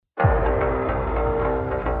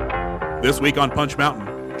This week on Punch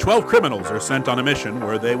Mountain, 12 criminals are sent on a mission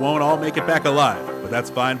where they won't all make it back alive, but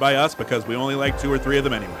that's fine by us because we only like 2 or 3 of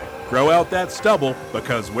them anyway. Grow out that stubble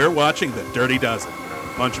because we're watching The Dirty Dozen.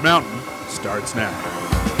 Punch Mountain starts now.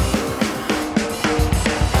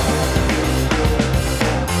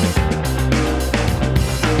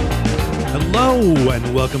 Hello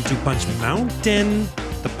and welcome to Punch Mountain,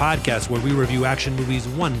 the podcast where we review action movies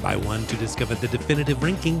one by one to discover the definitive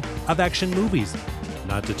ranking of action movies.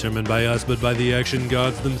 Not determined by us, but by the action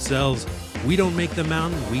gods themselves. We don't make the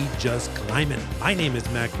mountain, we just climb it. My name is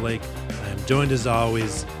Mac Blake. I am joined as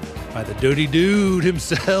always by the dirty dude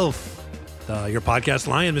himself, your podcast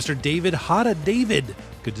lion, Mr. David Hotta. David,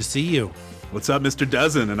 good to see you. What's up, Mr.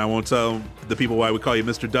 Dozen? And I won't tell the people why we call you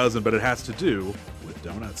Mr. Dozen, but it has to do with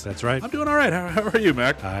donuts. That's right. I'm doing all right. How are you,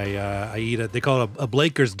 Mac? I eat they call it a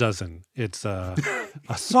Blaker's dozen. It's a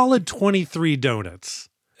solid 23 donuts.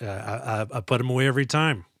 I put them away every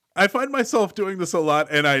time. I find myself doing this a lot,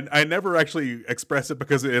 and I never actually express it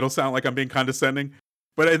because it'll sound like I'm being condescending.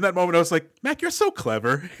 But in that moment, I was like, Mac, you're so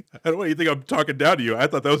clever. I don't want you to think I'm talking down to you. I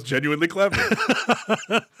thought that was genuinely clever.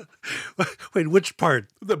 Wait, which part?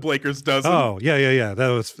 The Blaker's dozen. Oh, yeah. That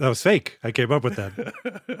was fake. I came up with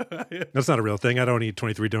that. That's not a real thing. I don't eat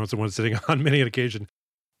 23 donuts in one sitting on many an occasion.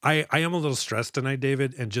 I am a little stressed tonight,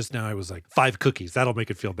 David, and just now I was like 5 cookies. That'll make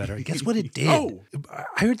it feel better. Guess what it did? Oh.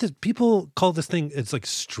 I heard that people call this thing, it's like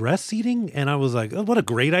stress eating, and I was like, oh, what a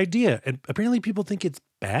great idea. And apparently people think it's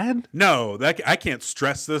bad? No, I can't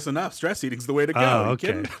stress this enough. Stress eating's the way to go. Oh,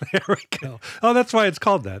 okay. There we go. Oh, that's why it's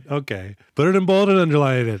called that. Okay. Put it in bold and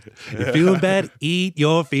underline it. You're feeling bad? Eat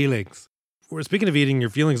your feelings. We're speaking of eating your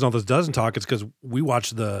feelings and all this dozen talk, it's because we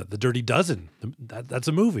watched the Dirty Dozen. That's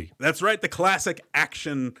a movie. That's right, the classic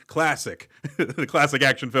action classic. The classic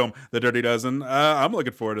action film, The Dirty Dozen. I'm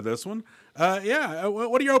looking forward to this one.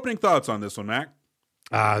 What are your opening thoughts on this one, Mac?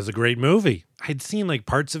 It was a great movie. I'd seen like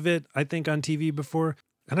parts of it, I think, on TV before,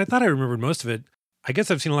 and I thought I remembered most of it. I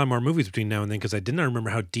guess I've seen a lot more movies between now and then because I did not remember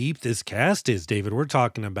how deep this cast is, David. We're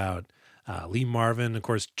talking about Lee Marvin, of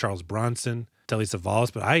course, Charles Bronson, Telly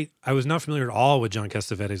Savalas, but I was not familiar at all with John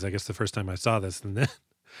Cassavetes, I guess, the first time I saw this. And then,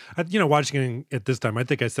 watching it this time, I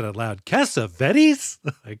think I said out loud, Cassavetes?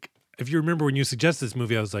 Like, if you remember when you suggested this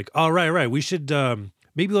movie, I was like, oh, right. We should,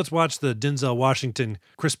 maybe let's watch the Denzel Washington,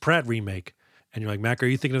 Chris Pratt remake. And you're like, Mac, are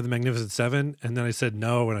you thinking of The Magnificent Seven? And then I said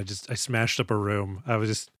no, and I smashed up a room. I was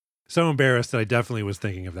just so embarrassed that I definitely was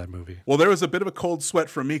thinking of that movie. Well, there was a bit of a cold sweat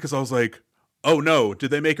from me because I was like, oh no,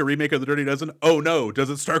 did they make a remake of The Dirty Dozen? Oh no,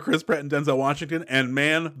 does it star Chris Pratt and Denzel Washington? And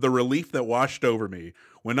man, the relief that washed over me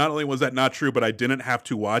when not only was that not true, but I didn't have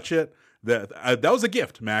to watch it. That was a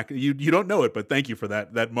gift, Mac. You don't know it, but thank you for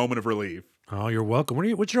that moment of relief. Oh, you're welcome.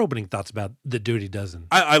 What's your opening thoughts about The Dirty Dozen?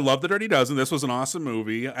 I love The Dirty Dozen. This was an awesome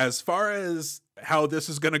movie. As far as how this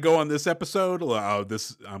is going to go on this episode, I'm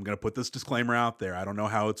going to put this disclaimer out there. I don't know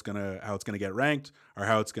how it's going to get ranked or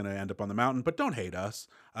how it's going to end up on the mountain, but don't hate us.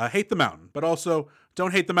 Hate the mountain, but also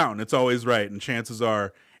don't hate the mountain. It's always right, and chances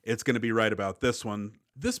are it's going to be right about this one.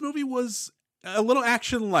 This movie was a little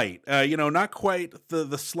action light, not quite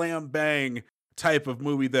the slam bang type of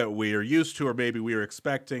movie that we are used to or maybe we were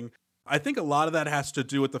expecting. I think a lot of that has to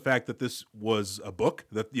do with the fact that this was a book,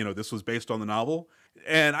 that, this was based on the novel.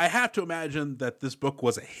 And I have to imagine that this book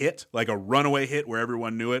was a hit, like a runaway hit where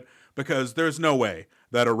everyone knew it, because there's no way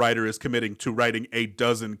that a writer is committing to writing a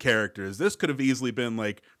dozen characters. This could have easily been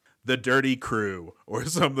like The Dirty Crew or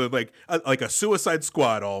something like a Suicide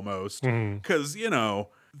Squad almost. Because,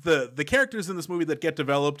 the characters in this movie that get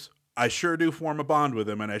developed, I sure do form a bond with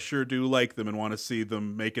them, and I sure do like them and want to see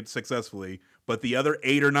them make it successfully. But the other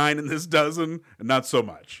 8 or 9 in this dozen, not so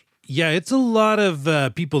much. Yeah, it's a lot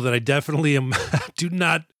of people that I definitely do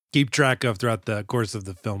not keep track of throughout the course of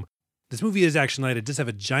the film. This movie is action light. It does have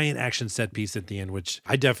a giant action set piece at the end, which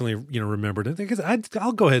I definitely remembered. I think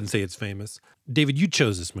I'll go ahead and say it's famous. David, you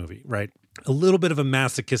chose this movie, right? A little bit of a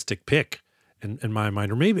masochistic pick in my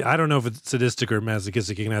mind, or maybe I don't know if it's sadistic or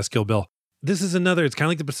masochistic. You can ask Kill Bill. This is another. It's kind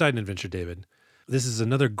of like the Poseidon Adventure, David. This is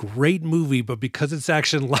another great movie, but because it's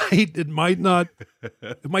action light, it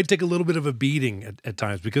might take a little bit of a beating at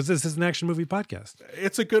times because this is an action movie podcast.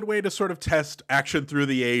 It's a good way to sort of test action through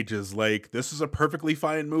the ages. Like, this is a perfectly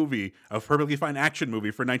fine movie, a perfectly fine action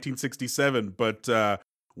movie for 1967, but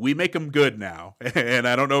we make them good now. And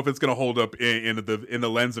I don't know if it's going to hold up in the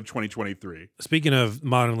lens of 2023. Speaking of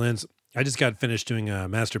modern lens, I just got finished doing a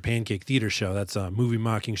Master Pancake Theater show. That's a movie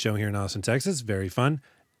mocking show here in Austin, Texas. Very fun.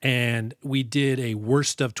 And we did a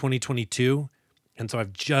worst of 2022. And so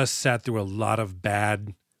I've just sat through a lot of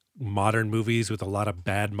bad modern movies with a lot of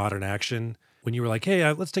bad modern action. When you were like,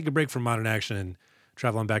 hey, let's take a break from modern action and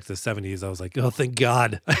traveling back to the 70s, I was like, oh, thank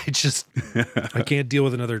God. I can't deal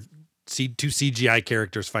with another two CGI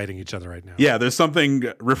characters fighting each other right now. Yeah, there's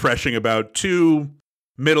something refreshing about two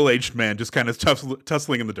middle-aged men just kind of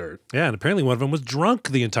tussling in the dirt. Yeah, and apparently one of them was drunk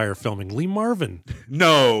the entire filming. Lee Marvin.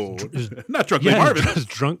 No, not drunk Lee Marvin. He's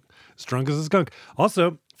drunk as a skunk.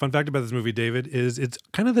 Also, fun fact about this movie, David, is it's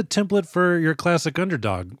kind of the template for your classic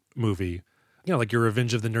underdog movie. You know, like your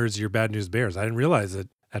Revenge of the Nerds, your Bad News Bears. I didn't realize it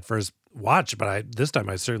at first watch, but this time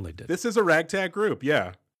I certainly did. This is a ragtag group,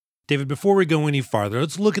 yeah. David, before we go any farther,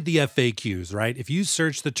 let's look at the FAQs, right? If you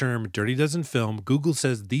search the term Dirty Dozen Film, Google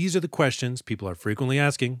says these are the questions people are frequently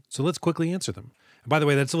asking, so let's quickly answer them. And by the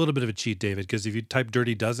way, that's a little bit of a cheat, David, because if you type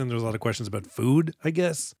Dirty Dozen, there's a lot of questions about food, I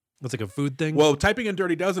guess. That's like a food thing. Well, typing in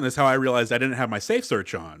Dirty Dozen is how I realized I didn't have my safe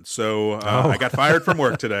search on. So I got fired from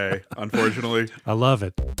work today, unfortunately. I love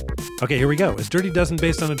it. Okay, here we go. Is Dirty Dozen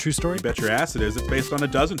based on a true story? You bet your ass it is. It's based on a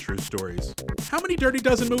dozen true stories. How many Dirty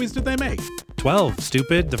Dozen movies did they make? 12,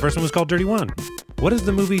 stupid. The first one was called Dirty One. What is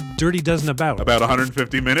the movie Dirty Dozen about? About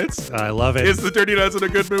 150 minutes? I love it. Is the Dirty Dozen a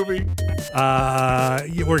good movie?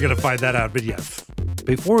 We're going to find that out, but yes.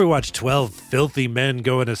 Before we watch 12 filthy men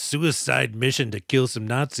go on a suicide mission to kill some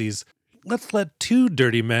Nazis, let's let two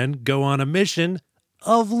dirty men go on a mission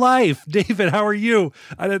of life. David, how are you?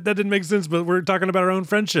 That didn't make sense, but we're talking about our own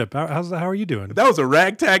friendship. How are you doing? That was a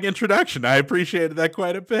ragtag introduction. I appreciated that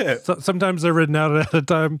quite a bit. Sometimes they're written out at a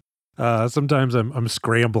time. Sometimes I'm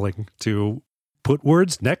scrambling to put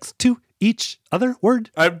words next to each other word.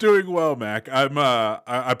 I'm doing well, Mac. I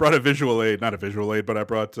brought a visual aid, not a visual aid, but I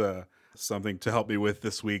brought something to help me with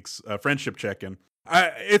this week's friendship check-in.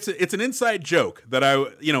 It's an inside joke that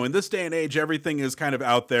in this day and age, everything is kind of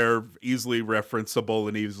out there, easily referenceable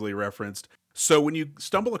and easily referenced. So when you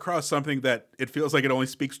stumble across something that it feels like it only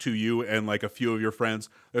speaks to you and like a few of your friends,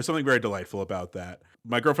 there's something very delightful about that.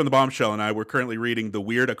 My girlfriend, the Bombshell, and I were currently reading The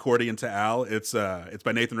Weird Accordion to Al. It's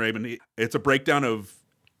by Nathan Rabin. It's a breakdown of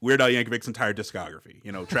Weird Al Yankovic's entire discography,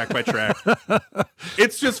 track by track.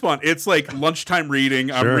 It's just fun. It's like lunchtime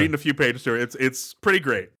reading. I'm reading a few pages to it. It's pretty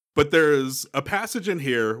great. But there's a passage in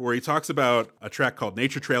here where he talks about a track called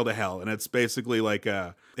Nature Trail to Hell, and it's basically like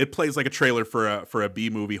it plays like a trailer for a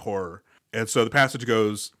B-movie horror. And so the passage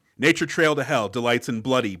goes, Nature Trail to Hell delights in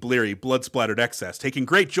bloody, bleary, blood-splattered excess, taking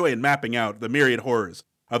great joy in mapping out the myriad horrors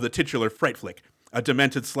of the titular fright flick, a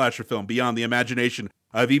demented slasher film beyond the imagination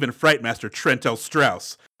of even Frightmaster Trent L.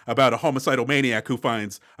 Strauss, about a homicidal maniac who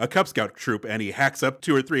finds a Cub Scout troop and he hacks up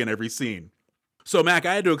 2 or 3 in every scene. So, Mac,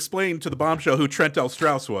 I had to explain to the Bombshell who Trent L.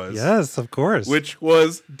 Strauss was. Yes, of course. Which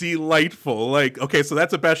was delightful. Like, okay, so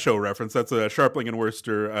that's a Best Show reference. That's a Sharpling and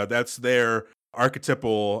Worcester. That's their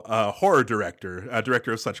archetypal horror director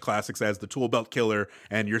of such classics as The Tool Belt Killer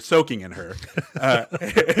and You're Soaking in Her.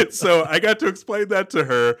 So I got to explain that to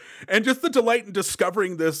her. And just the delight in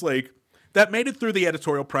discovering this, like, that made it through the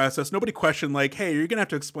editorial process. Nobody questioned, like, hey, you're going to have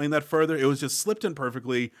to explain that further. It was just slipped in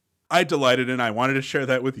perfectly. I delighted and I wanted to share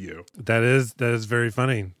that with you. That is very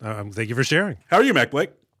funny. Thank you for sharing. How are you, Mac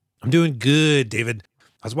Blake? I'm doing good, David.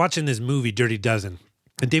 I was watching this movie, Dirty Dozen.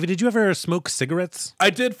 And David, did you ever smoke cigarettes? I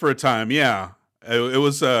did for a time, yeah. It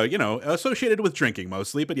was, associated with drinking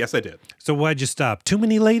mostly, but yes, I did. So why'd you stop? Too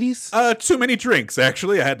many ladies? Too many drinks,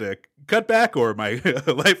 actually. I had to cut back or my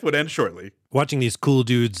life would end shortly. Watching these cool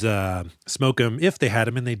dudes smoke them, if they had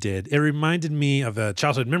them, and they did, it reminded me of a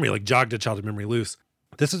childhood memory, like jogged a childhood memory loose.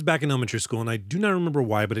 This was back in elementary school, and I do not remember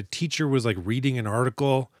why, but a teacher was like reading an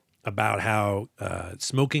article about how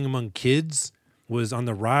smoking among kids was on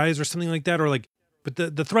the rise or something like that. Or like, but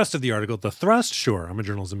the thrust of the article, sure, I'm a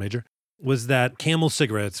journalism major, was that Camel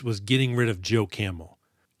Cigarettes was getting rid of Joe Camel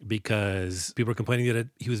because people were complaining that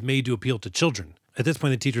he was made to appeal to children. At this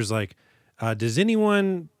point, the teacher's like, does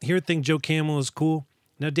anyone here think Joe Camel is cool?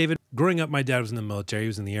 Now, David, growing up, my dad was in the military. He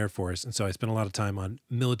was in the Air Force. And so I spent a lot of time on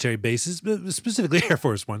military bases, specifically Air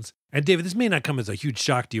Force ones. And David, this may not come as a huge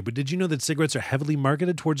shock to you, but did you know that cigarettes are heavily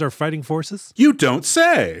marketed towards our fighting forces? You don't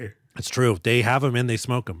say. It's true. They have them and they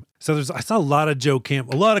smoke them. So I saw a lot of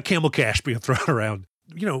a lot of Camel cash being thrown around.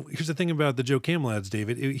 Here's the thing about the Joe Camel ads,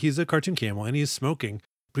 David. He's a cartoon camel and he's smoking,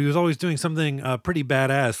 but he was always doing something pretty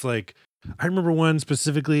badass. Like I remember one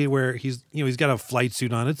specifically where he's got a flight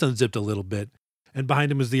suit on. It's unzipped a little bit. And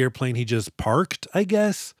behind him is the airplane he just parked, I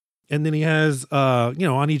guess. And then he has,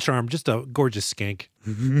 on each arm, just a gorgeous skank.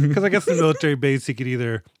 Because I guess the military base, he could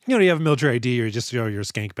either, you have a military ID or you just your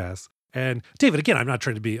skank pass. And David, again, I'm not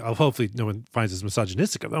trying to be, hopefully no one finds this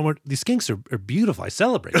misogynistic. These skanks are beautiful. I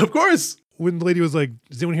celebrate. Of course. When the lady was like,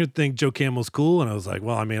 does anyone here think Joe Camel's cool? And I was like,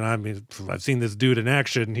 well, I mean, I've seen this dude in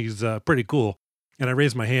action. He's pretty cool. And I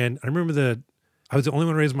raised my hand. I remember I was the only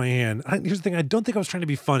one to raise my hand. Here's the thing. I don't think I was trying to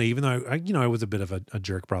be funny, even though I was a bit of a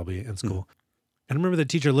jerk probably in school. And I remember the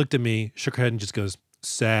teacher looked at me, shook her head, and just goes,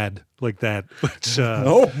 sad, like that. Which,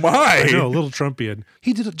 oh my! I know, a little Trumpian.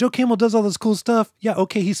 Joe Camel does all this cool stuff. Yeah,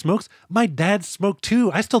 okay, he smokes. My dad smoked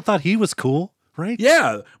too. I still thought he was cool, right?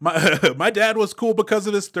 Yeah, my dad was cool because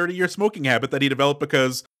of his 30-year smoking habit that he developed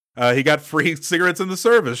because he got free cigarettes in the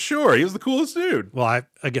service. Sure, he was the coolest dude. Well,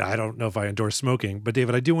 I don't know if I endorse smoking, but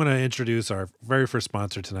David, I do want to introduce our very first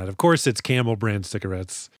sponsor tonight. Of course, it's Camel brand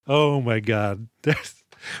cigarettes. Oh my God,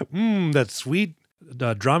 that sweet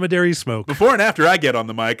dromedary smoke. Before and after I get on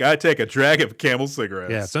the mic, I take a drag of Camel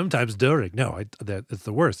cigarettes. Yeah, sometimes during. No, it's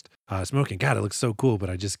the worst. Smoking. God, it looks so cool, but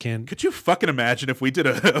I just can't. Could you fucking imagine if we did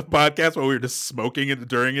a podcast while we were just smoking it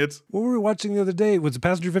during it? What were we watching the other day? Was it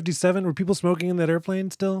Passenger 57? Were people smoking in that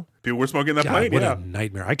airplane still? People were smoking in that God, plane, what yeah. a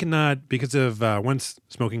nightmare. I cannot, because of once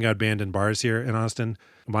smoking got banned in bars here in Austin,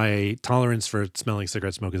 my tolerance for smelling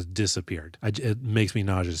cigarette smoke has disappeared. It makes me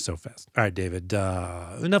nauseous so fast. All right, David,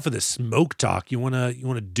 enough of this smoke talk. You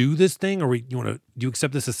wanna do this thing, or do you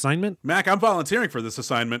accept this assignment? Mac, I'm volunteering for this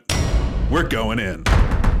assignment. We're going in.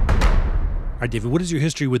 All right, David, what is your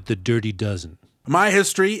history with the Dirty Dozen? My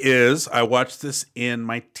history is I watched this in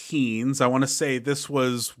my teens. I want to say this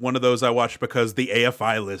was one of those I watched because the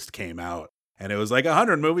AFI list came out. And it was like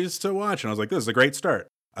 100 movies to watch. And I was like, this is a great start.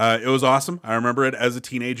 It was awesome. I remember it as a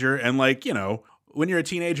teenager. And like, when you're a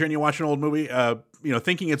teenager and you watch an old movie,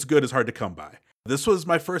 thinking it's good is hard to come by. This was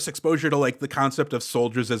my first exposure to like the concept of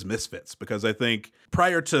soldiers as misfits, because I think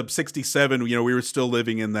prior to 67, we were still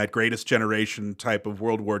living in that greatest generation type of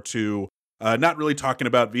World War II. Not really talking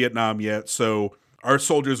about Vietnam yet. So our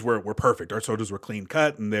soldiers were perfect. Our soldiers were clean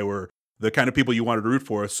cut, and they were the kind of people you wanted to root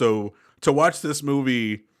for. So to watch this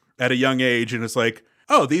movie at a young age, and it's like,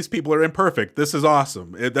 oh, these people are imperfect. This is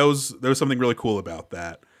awesome. There was something really cool about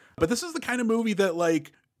that. But this is the kind of movie that,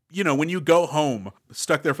 like, when you go home,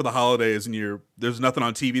 stuck there for the holidays, and there's nothing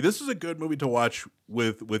on TV, this is a good movie to watch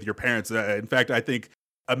with your parents. In fact, I think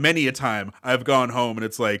many a time I've gone home and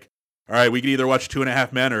it's like, all right, we can either watch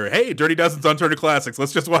 2.5 Men or, hey, Dirty Dozen's on Turner Classics.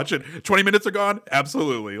 Let's just watch it. 20 minutes are gone?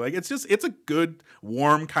 Absolutely. Like, it's a good,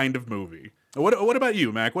 warm kind of movie. What about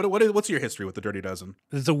you, Mac? What's your history with the Dirty Dozen?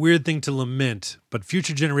 It's a weird thing to lament, but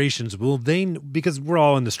future generations, because we're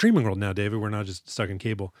all in the streaming world now, David, we're not just stuck in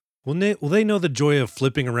cable. Will they know the joy of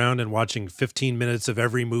flipping around and watching 15 minutes of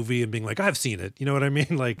every movie and being like, I've seen it. You know what I mean?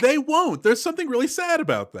 Like, they won't. There's something really sad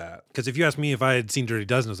about that. Because if you asked me if I had seen Dirty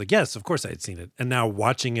Dozen, I was like, yes, of course I had seen it. And now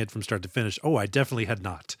watching it from start to finish, I definitely had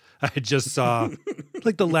not. I just saw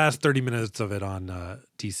like the last 30 minutes of it on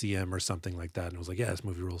TCM or something like that. And I was like, yeah, this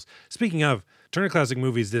movie rules. Speaking of, Turner Classic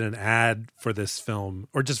Movies did an ad for this film,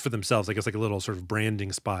 or just for themselves. I guess like a little sort of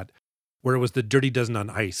branding spot where it was the Dirty Dozen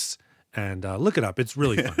on ice. And look it up. It's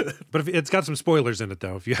really fun. But it's got some spoilers in it,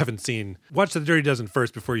 though. If you haven't seen, watch the Dirty Dozen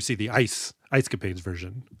first before you see the Ice Capades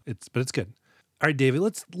version. But it's good. All right, David,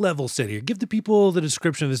 let's level set here. Give the people the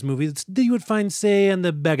description of this movie that you would find, say, on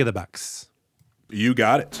the back of the box. You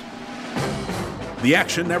got it. The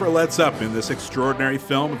action never lets up in this extraordinary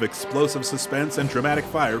film of explosive suspense and dramatic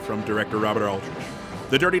fire from director Robert Aldrich.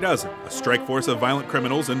 The Dirty Dozen, a strike force of violent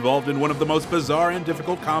criminals involved in one of the most bizarre and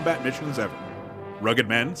difficult combat missions ever. Rugged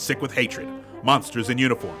men, sick with hatred, monsters in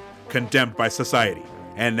uniform, condemned by society,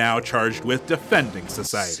 and now charged with defending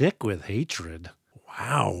society. Sick with hatred?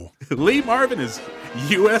 Wow. Lee Marvin is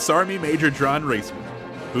U.S. Army Major John Raceman,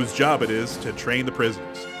 whose job it is to train the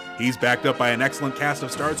prisoners. He's backed up by an excellent cast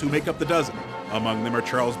of stars who make up the dozen. Among them are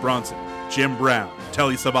Charles Bronson, Jim Brown,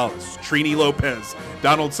 Telly Savalas, Trini Lopez,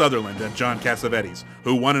 Donald Sutherland, and John Cassavetes,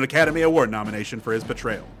 who won an Academy Award nomination for his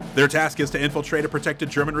portrayal. Their task is to infiltrate a protected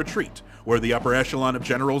German retreat, where the upper echelon of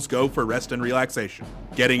generals go for rest and relaxation.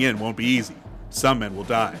 Getting in won't be easy. Some men will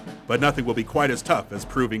die, but nothing will be quite as tough as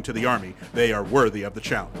proving to the Army they are worthy of the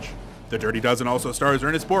challenge. The Dirty Dozen also stars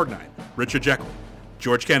Ernest Borgnine, Richard Jekyll,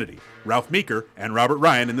 George Kennedy, Ralph Meeker, and Robert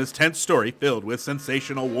Ryan in this tense story filled with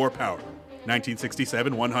sensational war power.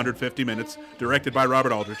 1967, 150 minutes, directed by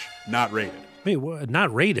Robert Aldrich, not rated. Wait, what?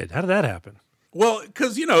 Not rated? How did that happen? Well,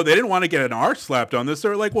 because, they didn't want to get an R slapped on this. They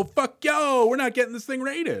were like, well, fuck yo, we're not getting this thing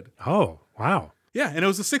rated. Oh, wow. Yeah, and it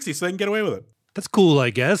was the 60s, so they can get away with it. That's cool, I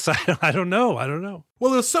guess. I don't know.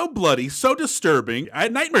 Well, it was so bloody, so disturbing. I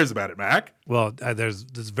had nightmares about it, Mac. Well, there's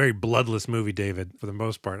this very bloodless movie, David, for the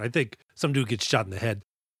most part. I think some dude gets shot in the head.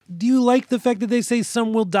 Do you like the fact that they say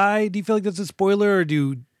some will die? Do you feel like that's a spoiler,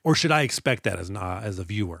 or should I expect that as a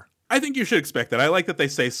viewer? I think you should expect that. I like that they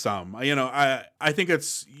say some. I think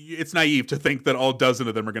it's naive to think that all dozen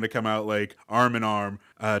of them are going to come out like arm in arm,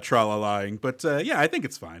 tra-la-laing. But yeah, I think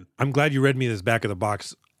it's fine. I'm glad you read me this back of the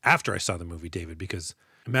box after I saw the movie, David, because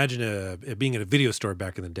Imagine being at a video store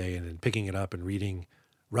back in the day and then picking it up and reading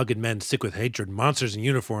rugged men sick with hatred, monsters in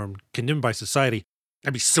uniform, condemned by society.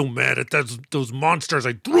 I'd be so mad at those monsters.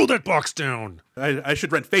 I'd throw that box down. I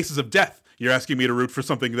should rent Faces of Death. You're asking me to root for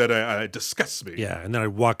something that disgusts me. Yeah, and then I'd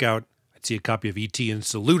walk out. I'd see a copy of E.T. and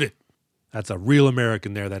salute it. That's a real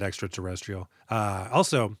American there, that extraterrestrial.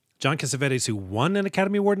 Also, John Cassavetes, who won an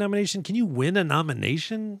Academy Award nomination. Can you win a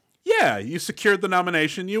nomination? Yeah, you secured the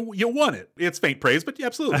nomination. You won it. It's faint praise, but yeah,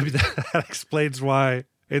 absolutely. I mean, that explains why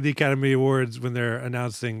in the Academy Awards, when they're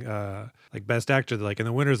announcing like Best Actor, they're like, and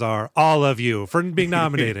the winners are all of you for being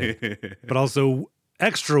nominated. But also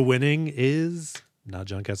extra winning is not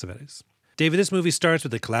John Cassavetes. David, this movie starts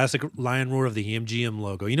with the classic lion roar of the MGM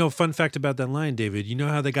logo. You know, fun fact about that lion, David, you know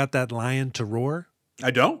how they got that lion to roar? I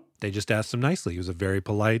don't. They just asked him nicely. He was a very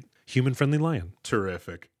polite, human-friendly lion.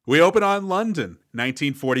 Terrific. We open on London,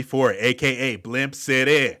 1944, a.k.a. Blimp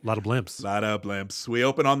City. A lot of blimps. A lot of blimps. We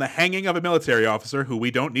open on the hanging of a military officer who we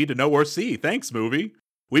don't need to know or see. Thanks, movie.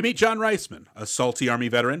 We meet John Reisman, a salty Army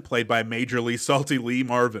veteran played by Majorly Salty Lee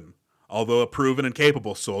Marvin. Although a proven and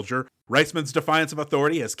capable soldier, Reisman's defiance of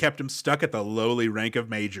authority has kept him stuck at the lowly rank of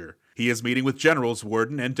major. He is meeting with Generals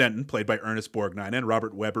Worden and Denton, played by Ernest Borgnine and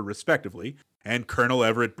Robert Webber respectively, and Colonel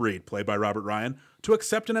Everett Breed, played by Robert Ryan, to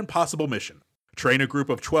accept an impossible mission. Train a group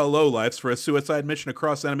of 12 lowlifes for a suicide mission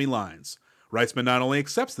across enemy lines. Reisman not only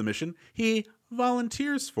accepts the mission, he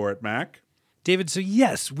volunteers for it, Mac. David, so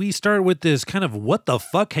yes, we start with this kind of what the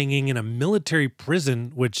fuck hanging in a military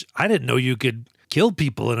prison, which I didn't know you could kill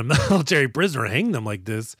people in a military prison or hang them like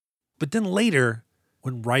this. But then later,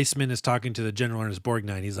 when Reisman is talking to the General Ernest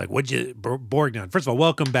Borgnine, he's like, Borgnine, first of all,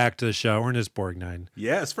 welcome back to the show, Ernest Borgnine.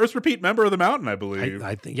 Yes, first repeat member of the Mountain, I believe.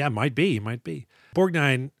 I think, yeah, might be.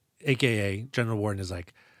 Borgnine, a.k.a. General Worden, is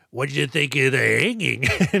like, what did you think of the hanging?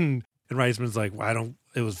 and Reisman's like, well,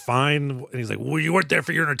 it was fine. And he's like, well, you weren't there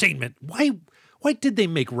for your entertainment. Why did they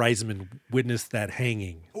make Reisman witness that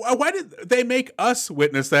hanging? Why did they make us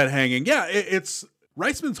witness that hanging? Yeah, it's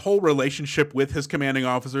Reisman's whole relationship with his commanding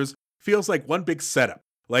officers feels like one big setup.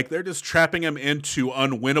 Like they're just trapping him into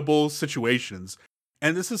unwinnable situations.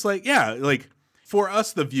 And this is like, yeah, like for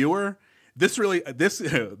us, the viewer, this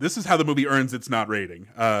is how the movie earns its not rating.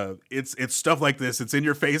 It's stuff like this. It's in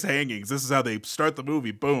your face hangings. This is how they start the movie.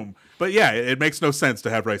 Boom. But yeah, it makes no sense to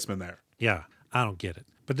have Reisman there. Yeah, I don't get it.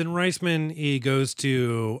 But then Reisman, he goes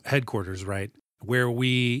to headquarters, right? Where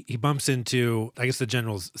he bumps into, I guess, the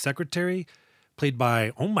general's secretary, played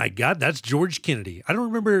by, oh my God, that's George Kennedy. I don't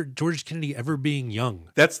remember George Kennedy ever being young.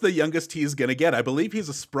 That's the youngest he's going to get. I believe he's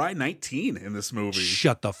a spry 19 in this movie.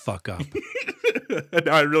 Shut the fuck up.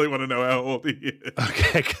 Now I really want to know how old he is.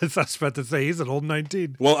 Okay, because I was about to say he's an old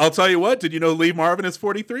 19. Well, I'll tell you what. Did you know Lee Marvin is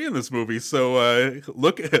 43 in this movie? So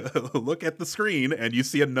look at the screen and you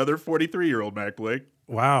see another 43-year-old Mac Blake.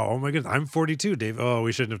 Wow. Oh my goodness. I'm 42, Dave. Oh,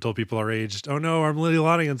 we shouldn't have told people our age. Oh no, our millennial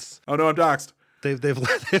audience. Oh no, I'm doxxed.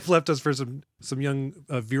 They've left us for some young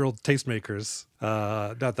virile tastemakers.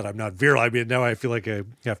 Not that I'm not virile. I mean, now I feel like I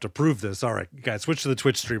have to prove this. All right, guys, switch to the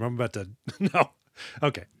Twitch stream. I'm about to no.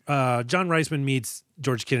 Okay. John Reisman meets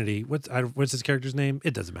George Kennedy. What's his character's name?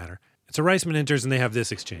 It doesn't matter. So Reisman enters and they have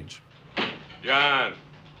this exchange. John,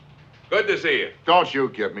 good to see you. Don't you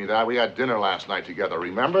give me that. We had dinner last night together,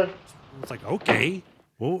 remember? It's like, okay.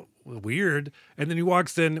 Well, weird. And then he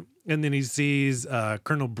walks in and then he sees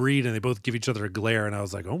Colonel Breed and they both give each other a glare. And I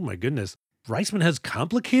was like, oh my goodness. Reisman has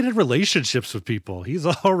complicated relationships with people. He's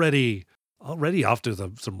already off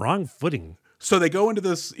to some wrong footing. So they go into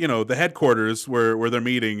this, the headquarters where they're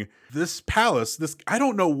meeting. This palace, I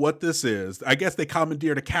don't know what this is. I guess they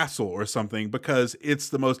commandeered a castle or something because it's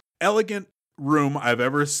the most elegant room I've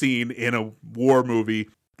ever seen in a war movie.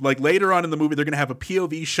 Like later on in the movie, they're going to have a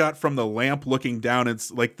POV shot from the lamp looking down.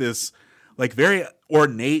 It's like this, like very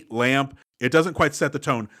ornate lamp. It doesn't quite set the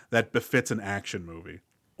tone that befits an action movie.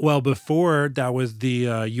 Well, before that was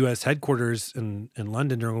the U.S. headquarters in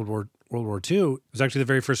London during World War II. It was actually the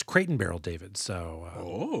very first crate and barrel, David.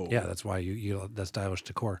 So, yeah, that's why you that's stylish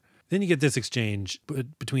decor. Then you get this exchange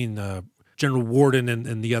between General Worden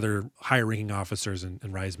and the other higher-ranking officers and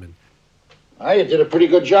Reisman. You did a pretty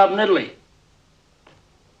good job in Italy.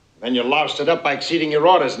 Then you loused it up by exceeding your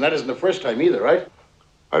orders, and that isn't the first time either, right?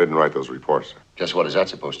 I didn't write those reports, sir. Just what is that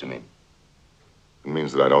supposed to mean? It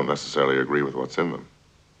means that I don't necessarily agree with what's in them.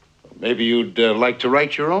 Maybe you'd like to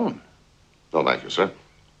write your own. No, thank you, sir.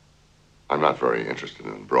 I'm not very interested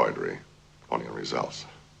in embroidery, only in results.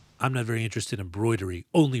 I'm not very interested in embroidery,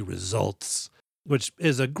 only results, which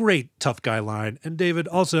is a great tough guy line. And David,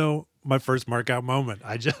 also my first mark out moment.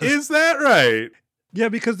 Is that right? Yeah,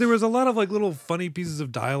 because there was a lot of like little funny pieces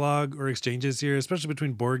of dialogue or exchanges here, especially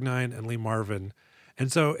between Borgnine and Lee Marvin.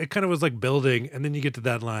 And so it kind of was like building, and then you get to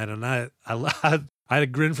that line, and I had a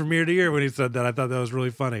grin from ear to ear when he said that. I thought that was really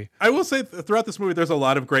funny. I will say throughout this movie, there's a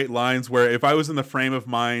lot of great lines where if I was in the frame of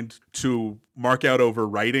mind to mark out over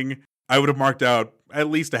writing, I would have marked out at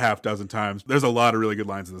least a half dozen times. There's a lot of really good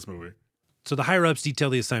lines in this movie. So the higher-ups detail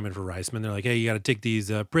the assignment for Reisman. They're like, hey, you got to take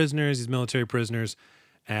these prisoners, these military prisoners,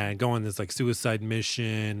 and go on this like suicide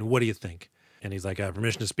mission. What do you think? And he's like,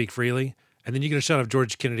 permission to speak freely. And then you get a shot of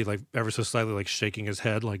George Kennedy like ever so slightly like shaking his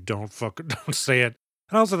head like, don't say it.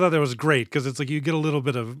 And I also thought that was great because it's like you get a little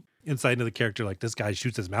bit of insight into the character. Like this guy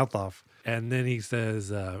shoots his mouth off. And then he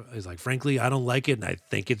says, he's like, frankly, I don't like it and I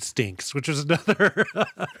think it stinks, which was another,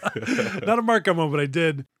 not a Marco moment, but I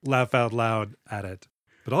did laugh out loud at it.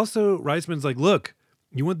 But also Reisman's like, look,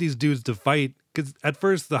 you want these dudes to fight? Because at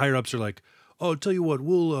first the higher ups are like, oh, tell you what,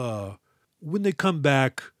 we'll, when they come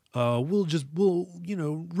back, we'll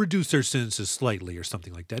reduce their sentences slightly or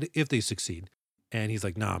something like that if they succeed. And he's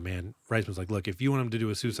like, nah, man. Reisman's like, look, if you want them to do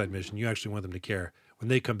a suicide mission, you actually want them to care. When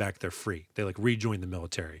they come back, they're free. They like rejoin the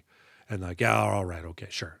military. And like, yeah, all right, okay,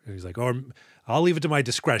 sure. And he's like, or I'll leave it to my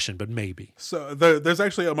discretion, but maybe. So there's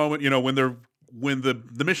actually a moment, when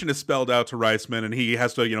the mission is spelled out to Reisman and he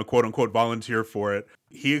has to, quote unquote, volunteer for it.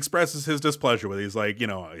 He expresses his displeasure with it. He's like,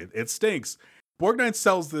 it stinks. Borgnine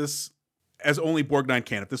sells this as only Borgnine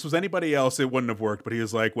can. If this was anybody else, it wouldn't have worked. But he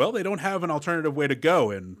was like, well, they don't have an alternative way to go.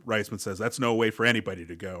 And Reisman says, that's no way for anybody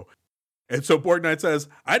to go. And so Borgnine says,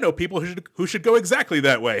 I know people who should go exactly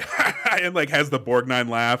that way. And like has the Borgnine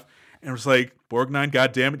laugh. And it was like, Borgnine,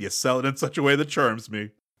 goddammit, you sell it in such a way that charms me.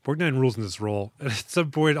 Borgnine rules in this role. And at some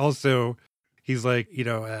point also, he's like,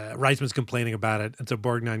 Reisman's complaining about it. And so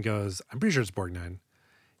Borgnine goes, I'm pretty sure it's Borgnine.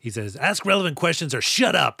 He says, ask relevant questions or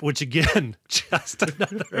shut up, which again, just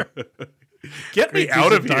another... Get me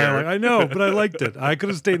out of here. I know, but I liked it. I could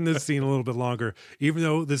have stayed in this scene a little bit longer, even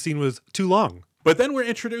though the scene was too long. But then we're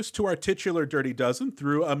introduced to our titular Dirty Dozen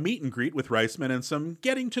through a meet and greet with Reisman and some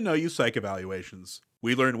getting to know you psych evaluations.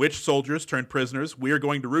 We learn which soldiers turned prisoners we are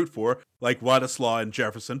going to root for, like Wladislaw and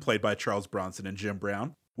Jefferson, played by Charles Bronson and Jim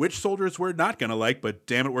Brown. Which soldiers we're not going to like, but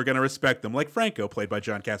damn it, we're going to respect them, like Franco, played by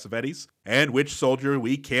John Cassavetes. And which soldier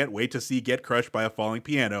we can't wait to see get crushed by a falling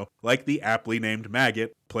piano, like the aptly named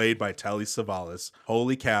Maggot, played by Telly Savalas.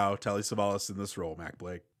 Holy cow, Telly Savalas in this role, Mac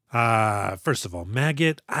Blake. First of all,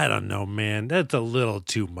 Maggot, I don't know, man. That's a little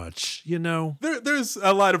too much, There's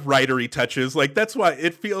a lot of writery touches. Like, that's why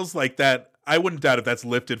it feels like that. I wouldn't doubt if that's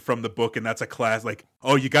lifted from the book and that's a class. Like,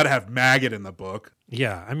 oh, you got to have Maggot in the book.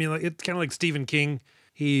 Yeah, I mean, like, it's kind of like Stephen King.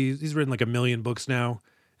 He's written like 1 million books now.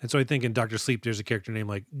 And so I think in Dr. Sleep, there's a character named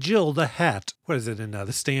like Jill the Hat. What is it in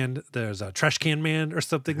The Stand? There's a Trash Can Man or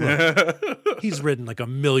something. Look, he's written like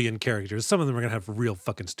 1 million characters. Some of them are going to have real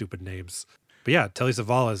fucking stupid names. But yeah, Telly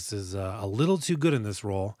Savalas is a little too good in this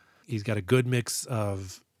role. He's got a good mix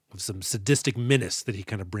of some sadistic menace that he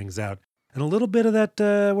kind of brings out. And a little bit of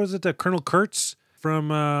that, Colonel Kurtz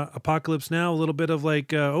from Apocalypse Now. A little bit of like,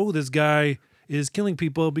 this guy is killing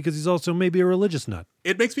people because he's also maybe a religious nut.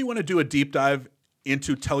 It makes me want to do a deep dive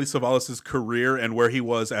into Telly Savalas' career and where he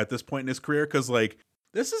was at this point in his career, because like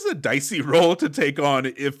this is a dicey role to take on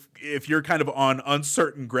if you're kind of on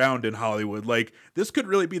uncertain ground in Hollywood. Like this could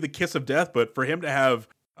really be the kiss of death, but for him to have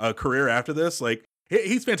a career after this, like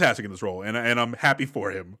he's fantastic in this role, and I'm happy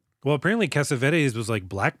for him. Well, apparently Cassavetes was like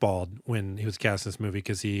blackballed when he was cast in this movie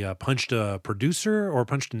because he punched a producer or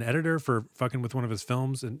punched an editor for fucking with one of his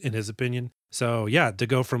films, in his opinion. So yeah, to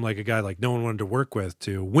go from like a guy like no one wanted to work with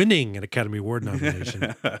to winning an Academy Award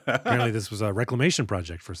nomination. Apparently this was a reclamation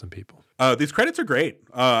project for some people. These credits are great.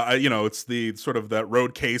 It's the sort of that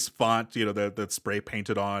road case font, that spray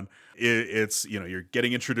painted on. It's you're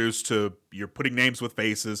getting introduced to, you're putting names with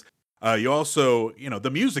faces. You also,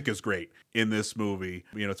 the music is great in this movie.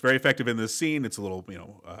 It's very effective in this scene. It's a little,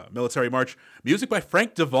 military march. Music by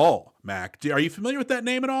Frank Duvall, Mac. Are you familiar with that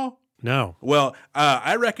name at all? No. Well,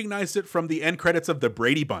 I recognized it from the end credits of The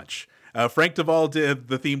Brady Bunch. Frank Duvall did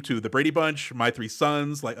the theme to The Brady Bunch, My Three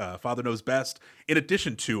Sons, like Father Knows Best, in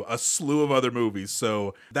addition to a slew of other movies.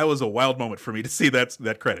 So that was a wild moment for me to see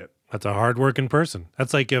that credit. That's a hardworking person.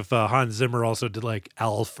 That's like if Hans Zimmer also did like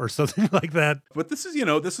Alf or something like that. But this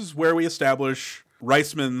is where we establish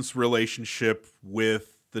Reisman's relationship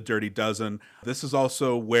with the Dirty Dozen. This is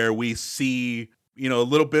also where we see,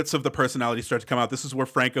 little bits of the personality start to come out. This is where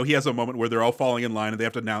Franco, he has a moment where they're all falling in line and they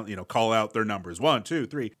have to now, call out their numbers. 1, 2,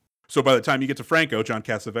 3. So by the time you get to Franco, John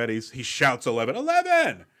Cassavetes, he shouts 11,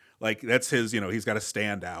 11! Like that's his, he's got to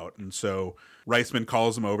stand out. And so Reisman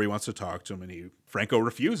calls him over. He wants to talk to him, and Franco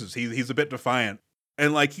refuses. He's a bit defiant.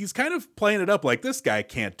 And like he's kind of playing it up like this guy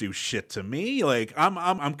can't do shit to me. Like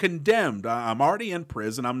I'm condemned. I'm already in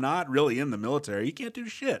prison. I'm not really in the military. He can't do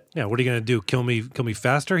shit. Yeah, what are you gonna do? Kill me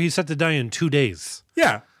faster? He's set to die in 2 days.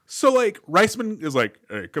 Yeah. So like Reisman is like,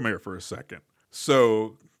 hey, come here for a second.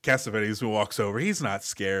 So Cassavetes walks over. He's not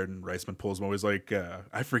scared, and Reisman pulls him over. He's like,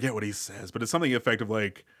 I forget what he says, but it's something effective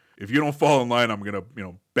like, if you don't fall in line, I'm gonna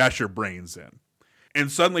bash your brains in.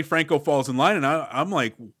 And suddenly Franco falls in line, and I'm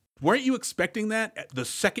like, weren't you expecting that the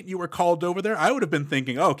second you were called over there? I would have been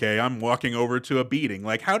thinking, okay, I'm walking over to a beating.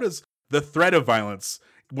 Like, how does the threat of violence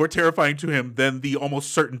more terrifying to him than the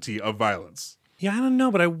almost certainty of violence? Yeah, I don't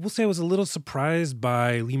know, but I will say I was a little surprised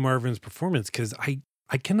by Lee Marvin's performance because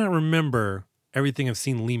I cannot remember everything I've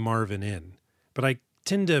seen Lee Marvin in. But I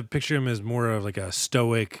tend to picture him as more of like a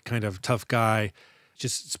stoic, kind of tough guy,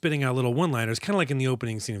 just spitting out little one-liners, kind of like in the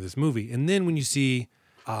opening scene of this movie. And then when you see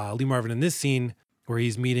Lee Marvin in this scene, where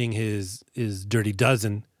he's meeting his Dirty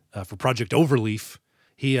Dozen for Project Overleaf.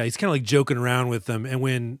 He's kind of like joking around with them. And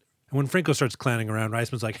when Franco starts clowning around,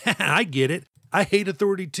 Reisman's like, I get it. I hate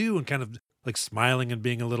authority too. And kind of like smiling and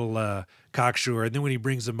being a little cocksure. And then when he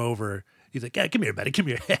brings him over, he's like, yeah, come here, buddy. Come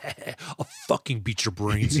here. I'll fucking beat your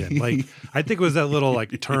brains in. Like, I think it was that little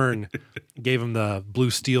like turn gave him the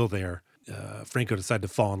blue steel there. Franco decided to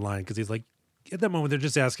fall in line because he's like, at that moment, they're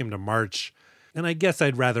just asking him to march. And I guess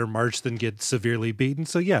I'd rather march than get severely beaten.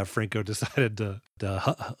 So yeah, Franco decided to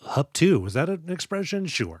hup too. Was that an expression?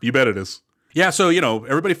 Sure. You bet it is. Yeah, so,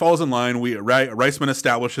 everybody falls in line. Reisman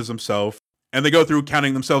establishes himself, and they go through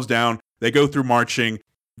counting themselves down. They go through marching.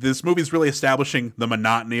 This movie's really establishing the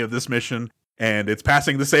monotony of this mission, and it's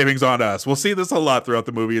passing the savings on us. We'll see this a lot throughout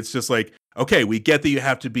the movie. It's just like, okay, we get that you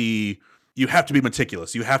have to be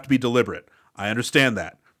meticulous. You have to be deliberate. I understand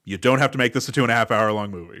that. You don't have to make this a 2.5-hour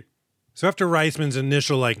long movie. So after Reisman's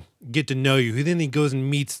initial, get to know you, then he goes and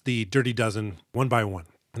meets the Dirty Dozen one by one.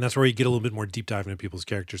 And that's where you get a little bit more deep dive into people's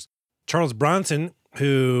characters. Charles Bronson,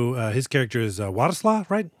 who his character is Władysław,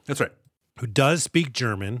 right? That's right. Who does speak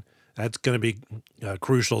German. That's going to be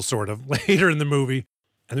crucial, sort of, later in the movie.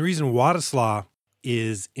 And the reason Władysław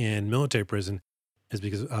is in military prison is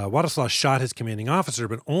because Władysław shot his commanding officer,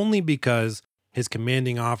 but only because his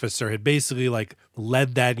commanding officer had basically,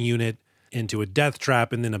 led that unit into a death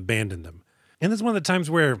trap and then abandoned them. And this is one of the times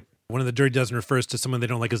where one of the Dirty Dozen refers to someone they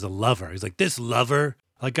don't like as a lover. He's like, this lover?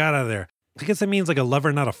 Get out of there. I guess that means a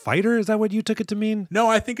lover, not a fighter? Is that what you took it to mean? No,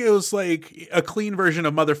 I think it was like a clean version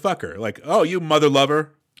of motherfucker. Like, oh, you mother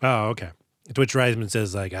lover. Oh, okay. To which Reisman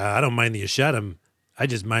says, I don't mind that you shot him. I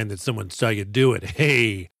just mind that someone saw you do it.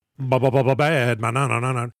 Hey, bad, man,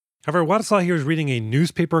 no. However, Władysław here is reading a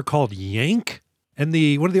newspaper called Yank. And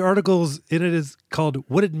one of the articles in it is called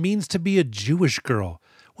What It Means to Be a Jewish Girl.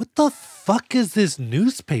 What the fuck is this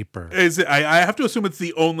newspaper? I have to assume it's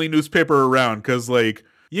the only newspaper around because,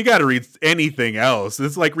 you got to read anything else.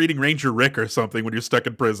 It's like reading Ranger Rick or something when you're stuck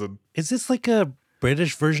in prison. Is this like a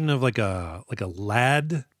British version of like a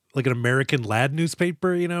lad, like an American lad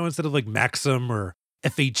newspaper, instead of Maxim or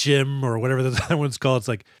FHM or whatever the other one's called? It's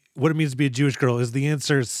like What It Means to Be a Jewish Girl. Is the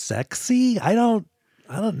answer sexy? I don't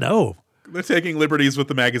know. They're taking liberties with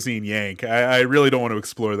the magazine Yank. I really don't want to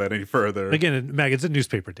explore that any further. Again, it's a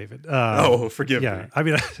newspaper, David. Forgive me. I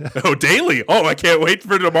mean, daily. Oh, I can't wait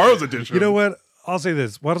for tomorrow's edition. You know what? I'll say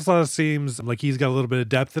this. Władysław seems like he's got a little bit of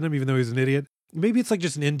depth in him, even though he's an idiot. Maybe it's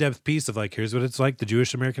just an in-depth piece of here's what it's like, the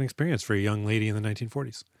Jewish American experience for a young lady in the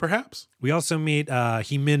 1940s. Perhaps. We also meet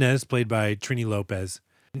Jimenez, played by Trini Lopez.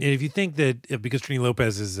 And if you think that because Trini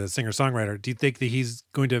Lopez is a singer-songwriter, do you think that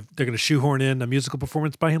they're going to shoehorn in a musical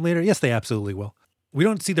performance by him later? Yes, they absolutely will. We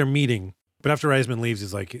don't see their meeting, but after Reisman leaves,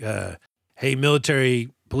 he's like, hey, military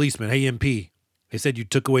policeman, hey, MP, they said you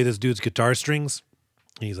took away this dude's guitar strings?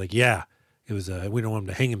 And he's like, yeah, it was, we don't want him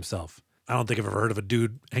to hang himself. I don't think I've ever heard of a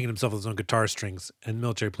dude hanging himself with his own guitar strings. And the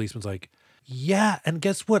military policeman's like, yeah, and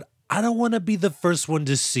guess what? I don't want to be the first one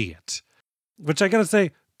to see it. Which I got to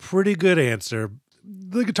say, pretty good answer.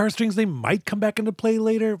 The guitar strings, they might come back into play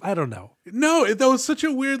later. I don't know. No, that was such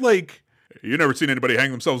a weird, you never seen anybody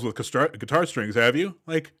hang themselves with guitar strings, have you?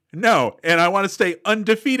 No. And I want to stay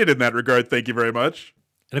undefeated in that regard. Thank you very much.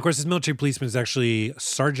 And of course, his military policeman is actually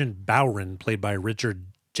Sergeant Bowron, played by Richard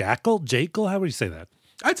Jackal. How would you say that?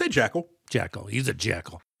 I'd say Jackal. Jackal. He's a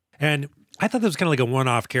jackal. And I thought that was kind of like a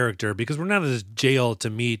one-off character because we're not in this jail to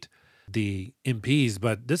meet the MPs,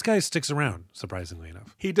 but this guy sticks around, surprisingly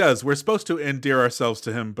enough. He does. We're supposed to endear ourselves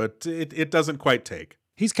to him, but it doesn't quite take.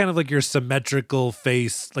 He's kind of like your symmetrical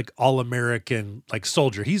face, all-American,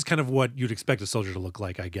 soldier. He's kind of what you'd expect a soldier to look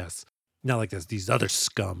like, I guess. Not like this, these other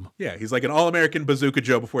scum. Yeah, he's like an all-American Bazooka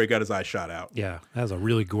Joe before he got his eye shot out. Yeah, that was a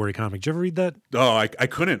really gory comic. Did you ever read that? Oh, I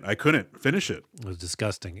couldn't finish it. It was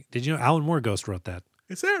disgusting. Did you know Alan Moore Ghost wrote that?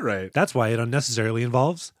 Is that right? That's why it unnecessarily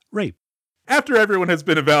involves rape. After everyone has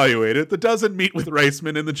been evaluated, the dozen meet with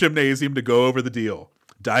Reisman in the gymnasium to go over the deal.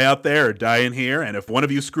 Die out there or die in here, and if one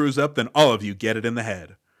of you screws up, then all of you get it in the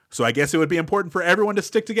head. So I guess it would be important for everyone to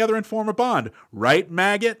stick together and form a bond. Right,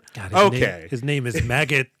 Maggot? God, Okay. His name is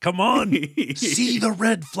Maggot. Come on. See the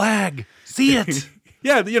red flag. See it.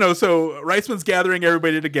 Yeah, so Reisman's gathering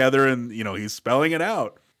everybody together and, he's spelling it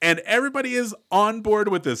out. And everybody is on board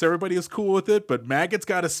with this. Everybody is cool with it, but Maggot's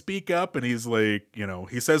got to speak up, and he's like,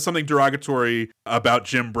 he says something derogatory about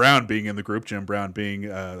Jim Brown being in the group, Jim Brown being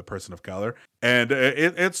the person of color. And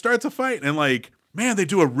it starts a fight, and man, they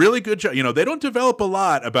do a really good job. They don't develop a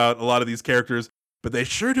lot about a lot of these characters, but they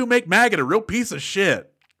sure do make Maggot a real piece of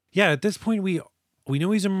shit. Yeah, at this point, we know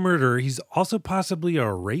he's a murderer. He's also possibly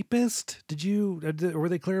a rapist. Were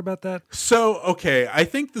they clear about that? So, okay, I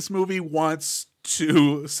think this movie wants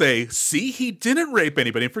to say, see, he didn't rape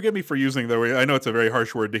anybody. And forgive me for using the word. I know it's a very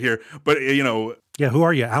harsh word to hear, but Yeah, who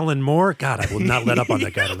are you, Alan Moore? God, I will not let up on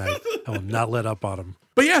that guy tonight. I will not let up on him.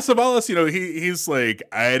 But yeah, Savalas, he's like,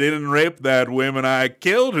 I didn't rape that woman. I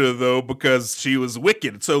killed her though because she was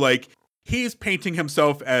wicked. So he's painting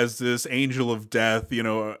himself as this angel of death.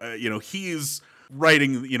 He's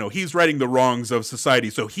righting the wrongs of society.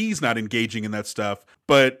 So he's not engaging in that stuff.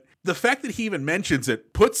 But the fact that he even mentions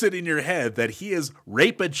it puts it in your head that he is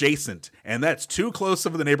rape adjacent, and that's too close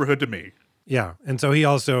of the neighborhood to me. Yeah, and so he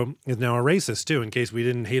also is now a racist too, in case we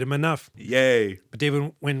didn't hate him enough. Yay. But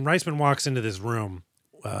David, when Reisman walks into this room,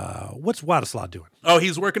 what's Władysław doing? Oh,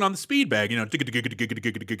 he's working on the speedbag, doing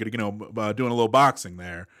a little boxing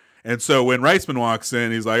there. And so when Reisman walks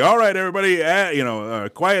in, he's like, all right, everybody,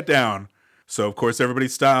 quiet down. So, of course, everybody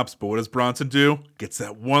stops. But what does Bronson do? Gets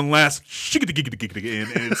that one last in,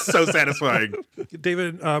 and it's so satisfying.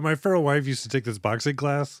 David, my feral wife used to take this boxing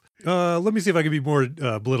class. Let me see if I can be more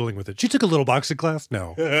belittling with it. She took a little boxing class?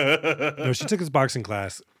 No. No, she took this boxing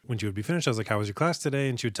class. When she would be finished, I was like, how was your class today?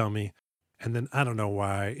 And she would tell me. And then I don't know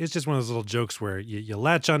why. It's just one of those little jokes where you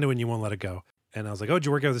latch onto it and you won't let it go. And I was like, oh, did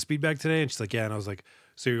you work out with a speed bag today? And she's like, yeah. And I was like,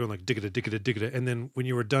 so you're going like, dig-a-da. And then when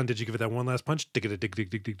you were done, did you give it that one last punch? Dig-a-da.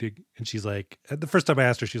 And she's like, the first time I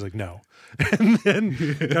asked her, she's like, no. And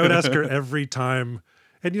then I would ask her every time.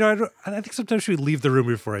 And, I think sometimes she would leave the room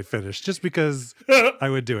before I finished just because I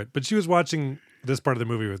would do it. But she was watching this part of the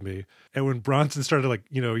movie with me. And when Bronson started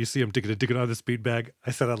you see him dig-a-da on the speed bag,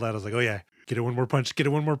 I said out loud, I was like, oh yeah, get it one more punch.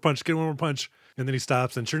 And then he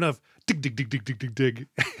stops and sure enough, dig.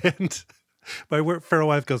 And my feral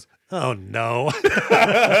wife goes, oh no.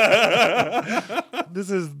 This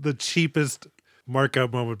is the cheapest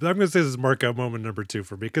markout moment. But I'm going to say this is markout moment number 2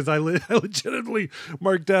 for me because I legitimately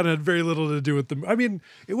marked down and had very little to do with them. I mean,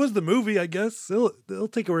 it was the movie, I guess. They'll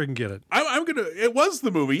take it where it can get it. It was the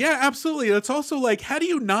movie. Yeah, absolutely. It's also like, how do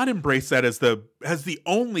you not embrace that as the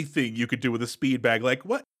only thing you could do with a speed bag? Like,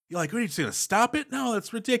 what? You're like, what are you just going to stop it? No,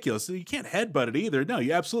 that's ridiculous. You can't headbutt it either. No,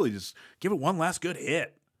 you absolutely just give it one last good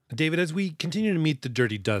hit. David, as we continue to meet the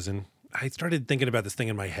Dirty Dozen, I started thinking about this thing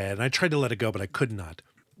in my head, and I tried to let it go, but I could not.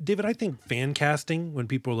 David, I think fan casting, when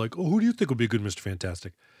people are like, oh, who do you think would be a good Mr.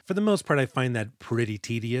 Fantastic? For the most part, I find that pretty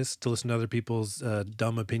tedious to listen to other people's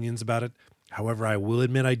dumb opinions about it. However, I will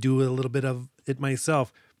admit I do a little bit of it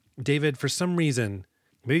myself. David, for some reason,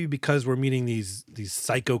 maybe because we're meeting these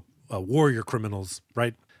psycho warrior criminals,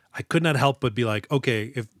 right? I could not help but be like,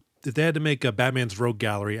 okay, if they had to make a Batman's Rogue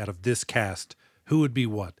Gallery out of this cast, who would be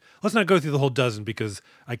what? Let's not go through the whole dozen because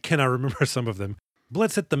I cannot remember some of them. But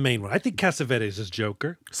let's hit the main one. I think Cassavetes is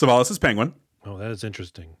Joker. Savalas is Penguin. Oh, that is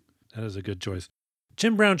interesting. That is a good choice.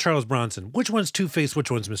 Jim Brown, Charles Bronson. Which one's Two-Face?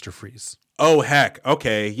 Which one's Mr. Freeze? Oh, heck.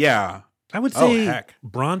 Okay, yeah. I would say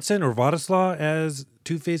Bronson or Władysław as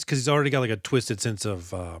Two-Face because he's already got like a twisted sense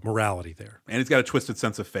of morality there. And he's got a twisted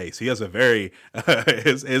sense of face. He has a very,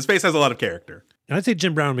 his face has a lot of character. And I'd say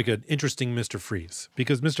Jim Brown would make an interesting Mr. Freeze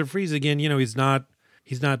because Mr. Freeze, again, he's not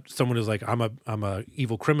someone who's like, I'm a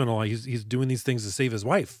evil criminal. He's doing these things to save his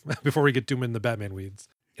wife before we get to him in the Batman weeds.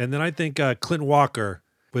 And then I think Clint Walker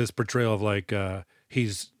with his portrayal of like,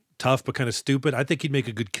 he's tough but kind of stupid. I think he'd make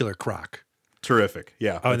a good Killer Croc. Terrific.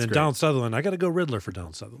 Yeah. Oh, and then great. Donald Sutherland. I got to go Riddler for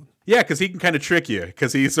Donald Sutherland. Yeah, because he can kind of trick you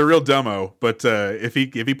because he's a real dumbo. But if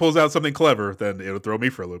he pulls out something clever, then it'll throw me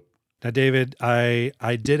for a loop. Now, David, I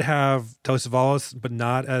did have Telly Savalas, but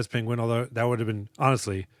not as Penguin, although that would have been,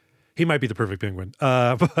 honestly, he might be the perfect Penguin.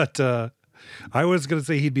 But I was going to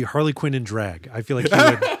say he'd be Harley Quinn in drag. I feel like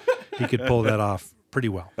he could pull that off pretty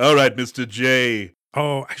well. All right, Mr. J.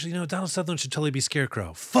 Oh, actually, no, Donald Sutherland should totally be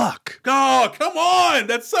Scarecrow. Fuck. Oh, come on.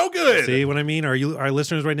 That's so good. See what I mean? Our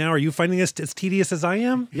listeners right now, are you finding this as tedious as I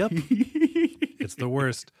am? Yep. It's the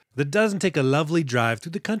worst. The dozen take a lovely drive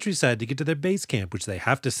through the countryside to get to their base camp, which they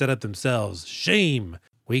have to set up themselves. Shame.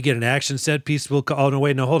 We get an action set piece. Oh, no,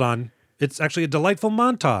 wait, no, hold on. It's actually a delightful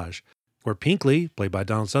montage where Pinkley, played by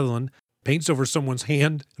Donald Sutherland, paints over someone's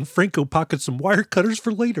hand and Franco pockets some wire cutters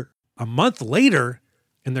for later. A month later,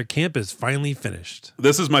 and their camp is finally finished.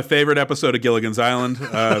 This is my favorite episode of Gilligan's Island.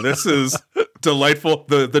 This is delightful.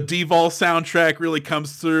 The Devol soundtrack really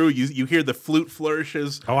comes through. You hear the flute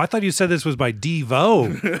flourishes. Oh, I thought you said this was by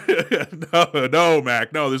Devo. No,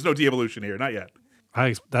 Mac. No, there's no de-evolution here. Not yet.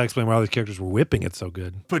 That explains why all these characters were whipping it so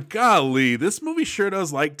good. But golly, this movie sure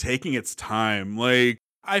does like taking its time. Like,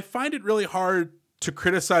 I find it really hard to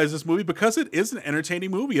criticize this movie because it is an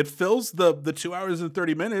entertaining movie. It fills the 2 hours and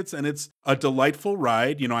 30 minutes and it's a delightful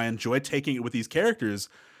ride. You know, I enjoy taking it with these characters,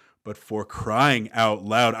 but for crying out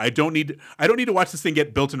loud, I don't need to watch this thing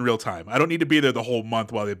get built in real time. I don't need to be there the whole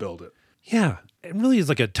month while they build it. Yeah, it really is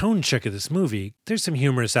like a tone check of this movie. There's some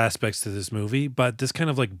humorous aspects to this movie, but this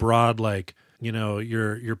kind of like broad, like, you know,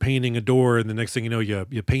 you're painting a door and the next thing you know, you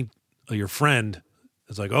paint your friend.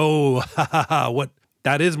 It's like, oh, ha, ha, ha, what?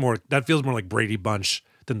 That feels more like Brady Bunch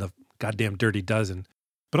than the goddamn Dirty Dozen.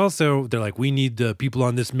 But also, they're like, we need the people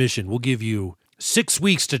on this mission. We'll give you 6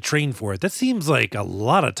 weeks to train for it. That seems like a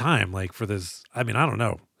lot of time, like for this. I mean, I don't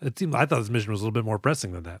know. I thought this mission was a little bit more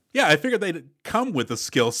pressing than that. Yeah, I figured they'd come with a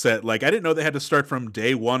skill set. Like, I didn't know they had to start from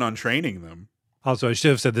day one on training them. Also, I should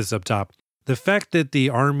have said this up top. The fact that the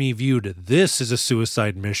Army viewed this as a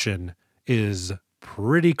suicide mission is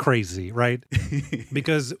pretty crazy, right?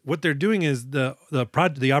 Because what they're doing is the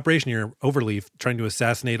operation here, Overleaf, trying to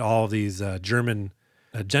assassinate all of these German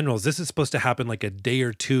generals. This is supposed to happen like a day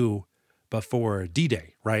or two before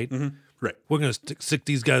D-Day, right? Mm-hmm. Right. We're going to stick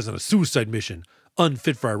these guys on a suicide mission,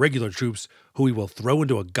 unfit for our regular troops, who we will throw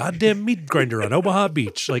into a goddamn meat grinder on Omaha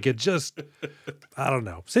Beach. Like, it just, I don't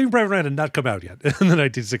know. Saving Private Ryan had not come out yet in the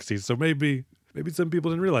 1960s, so maybe some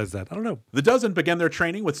people didn't realize that. I don't know. The dozen began their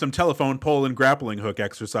training with some telephone pole and grappling hook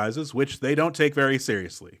exercises, which they don't take very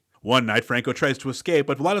seriously. One night, Franco tries to escape,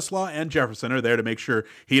 but Vladislav and Jefferson are there to make sure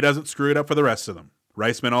he doesn't screw it up for the rest of them.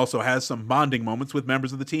 Reisman also has some bonding moments with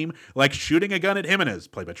members of the team, like shooting a gun at Jimenez,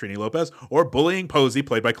 played by Trini Lopez, or bullying Posey,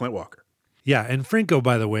 played by Clint Walker. Yeah, and Franco,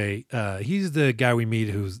 by the way, he's the guy we meet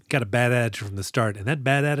who's got a bad attitude from the start, and that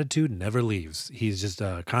bad attitude never leaves. He's just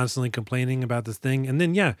constantly complaining about this thing. And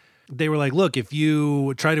then, yeah, they were like, look, if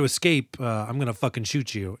you try to escape, I'm going to fucking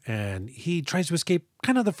shoot you. And he tries to escape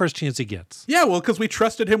kind of the first chance he gets. Yeah, well, because we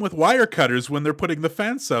trusted him with wire cutters when they're putting the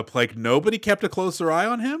fence up. Like, nobody kept a closer eye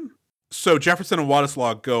on him. So Jefferson and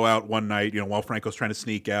Władysław go out one night, while Franco's trying to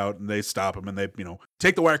sneak out, and they stop him, and they,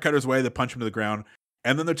 take the wire cutters away, they punch him to the ground,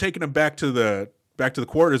 and then they're taking him back to the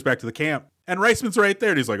quarters, back to the camp, and Reisman's right there,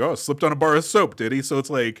 and he's like, oh, slipped on a bar of soap, did he? So it's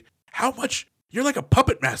like, how much? You're like a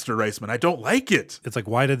puppet master, Reisman. I don't like it. It's like,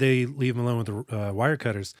 why did they leave him alone with the wire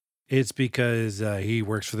cutters? It's because he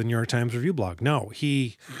works for the New York Times review blog. No,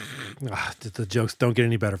 the jokes don't get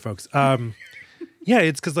any better, folks. Yeah,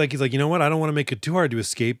 it's because he's like, you know what? I don't want to make it too hard to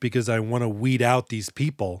escape because I want to weed out these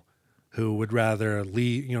people who would rather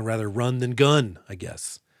rather run than gun, I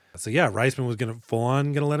guess. So yeah, Reisman was going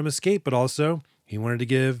to let him escape, but also he wanted to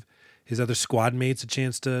give his other squad mates a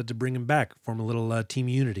chance to bring him back, form a little team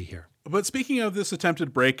unity here. But speaking of this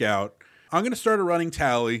attempted breakout, I'm going to start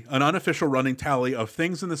an unofficial running tally of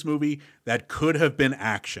things in this movie that could have been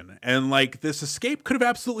action. And this escape could have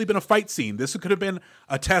absolutely been a fight scene. This could have been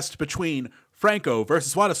a test between Franco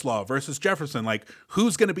versus Władysław versus Jefferson.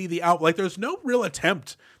 Who's going to be the alpha? There's no real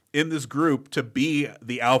attempt in this group to be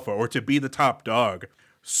the alpha or to be the top dog.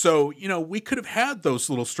 So, we could have had those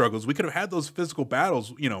little struggles. We could have had those physical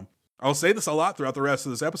battles. I'll say this a lot throughout the rest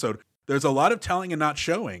of this episode. There's a lot of telling and not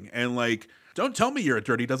showing. And don't tell me you're a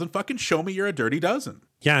dirty dozen. Fucking show me you're a dirty dozen.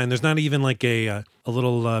 Yeah, and there's not even a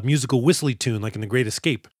little musical whistly tune like in The Great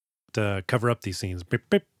Escape to cover up these scenes. Beep,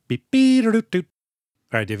 beep, beep, beep, doo, doo, doo.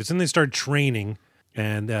 All right, David. So then they start training,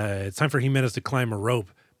 and it's time for Jimenez to climb a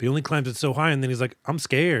rope. But he only climbs it so high, and then he's like, I'm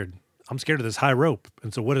scared. I'm scared of this high rope.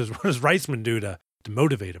 And so what does Reisman do to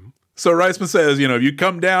motivate him? So Reisman says, if you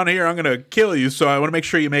come down here, I'm going to kill you. So I want to make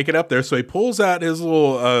sure you make it up there. So he pulls out his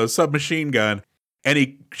little submachine gun, and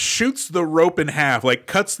he shoots the rope in half,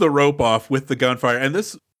 cuts the rope off with the gunfire. And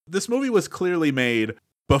this movie was clearly made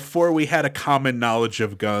before we had a common knowledge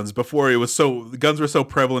of guns, before guns were so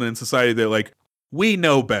prevalent in society that we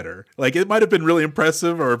know better. It might have been really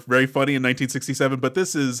impressive or very funny in 1967, but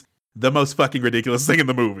this is the most fucking ridiculous thing in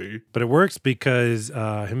the movie. But it works because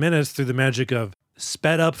Jimenez, through the magic of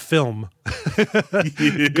sped up film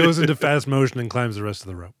goes into fast motion and climbs the rest of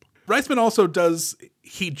the rope. Reisman also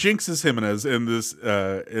he jinxes Jimenez in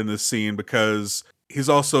this scene because he's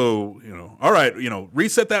also, all right,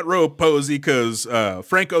 reset that rope, Posey, because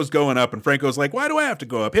Franco's going up, and Franco's like, why do I have to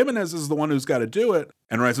go up? Jimenez is the one who's got to do it.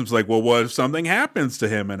 And Reisman's like, well, what if something happens to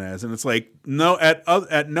Jimenez? And it's like, no,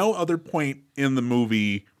 at no other point in the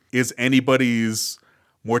movie is anybody's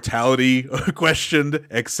mortality questioned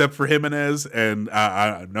except for Jimenez. And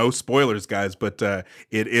no spoilers, guys, but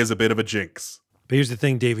it is a bit of a jinx. But here's the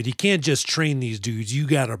thing, David, you can't just train these dudes. You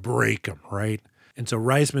got to break them, right? And so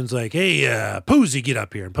Reisman's like, hey, Posey, get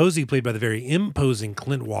up here. And Posey, played by the very imposing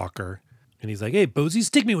Clint Walker. And he's like, hey, Posey,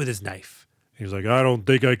 stick me with his knife. And he's like, I don't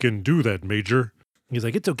think I can do that, Major. He's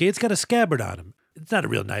like, it's okay. It's got a scabbard on him. It's not a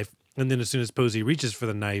real knife. And then as soon as Posey reaches for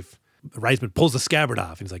the knife, Reisman pulls the scabbard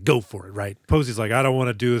off. And he's like, go for it, right? Posey's like, I don't want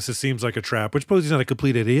to do this. It seems like a trap, which Posey's not a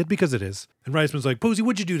complete idiot because it is. And Reisman's like, Posey,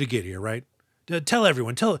 what'd you do to get here, right? Tell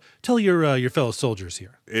everyone. Tell your fellow soldiers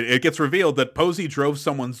here. It gets revealed that Posey drove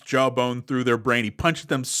someone's jawbone through their brain. He punched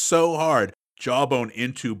them so hard, jawbone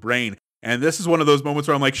into brain. And this is one of those moments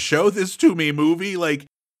where I'm like, show this to me, movie. Like,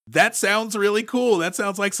 that sounds really cool. That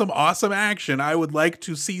sounds like some awesome action. I would like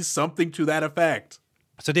to see something to that effect.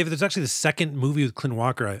 So, David, there's actually the second movie with Clint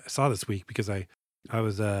Walker I saw this week because I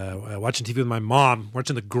was watching TV with my mom,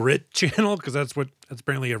 watching the Grit channel, because that's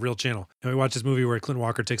apparently a real channel. And we watched this movie where Clint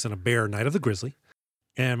Walker takes on a bear, Night of the Grizzly.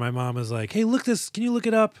 And my mom was like, hey, look this, can you look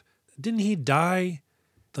it up? Didn't he die?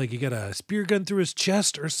 Like he got a spear gun through his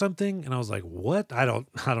chest or something? And I was like, what? I don't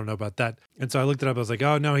know about that. And so I looked it up. I was like,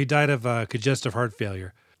 oh no, he died of congestive heart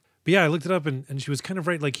failure. But yeah, I looked it up and she was kind of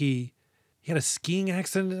right. Like he had a skiing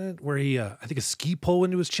accident where he, I think a ski pole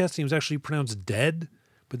into his chest and he was actually pronounced dead.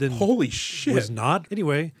 But then holy shit, was not.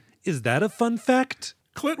 Anyway, is that a fun fact?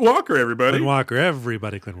 Clint Walker, everybody. Clint Walker,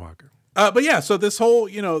 everybody, Clint Walker. But yeah, so this whole,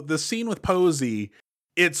 the scene with Posey,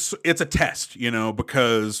 it's a test,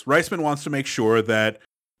 because Reisman wants to make sure that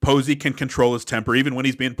Posey can control his temper even when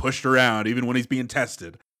he's being pushed around, even when he's being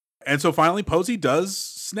tested. And so finally Posey does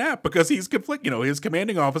snap because he's conflicted. His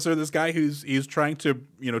commanding officer, this guy he's trying to,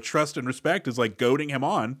 trust and respect, is like goading him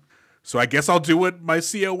on. So I guess I'll do what my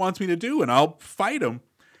CO wants me to do and I'll fight him.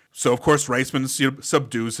 So, of course, Reisman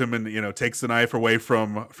subdues him and, takes the knife away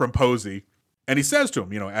from Posey. And he says to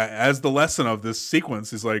him, as the lesson of this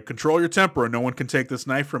sequence is like, control your temper and no one can take this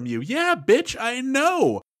knife from you. Yeah, bitch, I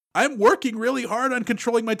know. I'm working really hard on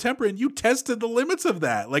controlling my temper and you tested the limits of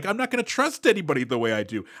that. Like, I'm not going to trust anybody the way I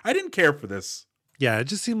do. I didn't care for this. Yeah, it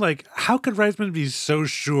just seemed like, how could Reisman be so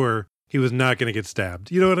sure he was not going to get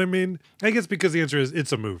stabbed? You know what I mean? I guess because the answer is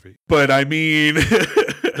it's a movie. But I mean...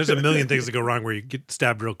 There's a million things that go wrong where you get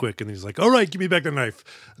stabbed real quick and he's like, all right, give me back the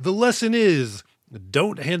knife. The lesson is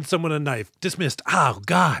don't hand someone a knife. Dismissed. Oh,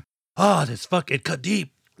 God. Oh, it cut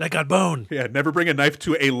deep. That got bone. Yeah, never bring a knife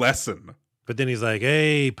to a lesson. But then he's like,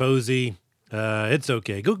 hey, Posey, it's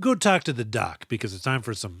okay. Go talk to the doc because it's time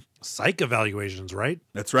for some psych evaluations, right?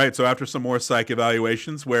 That's right. So after some more psych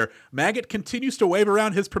evaluations where Maggot continues to wave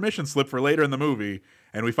around his permission slip for later in the movie,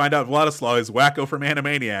 and we find out Vladislav is wacko from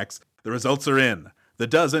Animaniacs, the results are in. The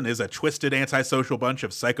dozen is a twisted antisocial bunch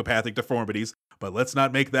of psychopathic deformities, but let's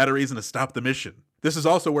not make that a reason to stop the mission. This is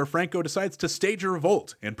also where Franco decides to stage a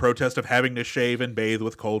revolt in protest of having to shave and bathe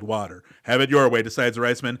with cold water. Have it your way, decides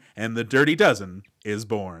Reisman, and the Dirty Dozen is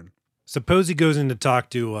born. Suppose he goes in to talk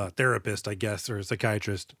to a therapist, I guess, or a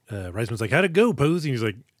psychiatrist. Reisman's like, how'd it go, Posey? He's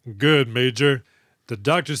like, good, Major. The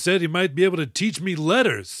doctor said he might be able to teach me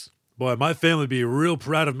letters. Boy, my family would be real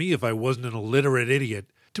proud of me if I wasn't an illiterate idiot.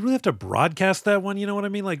 Do we really have to broadcast that one? You know what I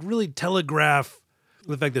mean? Like really telegraph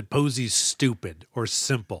the fact that Posey's stupid or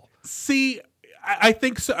simple. See, I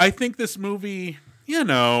think so. I think this movie,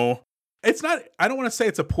 it's not, I don't want to say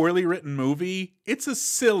it's a poorly written movie. It's a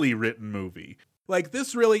silly written movie. Like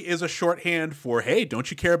this really is a shorthand for, hey, don't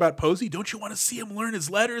you care about Posey? Don't you want to see him learn his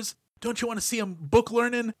letters? Don't you want to see him book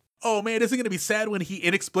learning? Oh man, isn't it going to be sad when he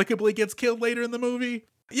inexplicably gets killed later in the movie?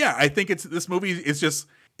 Yeah, I think this movie is just,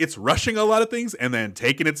 it's rushing a lot of things and then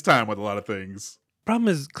taking its time with a lot of things. Problem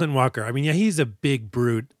is Clint Walker. I mean, yeah, he's a big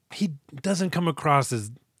brute. He doesn't come across as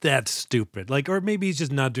that stupid. Like, or maybe he's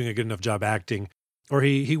just not doing a good enough job acting, or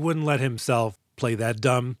he wouldn't let himself play that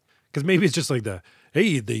dumb. Because maybe it's just like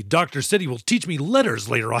hey, the doctor said he will teach me letters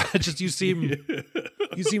later on. Just you seem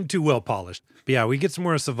too well polished. But yeah, we get some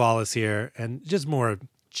more Savalas here and just more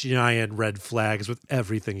giant red flags with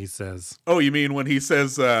everything he says. Oh, you mean when he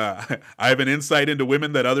says, I have an insight into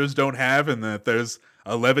women that others don't have, and that there's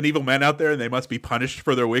 11 evil men out there and they must be punished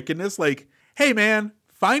for their wickedness? Like, hey man,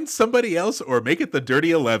 find somebody else or make it the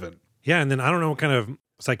Dirty 11. Yeah, and then I don't know what kind of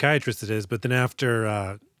psychiatrist it is, but then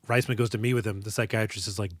after Reisman goes to meet with him, the psychiatrist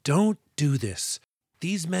is like, don't do this.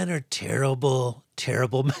 These men are terrible,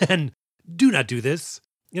 terrible men. Do not do this.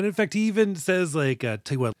 And in fact, he even says, like, tell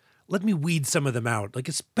you what, let me weed some of them out. Like,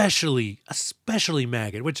 especially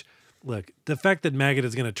Maggot, which, look, the fact that Maggot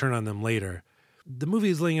is going to turn on them later, the movie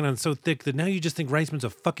is laying it on so thick that now you just think Reisman's a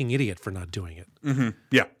fucking idiot for not doing it. Mm-hmm.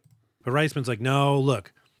 Yeah. But Reisman's like, no,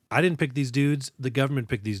 look, I didn't pick these dudes. The government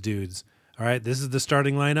picked these dudes. All right, this is the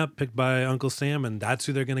starting lineup picked by Uncle Sam, and that's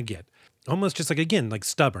who they're going to get. Almost just like, again, like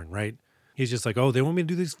stubborn, right? He's just like, oh, they want me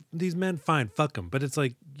to do these men? Fine, fuck them. But it's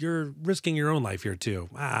like, you're risking your own life here too.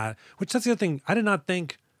 Which that's the other thing. I did not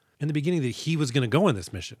think in the beginning that he was going to go on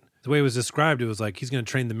this mission. The way it was described, it was like he's going to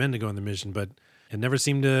train the men to go on the mission, but it never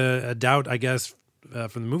seemed a doubt, I guess,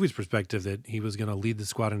 from the movie's perspective, that he was going to lead the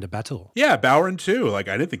squad into battle. Yeah, Bowron too. Like,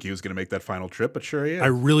 I didn't think he was going to make that final trip, but sure he is. I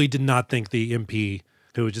really did not think the MP,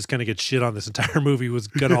 who would just kind of get shit on this entire movie, was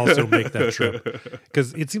going to also make that trip.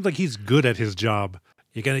 Because it seems like he's good at his job.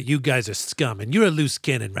 You guys are scum, and you're a loose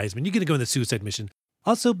cannon, Reisman. You're going to go on the suicide mission.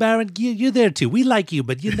 Also, Baron, you're there too. We like you,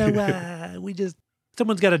 but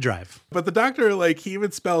someone's got to drive. But the doctor, like, he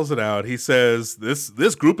even spells it out. He says,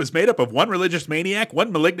 this group is made up of one religious maniac,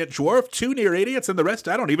 one malignant dwarf, two near idiots, and the rest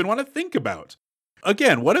I don't even want to think about.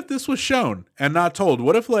 Again, what if this was shown and not told?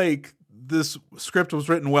 What if, like, this script was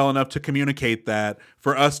written well enough to communicate that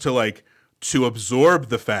for us to absorb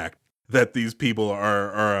the fact that these people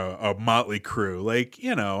are a motley crew? Like,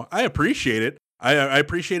 I appreciate it. I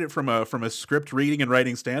appreciate it from a script reading and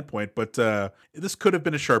writing standpoint, but this could have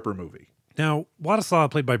been a sharper movie. Now,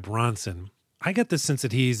 Władysław, played by Bronson, I get the sense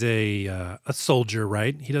that he's a soldier,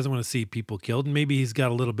 right? He doesn't want to see people killed, and maybe he's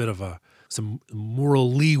got a little bit of some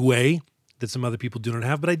moral leeway that some other people do not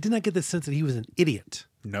have, but I did not get the sense that he was an idiot.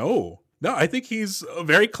 No, I think he's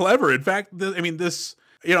very clever. In fact, this...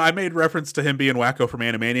 I made reference to him being Wacko from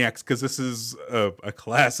Animaniacs because this is a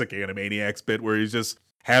classic Animaniacs bit where he's just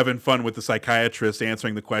having fun with the psychiatrist,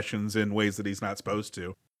 answering the questions in ways that he's not supposed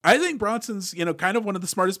to. I think Bronson's, kind of one of the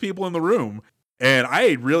smartest people in the room. And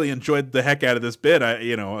I really enjoyed the heck out of this bit.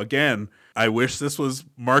 Again, I wish this was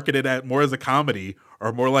marketed at more as a comedy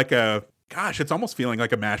or more like it's almost feeling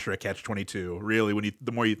like a MASH or a Catch-22, really,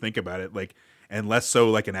 the more you think about it, like, and less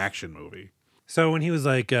so like an action movie. So when he was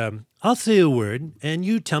like, I'll say a word, and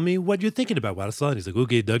you tell me what you're thinking about, Władysław. And he's like,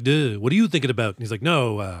 okay, Doug, what are you thinking about? And he's like,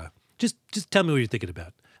 no, just tell me what you're thinking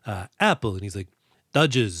about. Apple. And he's like,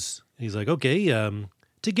 Dodgers. And he's like, okay,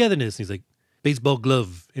 togetherness. And he's like, baseball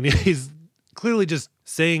glove. And he's clearly just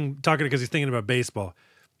talking because he's thinking about baseball.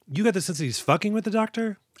 You got the sense that he's fucking with the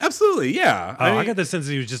doctor? Absolutely, yeah. I got the sense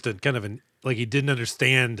that he was just like he didn't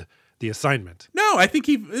understand the assignment. No, I think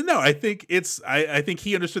he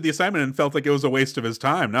understood the assignment and felt like it was a waste of his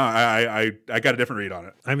time. No, I got a different read on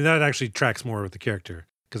it. I mean, that actually tracks more with the character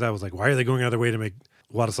because I was like, why are they going out of their way to make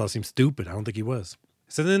Władysław seem stupid? I don't think he was.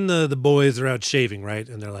 So then the boys are out shaving, right?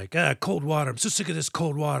 And they're like, cold water. I'm so sick of this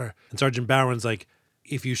cold water. And Sergeant Bowron's like,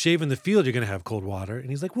 if you shave in the field, you're going to have cold water. And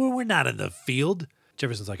he's like, well, we're not in the field.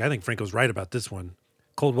 Jefferson's like, I think Franco's right about this one.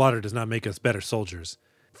 Cold water does not make us better soldiers.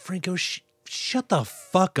 Franco, shut the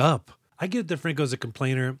fuck up. I get that Franco's a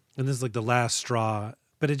complainer, and this is like the last straw,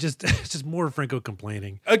 but it's just more Franco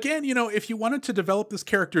complaining. Again, if you wanted to develop this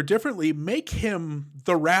character differently, make him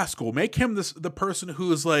the rascal. Make him the person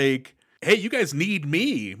who is like, hey, you guys need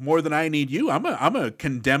me more than I need you. I'm a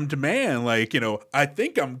condemned man. Like, I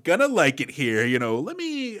think I'm gonna like it here. Let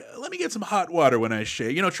me get some hot water when I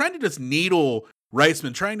shave. Trying to just needle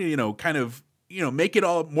Reisman, trying to, kind of, make it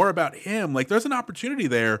all more about him. Like, there's an opportunity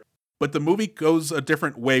there, but the movie goes a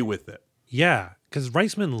different way with it. Yeah, because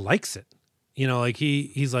Reisman likes it. Like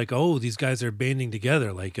he's like, oh, these guys are banding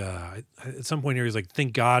together. Like at some point here, he's like,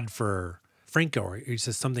 thank God for Franco, or he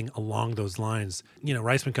says something along those lines.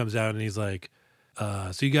 Reisman comes out and he's like,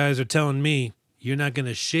 so you guys are telling me you're not going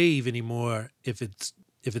to shave anymore if it's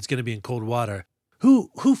going to be in cold water.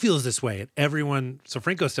 Who feels this way? And everyone. So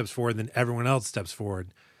Franco steps forward, and then everyone else steps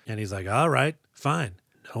forward, and he's like, all right, fine.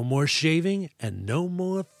 No more shaving and no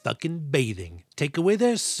more fucking bathing. Take away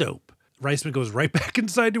their soap. Reisman goes right back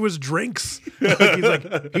inside to his drinks. He's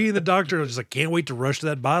like, he and the doctor are just like, can't wait to rush to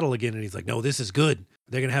that bottle again. And he's like, no, this is good.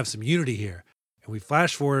 They're going to have some unity here. And we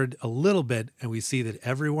flash forward a little bit and we see that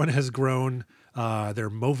everyone has grown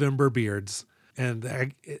their Movember beards. And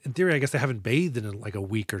in theory, I guess they haven't bathed in like a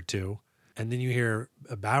week or two. And then you hear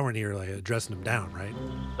Bowron here like addressing them down, right?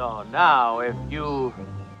 So now if you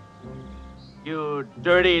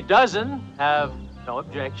dirty dozen have no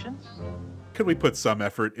objections. Could we put some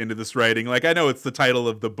effort into this writing? Like, I know it's the title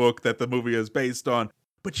of the book that the movie is based on,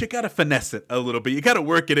 but you got to finesse it a little bit. You got to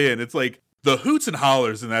work it in. It's like, The hoots and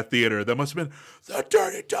hollers in that theater, that must have been, the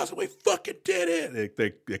Dirty Dozen, we fucking did it.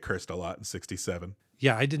 They cursed a lot in 67.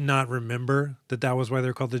 Yeah, I did not remember that was why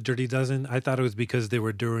they're called the Dirty Dozen. I thought it was because they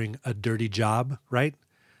were doing a dirty job, right?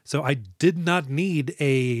 So I did not need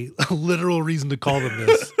a literal reason to call them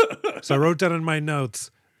this. So I wrote down in my notes,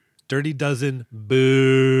 Dirty Dozen,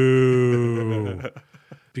 boo.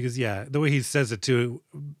 Because, yeah, the way he says it too,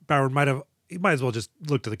 Bauer might as well just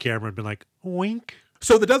look to the camera and been like, wink.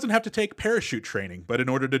 So the doesn't have to take parachute training, but in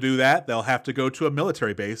order to do that, they'll have to go to a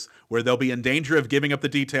military base where they'll be in danger of giving up the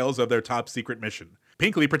details of their top secret mission.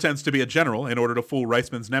 Pinkley pretends to be a general in order to fool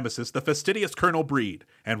Reisman's nemesis, the fastidious Colonel Breed,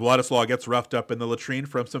 and Wladyslaw gets roughed up in the latrine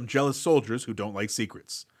from some jealous soldiers who don't like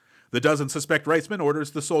secrets. The doesn't suspect Reisman, orders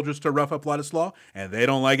the soldiers to rough up Wladyslaw, and they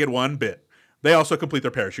don't like it one bit. They also complete their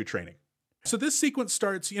parachute training. So this sequence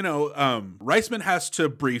starts, Reisman has to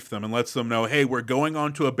brief them and lets them know, hey, we're going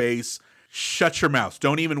onto a base. Shut your mouth.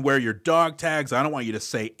 Don't even wear your dog tags. I don't want you to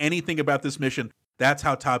say anything about this mission. That's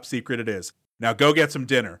how top secret it is. Now go get some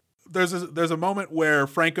dinner. There's a moment where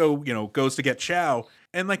Franco, goes to get chow,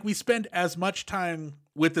 and we spend as much time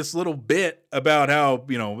with this little bit about how,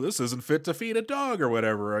 this isn't fit to feed a dog or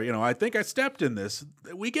whatever. Or, I think I stepped in this.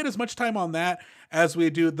 We get as much time on that as we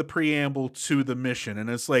do the preamble to the mission. And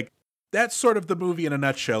it's that's sort of the movie in a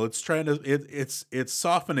nutshell. It's it's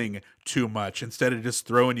softening too much instead of just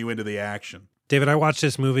throwing you into the action. David, I watched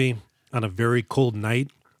this movie on a very cold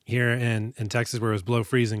night here in Texas where it was below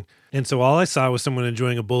freezing. And so all I saw was someone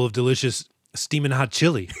enjoying a bowl of delicious steaming hot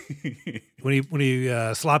chili. When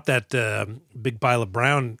he slopped that big pile of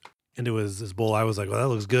brown into his bowl, I was like, well,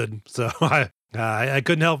 that looks good. So I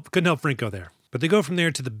couldn't help Franco there. But they go from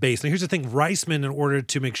there to the base. Now here's the thing. Reisman, in order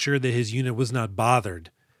to make sure that his unit was not bothered,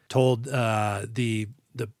 told the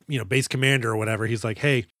base commander or whatever, he's like,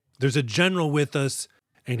 hey, there's a general with us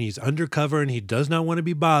and he's undercover and he does not want to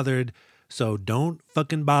be bothered, so don't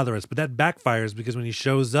fucking bother us. But that backfires because when he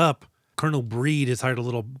shows up, Colonel Breed has hired a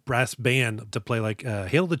little brass band to play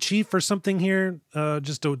Hail the Chief or something here,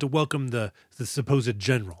 just to welcome the supposed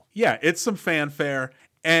general. Yeah, it's some fanfare.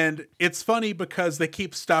 And it's funny because they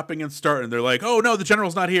keep stopping and starting. They're like, oh no, the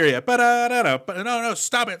general's not here yet. No,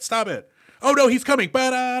 stop it. Oh no, he's coming.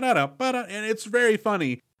 And it's very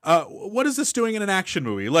funny. What is this doing in an action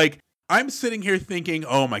movie? I'm sitting here thinking,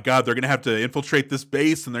 oh my God, they're going to have to infiltrate this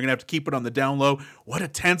base and they're going to have to keep it on the down low. What a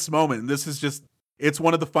tense moment. And this is it's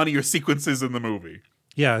one of the funnier sequences in the movie.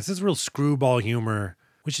 Yeah, this is real screwball humor,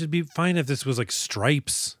 which would be fine if this was like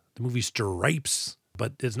Stripes, the movie Stripes.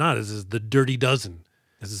 But it's not. This is the Dirty Dozen.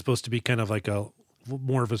 This is supposed to be kind of like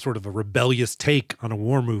more of a sort of a rebellious take on a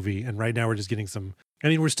war movie. And right now we're just getting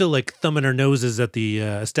we're still thumbing our noses at the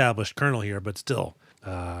established colonel here, but still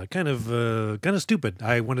kind of stupid.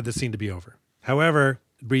 I wanted the scene to be over. However,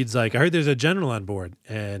 Breed's like, I heard there's a general on board.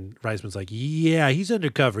 And Reisman's like, yeah, he's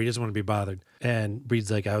undercover. He doesn't want to be bothered. And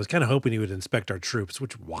Breed's like, I was kind of hoping he would inspect our troops,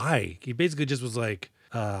 which why? He basically just was like,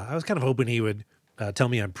 I was kind of hoping he would tell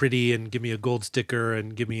me I'm pretty and give me a gold sticker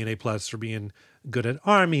and give me an A+ for being good at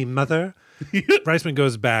army, mother. Reisman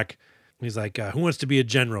goes back and he's like, who wants to be a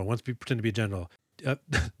general? Wants to pretend to be a general?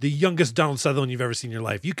 The youngest Donald Sutherland you've ever seen in your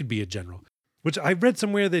life. You could be a general. Which I read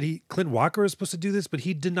somewhere that Clint Walker was supposed to do this, but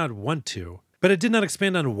he did not want to. But it did not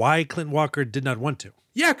expand on why Clint Walker did not want to.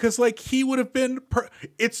 Yeah, because he would have been.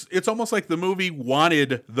 It's almost like the movie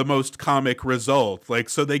wanted the most comic result.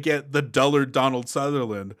 So they get the duller Donald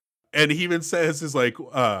Sutherland, and he even says, "Is what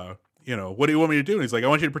do you want me to do?" And he's like, "I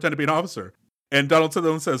want you to pretend to be an officer." And Donald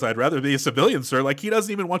Sutherland says, "I'd rather be a civilian, sir." He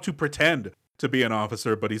doesn't even want to pretend to be an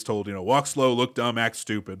officer, but he's told, walk slow, look dumb, act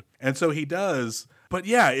stupid. And so he does. But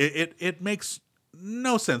yeah, it makes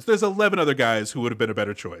no sense. There's 11 other guys who would have been a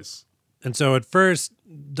better choice. And so at first,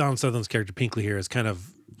 Donald Sutherland's character Pinkley here is kind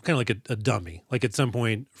of like a dummy. At some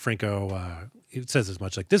point, Franco it says as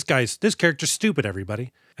much this character's stupid,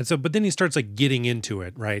 everybody. And so, but then he starts getting into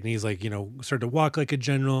it, right? And he's start to walk like a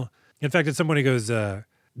general. In fact, at some point he goes,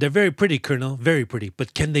 they're very pretty, Colonel, very pretty,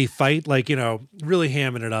 but can they fight? Really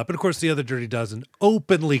hamming it up. And of course, the other Dirty Dozen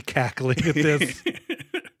openly cackling at this,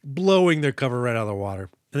 blowing their cover right out of the water.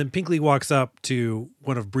 And then Pinkley walks up to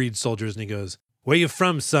one of Breed's soldiers and he goes, where you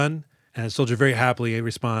from, son? And the soldier very happily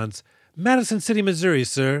responds, Madison City, Missouri,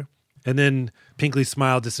 sir. And then Pinkley's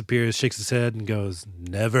smile disappears, shakes his head and goes,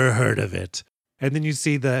 never heard of it. And then you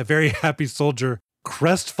see the very happy soldier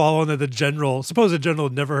crestfallen that the general, suppose the general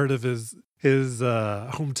had never heard of his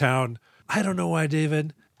hometown. I don't know why,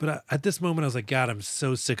 David, but at this moment I was like, God, I'm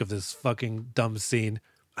so sick of this fucking dumb scene.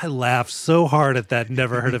 I laughed so hard at that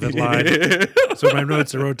never heard of it line. So in my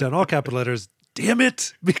notes I wrote down all capital letters, damn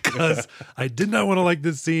it, because I did not want to like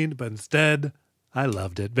this scene, but instead I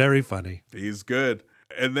loved it. Very funny. He's good.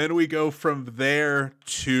 And then we go from there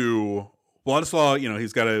to Vladislav,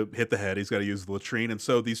 he's got to hit the head. He's got to use the latrine. And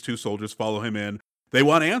so these two soldiers follow him in. They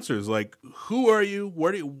want answers like, who are you?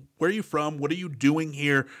 Where are you from? What are you doing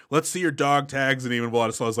here? Let's see your dog tags. And even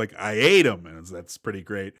Vladislav's like, I ate him. And that's pretty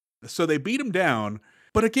great. So they beat him down.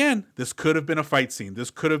 But again, this could have been a fight scene.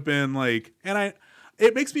 This could have been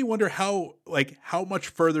it makes me wonder how much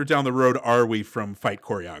further down the road are we from fight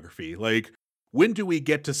choreography? Like, when do we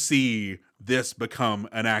get to see this become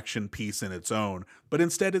an action piece in its own? But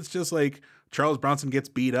instead it's just like Charles Bronson gets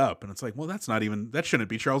beat up. And it's like, well, that shouldn't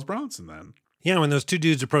be Charles Bronson then. Yeah, when those two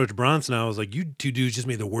dudes approached Bronson, I was like, you two dudes just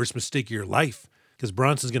made the worst mistake of your life because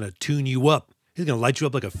Bronson's going to tune you up. He's going to light you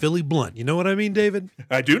up like a Philly blunt. You know what I mean, David?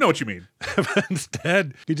 I do know what you mean. But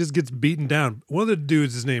instead, he just gets beaten down. One of the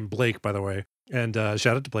dudes is named Blake, by the way. And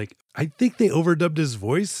shout out to Blake. I think they overdubbed his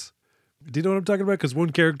voice. Do you know what I'm talking about? Because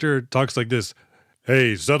one character talks like this,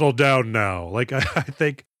 hey, settle down now. Like, I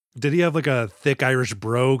think, did he have like a thick Irish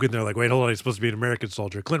brogue? And they're like, wait, hold on, he's supposed to be an American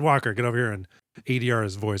soldier. Clint Walker, get over here and ADR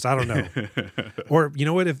his voice. I don't know. Or, you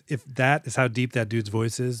know what? If that is how deep that dude's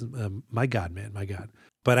voice is, my God, man, my God.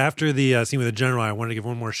 But after the scene with the general, I wanted to give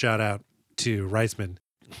one more shout out to Reisman.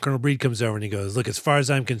 Colonel Breed comes over and he goes, look, as far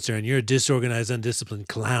as I'm concerned, you're a disorganized, undisciplined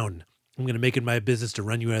clown. I'm going to make it my business to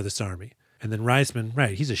run you out of this army. And then Reisman,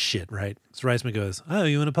 right, he's a shit, right? So Reisman goes, I owe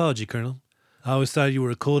you an apology, Colonel. I always thought you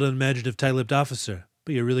were a cold, unimaginative, tight-lipped officer,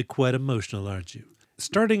 but you're really quite emotional, aren't you?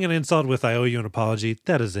 Starting an insult with, I owe you an apology,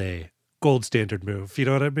 that is a gold standard move. You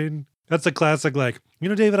know what I mean? That's a classic, like,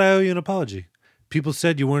 David, I owe you an apology. People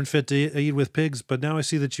said you weren't fit to eat with pigs, but now I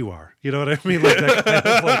see that you are. You know what I mean? Like that kind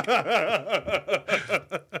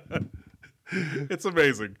of It's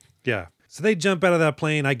amazing. Yeah. So they jump out of that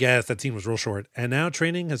plane. I guess that scene was real short. And now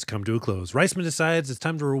training has come to a close. Reisman decides it's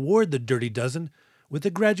time to reward the Dirty Dozen with a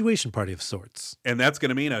graduation party of sorts. And that's going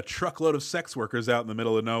to mean a truckload of sex workers out in the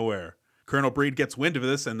middle of nowhere. Colonel Breed gets wind of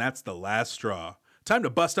this, and that's the last straw. Time to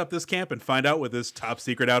bust up this camp and find out what this top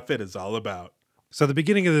secret outfit is all about. So the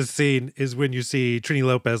beginning of this scene is when you see Trini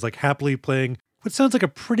Lopez like happily playing what sounds like a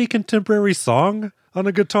pretty contemporary song on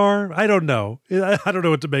a guitar. I don't know. I don't know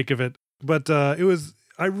what to make of it. But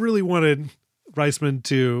I really wanted Reisman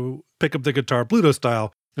to pick up the guitar Pluto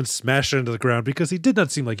style and smash it into the ground because he did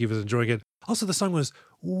not seem like he was enjoying it. Also, the song was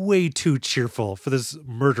way too cheerful for this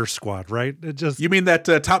murder squad, right? You mean that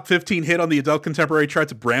top 15 hit on the adult contemporary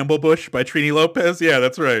charts, Bramblebush by Trini Lopez? Yeah,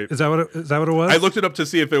 that's right. Is that what it was? I looked it up to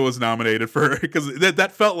see if it was nominated for, because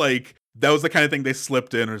that felt like that was the kind of thing they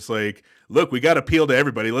slipped in. It's like, look, we got to appeal to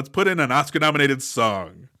everybody. Let's put in an Oscar-nominated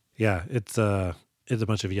song. Yeah, it's a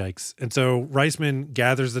bunch of yikes. And so Reisman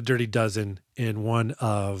gathers the Dirty Dozen in one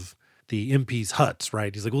of the MP's huts,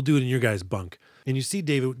 right? He's like, we'll do it in your guys' bunk. And you see,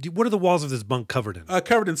 David, what are the walls of this bunk covered in?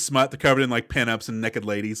 Covered in smut. They're covered in like pinups and naked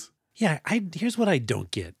ladies. Yeah, here's what I don't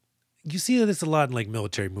get. You see this a lot in like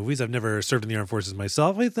military movies. I've never served in the armed forces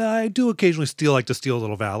myself. I do occasionally like to steal a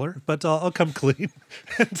little valor, but I'll come clean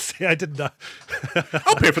and say I did not.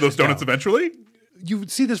 I'll pay for those donuts eventually. You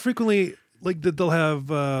see this frequently, like that they'll have,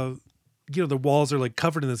 the walls are like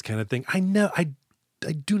covered in this kind of thing. I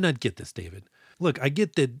do not get this, David. Look, I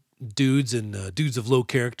get that dudes and dudes of low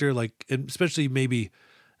character, like, and especially maybe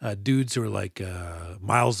dudes who are like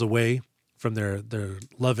miles away from their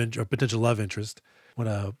love or potential love interest, want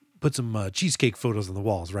to put some cheesecake photos on the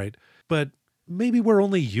walls, right? But maybe where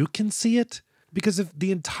only you can see it, because if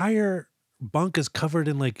the entire bunk is covered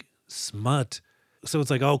in like smut, so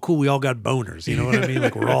it's like, oh, cool, we all got boners. You know what I mean?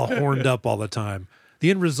 Like we're all horned up all the time.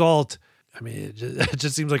 The end result, I mean, it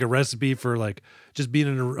just seems like a recipe for like just being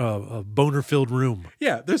in a boner-filled room.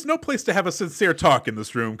 Yeah, there's no place to have a sincere talk in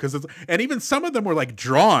this room and even some of them were like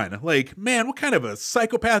drawn. Like, man, what kind of a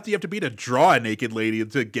psychopath do you have to be to draw a naked lady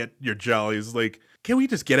to get your jollies? Like, can we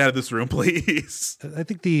just get out of this room, please? I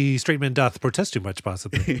think the straight man doth protest too much,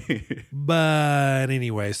 possibly. But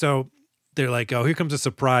anyway, so they're like, oh, here comes a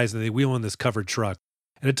surprise, and they wheel in this covered truck.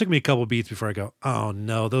 And it took me a couple beats before I go, oh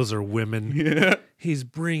no, those are women. Yeah. He's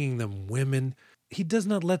bringing them women. He does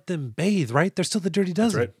not let them bathe, right? They're still the Dirty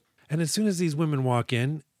Dozen. Right. And as soon as these women walk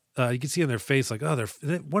in, you can see on their face, like, oh,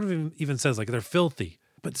 one of them even says, like, they're filthy.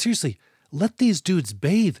 But seriously, let these dudes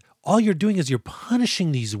bathe. All you're doing is you're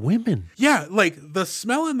punishing these women. Yeah, like the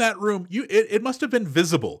smell in that room, it must have been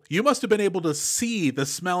visible. You must have been able to see the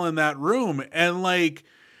smell in that room. And like,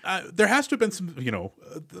 there has to have been some,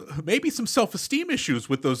 maybe some self-esteem issues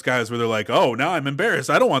with those guys where they're like, oh, now I'm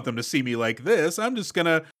embarrassed. I don't want them to see me like this. I'm just going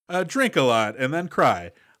to drink a lot and then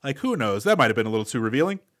cry. Like, who knows? That might have been a little too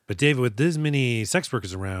revealing. But David, with this many sex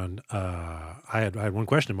workers around, I had one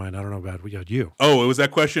question in mind. I don't know about you. Oh, it was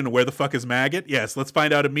that question, where the fuck is Maggot? Yes, let's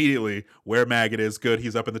find out immediately where Maggot is. Good,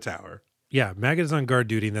 he's up in the tower. Yeah, Maggot's on guard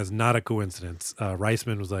duty, and that's not a coincidence.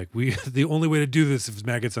 Reisman was like, the only way to do this is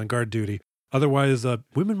Maggot's on guard duty. Otherwise,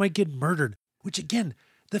 women might get murdered. Which, again,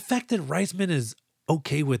 the fact that Reisman is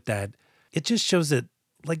okay with that, it just shows that,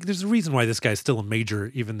 like, there's a reason why this guy's still a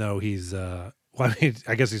major, even though he's, I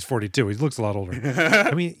guess he's 42. He looks a lot older.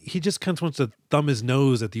 I mean, he just kind of wants to thumb his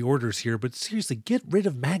nose at the orders here. But seriously, get rid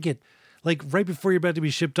of Maggot. Like, right before you're about to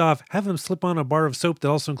be shipped off, have him slip on a bar of soap that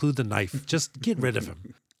also includes a knife. Just get rid of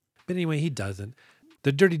him. But anyway, he doesn't.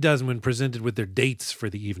 The Dirty Dozen, when presented with their dates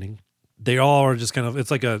for the evening, they all are just kind of,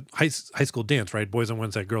 it's like a high school dance, right? Boys on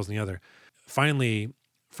one side, girls on the other. Finally,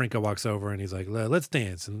 Franco walks over and he's like, let's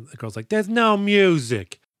dance. And the girl's like, there's no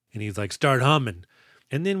music. And he's like, start humming.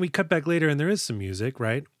 And then we cut back later and there is some music,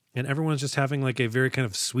 right? And everyone's just having like a very kind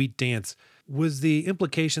of sweet dance. Was the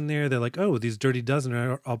implication there that like, oh, these Dirty Dozen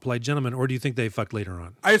are all polite gentlemen, or do you think they fucked later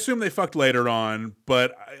on? I assume they fucked later on,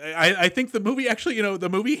 but I think the movie actually, the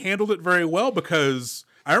movie handled it very well, because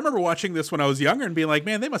I remember watching this when I was younger and being like,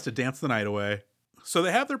 man, they must have danced the night away. So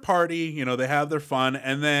they have their party, they have their fun,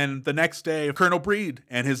 and then the next day, Colonel Breed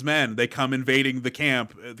and his men, they come invading the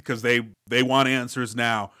camp because they want answers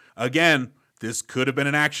now. Again, this could have been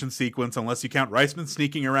an action sequence, unless you count Reisman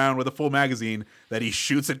sneaking around with a full magazine that he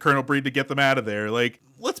shoots at Colonel Breed to get them out of there. Like,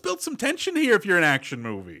 let's build some tension here if you're an action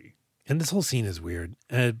movie. And this whole scene is weird.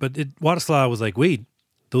 But Władysław was like, wait,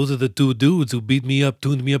 those are the two dudes who tuned me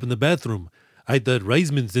up in the bathroom. I thought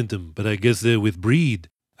Reisman sent them, but I guess they're with Breed.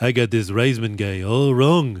 I got this Reisman guy all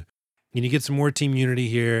wrong. And you get some more team unity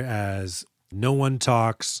here as no one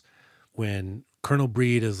talks when Colonel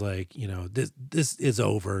Breed is like, this is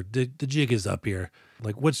over. The jig is up here.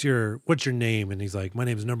 Like, what's your name? And he's like, my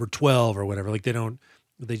name's number 12 or whatever. Like,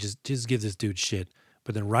 they just give this dude shit.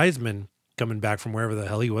 But then Reisman, coming back from wherever the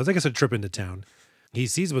hell he was, I guess a trip into town, he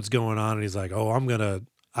sees what's going on and he's like, oh, I'm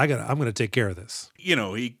gonna take care of this.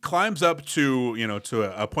 He climbs up to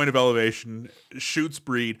a point of elevation, shoots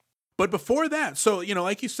Breed. But before that, so,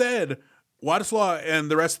 like you said, Władysław and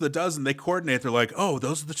the rest of the dozen, they coordinate. They're like, oh,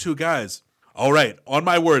 those are the two guys. All right, on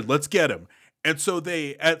my word, let's get him. And so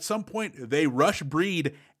at some point, they rush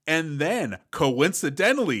Breed, and then,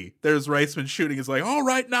 coincidentally, there's Reisman shooting. He's like, all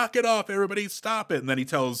right, knock it off, everybody, stop it. And then he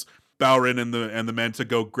tells Bowron and the men to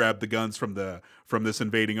go grab the guns from this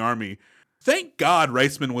invading army. Thank God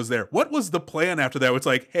Reisman was there. What was the plan after that? It's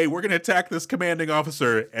like, hey, we're going to attack this commanding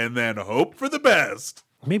officer, and then hope for the best.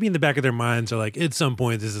 Maybe in the back of their minds are like, at some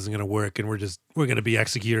point this isn't going to work and we're going to be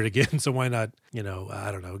executed again. So why not,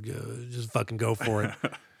 I don't know, just fucking go for it.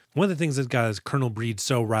 One of the things that got Colonel Breed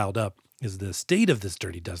so riled up is the state of this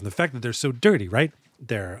Dirty Dozen. The fact that they're so dirty, right?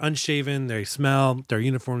 They're unshaven, they smell, their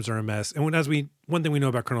uniforms are a mess. And one thing we know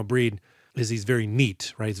about Colonel Breed is he's very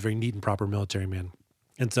neat, right? He's a very neat and proper military man.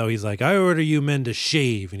 And so he's like, I order you men to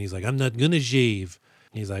shave. And he's like, I'm not going to shave.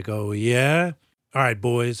 And he's like, oh yeah? All right,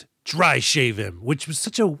 boys. Dry shave him, which was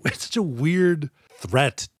such a weird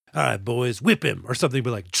threat. All right, boys, whip him or something,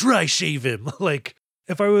 but like dry shave him. Like,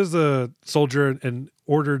 if I was a soldier and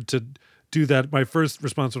ordered to do that, my first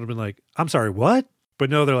response would have been like, I'm sorry, what?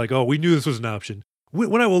 But no, they're like, oh, we knew this was an option.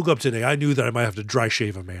 When I woke up today, I knew that I might have to dry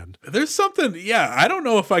shave a man. There's something, I don't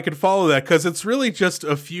know if I could follow that, because it's really just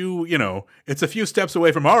a few, it's a few steps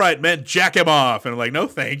away from, all right, man, jack him off. And I'm like, no,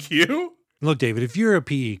 thank you. Look, David, if you're a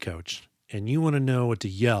PE coach and you want to know what to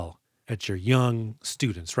yell at your young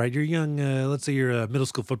students, right? You're young, let's say you're a middle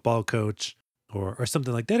school football coach or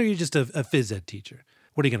something like that, or you're just a phys ed teacher.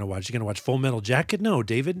 What are you going to watch? You're going to watch Full Metal Jacket? No,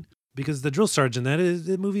 David, because the drill sergeant,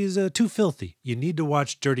 the movie is too filthy. You need to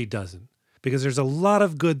watch Dirty Dozen, because there's a lot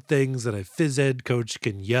of good things that a phys ed coach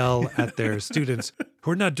can yell at their students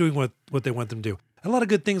who are not doing what they want them to do. A lot of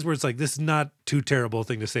good things where it's like, this is not too terrible a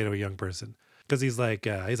thing to say to a young person. Because he's like,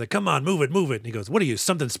 come on, move it. And he goes, what are you,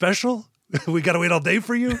 something special? We got to wait all day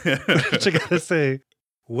for you? Which I got to say,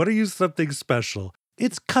 what are you, something special?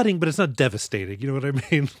 It's cutting, but it's not devastating. You know what I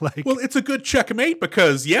mean? Like, well, it's a good checkmate,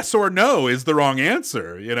 because yes or no is the wrong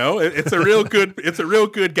answer. It's a real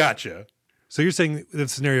good gotcha. So you're saying the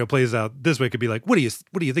scenario plays out this way, could be like, what do you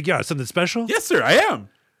think you are, something special? Yes, sir, I am.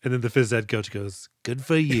 And then the phys ed coach goes, good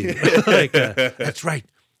for you. Like, that's right.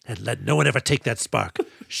 And let no one ever take that spark.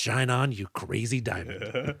 Shine on, you crazy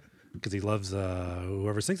diamond. Because he loves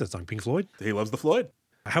whoever sings that song, Pink Floyd. He loves the Floyd.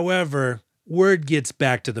 However, word gets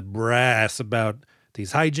back to the brass about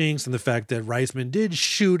these hijinks and the fact that Reisman did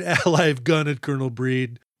shoot a live gun at Colonel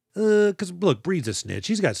Breed. Because, look, Breed's a snitch.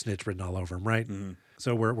 He's got snitch written all over him, right? Mm-hmm.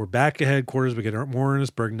 So we're back at headquarters. We get more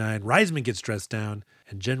Ernestburg 9. Reisman gets dressed down,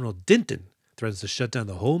 and General Dinton threatens to shut down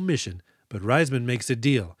the whole mission. But Reisman makes a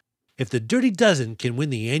deal. If the Dirty Dozen can win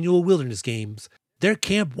the annual Wilderness Games, their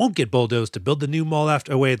camp won't get bulldozed to build the new mall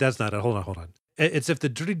after. Oh, wait, that's not it. Hold on. It's if the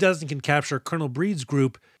Dirty Dozen can capture Colonel Breed's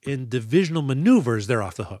group in divisional maneuvers, they're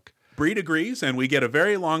off the hook. Breed agrees, and we get a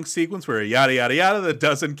very long sequence where yada, yada, yada, the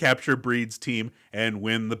dozen capture Breed's team and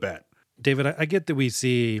win the bet. David, I get that we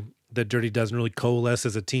see the Dirty Dozen really coalesce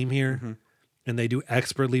as a team here, and they do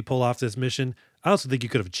expertly pull off this mission. I also think you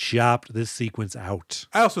could have chopped this sequence out.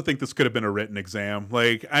 I also think this could have been a written exam.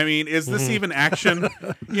 Like, I mean, is this even action?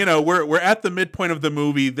 We're at the midpoint of the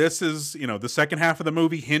movie. This is, the second half of the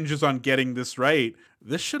movie hinges on getting this right.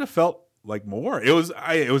 This should have felt like more. It was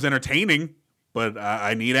entertaining, but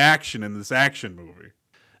I need action in this action movie.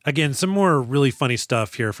 Again, some more really funny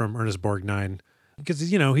stuff here from Ernest Borgnine, because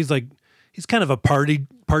he's kind of a party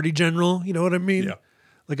general. You know what I mean? Yeah.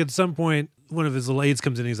 Like at some point, one of his little aides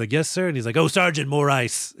comes in and he's like, "Yes, sir." And he's like, "Oh, Sergeant, more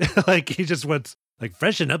ice." Like he just wants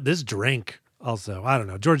freshen up this drink. Also, I don't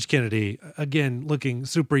know. George Kennedy, again, looking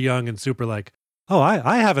super young and super like, "Oh,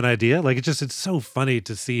 I have an idea." Like it's so funny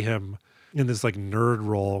to see him in this nerd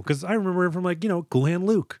role. Cause I remember him from Cool Hand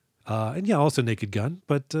Luke. And yeah, also Naked Gun,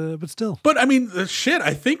 but still. But I mean, I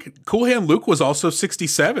think Cool Hand Luke was also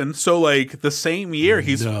 67. So the same year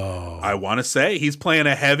I want to say he's playing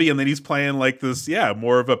a heavy and then he's playing this,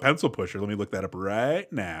 more of a pencil pusher. Let me look that up right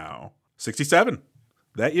now. 67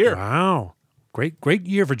 that year. Wow. Great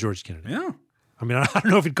year for George Kennedy. Yeah. I mean, I don't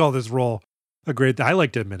know if you'd call this role a great, I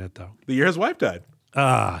like to admit it though. The year his wife died.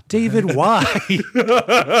 David, why?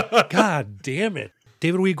 God damn it.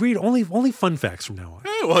 David, we agreed only fun facts from now on.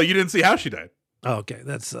 Oh, well, you didn't see how she died. Oh, okay,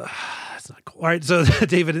 that's not cool. All right, so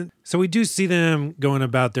David, so we do see them going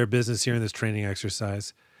about their business here in this training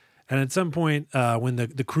exercise, and at some point when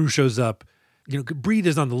the crew shows up, Breed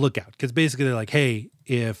is on the lookout because basically they're like, "Hey,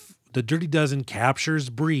 if the Dirty Dozen captures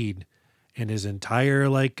Breed and his entire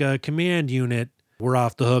command unit, we're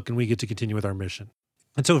off the hook and we get to continue with our mission."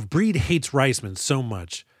 And so if Breed hates Reisman so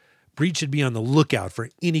much, Breed should be on the lookout for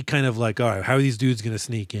any kind of all right, how are these dudes going to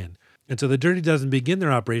sneak in? And so the Dirty Dozen begin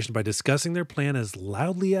their operation by discussing their plan as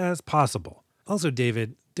loudly as possible. Also,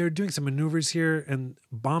 David, they're doing some maneuvers here and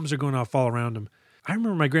bombs are going off all around them. I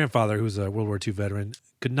remember my grandfather, who's a World War II veteran,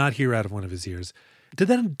 could not hear out of one of his ears. Did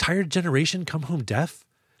that entire generation come home deaf?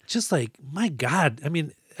 Just my God. I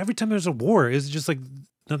mean, every time there's a war, is it just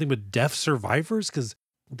nothing but deaf survivors? Because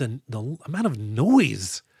the amount of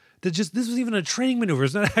noise that this was even a training maneuver.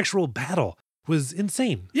 It's not an actual battle. Was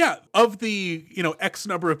insane. Yeah. Of the, X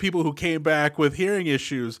number of people who came back with hearing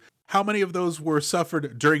issues, how many of those were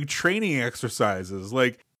suffered during training exercises?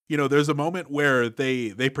 There's a moment where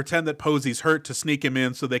they pretend that Posey's hurt to sneak him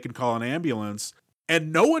in so they can call an ambulance.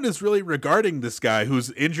 And no one is really regarding this guy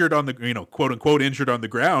who's injured on the, quote unquote, injured on the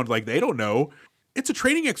ground. They don't know. It's a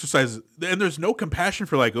training exercise. And there's no compassion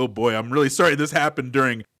for oh boy, I'm really sorry this happened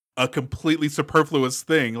during a completely superfluous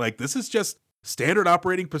thing. This is just standard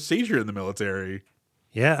operating procedure in the military.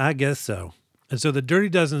 Yeah, I guess so. And so the Dirty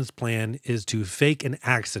Dozen's plan is to fake an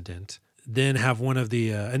accident, then have one of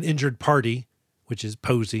an injured party, which is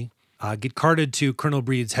Posey, get carted to Colonel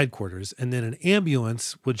Breed's headquarters, and then an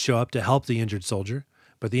ambulance would show up to help the injured soldier.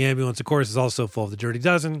 But the ambulance, of course, is also full of the Dirty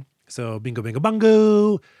Dozen. So bingo, bingo,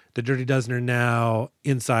 bongo. The Dirty Dozen are now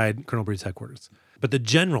inside Colonel Breed's headquarters. But the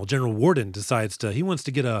General Warden, decides he wants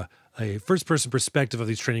to get a first-person perspective of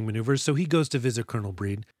these training maneuvers, so he goes to visit Colonel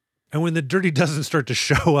Breed. And when the Dirty Dozen start to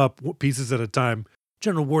show up pieces at a time,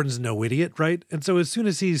 General Warden's no idiot, right? And so as soon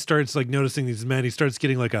as he starts noticing these men, he starts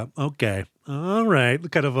getting okay, all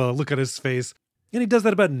right, kind of a look at his face. And he does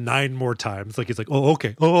that about 9 more times. He's oh,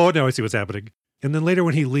 okay, oh, now I see what's happening. And then later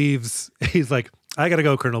when he leaves, he's like, "I got to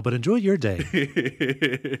go, Colonel, but enjoy your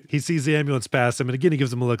day." He sees the ambulance pass him, and again, he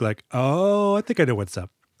gives him a look "Oh, I think I know what's up."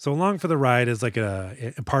 So along for the ride is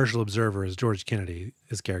a impartial observer is George Kennedy,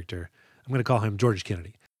 his character. I'm going to call him George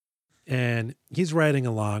Kennedy. And he's riding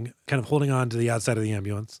along, kind of holding on to the outside of the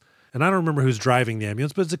ambulance. And I don't remember who's driving the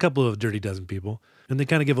ambulance, but it's a couple of Dirty Dozen people. And they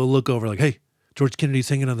kind of give a look over "Hey, George Kennedy's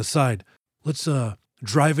hanging on the side. Let's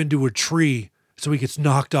drive into a tree so he gets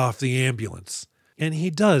knocked off the ambulance." And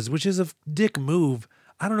he does, which is a dick move.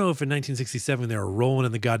 I don't know if in 1967 they were rolling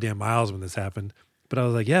in the goddamn miles when this happened. But I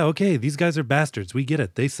was like, yeah, okay, these guys are bastards. We get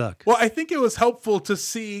it. They suck. Well, I think it was helpful to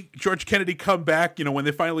see George Kennedy come back, when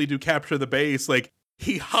they finally do capture the base.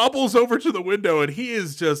 He hobbles over to the window and he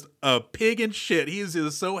is just a pig in shit. He is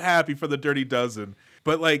just so happy for the Dirty Dozen.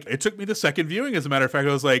 But it took me the second viewing, as a matter of fact.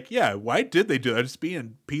 I was like, yeah, why did they do that? Just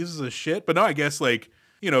being pieces of shit? But no, I guess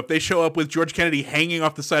if they show up with George Kennedy hanging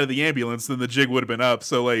off the side of the ambulance, then the jig would have been up.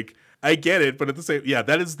 So I get it. But at the same,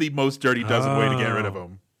 that is the most Dirty Dozen way to get rid of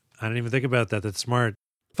him. I didn't even think about that. That's smart.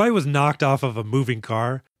 If I was knocked off of a moving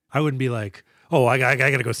car, I wouldn't be like, "Oh, I got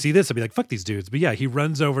to go see this." I'd be like, "Fuck these dudes." But yeah, he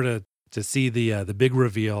runs over to see the big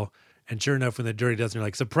reveal. And sure enough, when the Dirty Dozen are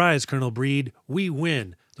like, surprise, Colonel Breed, we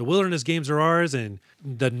win. The Wilderness Games are ours, and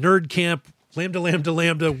the nerd camp, Lambda, Lambda,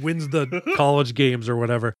 Lambda, wins the college games or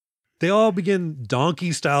whatever. They all begin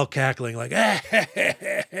donkey-style cackling, like,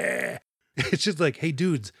 It's just like, hey,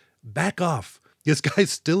 dudes, back off. This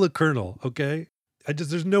guy's still a colonel, okay?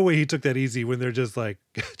 There's no way he took that easy when they're just like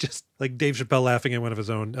Dave Chappelle laughing at one of his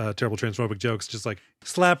own terrible transphobic jokes, just like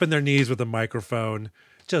slapping their knees with a microphone,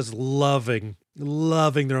 just loving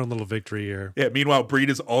their own little victory here. Yeah, meanwhile, Breed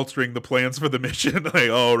is altering the plans for the mission. Like,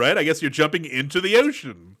 all right, I guess you're jumping into the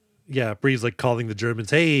ocean. Yeah, Breed's like calling the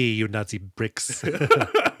Germans, hey, you Nazi bricks.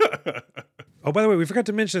 Oh, by the way, we forgot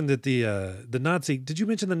to mention that the Nazi, did you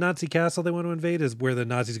mention the Nazi castle they want to invade is where the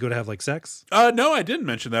Nazis go to have like sex? No, I didn't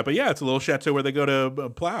mention that, but yeah, it's a little chateau where they go to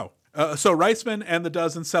plow. So Reisman and the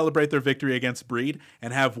Dozen celebrate their victory against Breed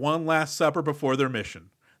and have one last supper before their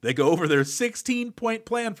mission. They go over their 16-point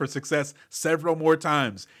plan for success several more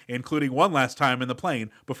times, including one last time in the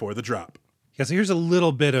plane before the drop. Yeah, so here's a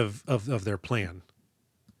little bit of their plan.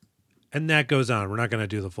 And that goes on. We're not going to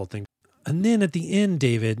do the full thing. And then at the end,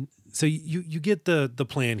 David, so you get the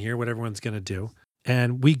plan here, what everyone's going to do.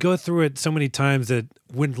 And we go through it so many times that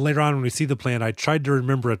later on when we see the plan, I tried to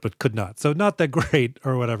remember it but could not. So not that great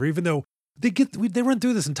or whatever, even though they run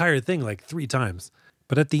through this entire thing like 3 times.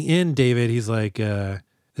 But at the end, David, he's like,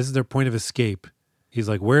 this is their point of escape. He's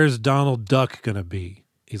like, where's Donald Duck going to be?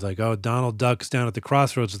 He's like, oh, Donald Duck's down at the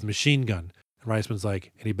crossroads with a machine gun. And Reisman's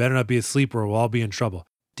like, and he better not be asleep or we'll all be in trouble.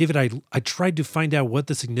 David, I tried to find out what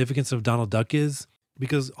the significance of Donald Duck is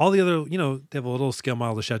because all the other, they have a little scale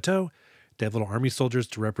model of the chateau. They have little army soldiers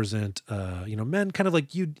to represent, men kind of like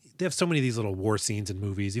they have so many of these little war scenes in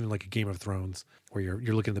movies, even like a Game of Thrones where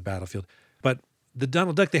you're looking at the battlefield. But the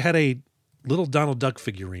Donald Duck, they had a little Donald Duck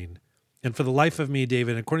figurine. And for the life of me,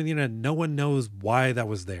 David, according to the internet, no one knows why that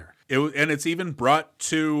was there. And it's even brought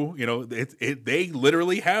to, they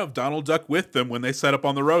literally have Donald Duck with them when they set up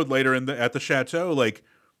on the road later at the chateau. Like,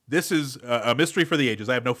 this is a mystery for the ages.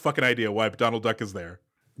 I have no fucking idea why Donald Duck is there.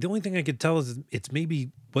 The only thing I could tell is it's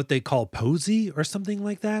maybe what they call posy or something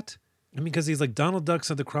like that. I mean, because he's like, Donald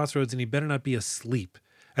Duck's at the crossroads and he better not be asleep.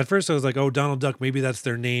 At first I was like, oh, Donald Duck, maybe that's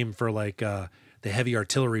their name for like the heavy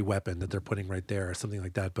artillery weapon that they're putting right there or something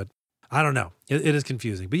like that. But I don't know. It is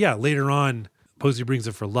confusing. But yeah, later on, Posey brings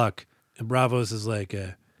it for luck. And Bravos is like,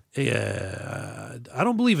 I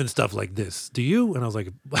don't believe in stuff like this. Do you? And I was like,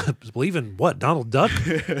 believe in what? Donald Duck?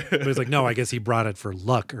 But he's like, no, I guess he brought it for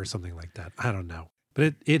luck or something like that. I don't know.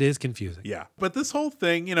 But it is confusing. Yeah. But this whole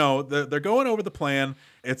thing, they're going over the plan.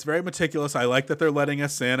 It's very meticulous. I like that they're letting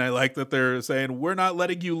us in. I like that they're saying, we're not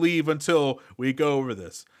letting you leave until we go over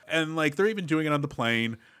this. And like, they're even doing it on the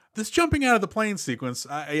plane. This jumping out of the plane sequence,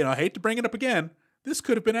 I hate to bring it up again. This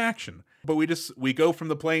could have been action. But we go from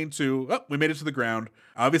the plane to, we made it to the ground.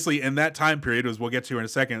 Obviously, in that time period, as we'll get to in a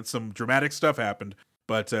second, some dramatic stuff happened.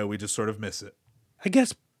 But we just sort of miss it. I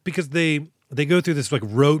guess because they go through this like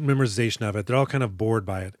rote memorization of it. They're all kind of bored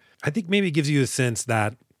by it. I think maybe it gives you a sense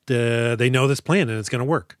that they know this plan and it's going to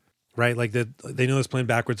work, right? Like that they know this plan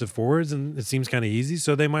backwards and forwards and it seems kind of easy.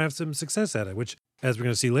 So they might have some success at it, which as we're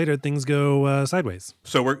going to see later, things go sideways.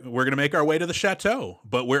 So we're going to make our way to the chateau,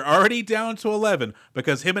 but we're already down to 11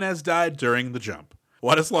 because Jimenez died during the jump.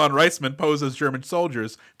 Władysław and Reisman pose as German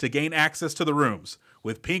soldiers to gain access to the rooms,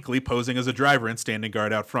 with Pinkley posing as a driver and standing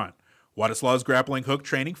guard out front. Władysław's grappling hook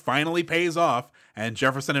training finally pays off, and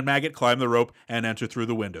Jefferson and Maggot climb the rope and enter through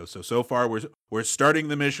the window. So far, we're starting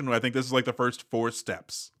the mission. I think this is like the first 4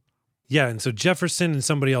 steps. Yeah, and so Jefferson and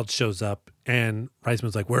somebody else shows up, and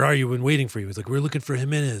Reisman's like, where are you? We've been waiting for you. He's like, we're looking for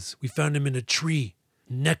Jimenez. We found him in a tree.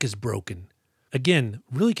 Neck is broken. Again,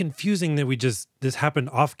 really confusing that this happened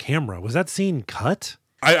off camera. Was that scene cut?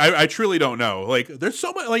 I truly don't know. Like, there's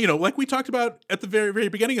so much, like we talked about at the very, very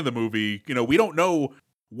beginning of the movie, we don't know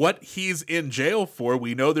what he's in jail for.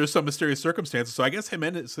 We know there's some mysterious circumstances. So I guess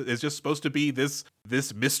Jimenez is just supposed to be this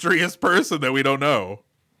mysterious person that we don't know.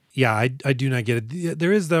 Yeah, I do not get it.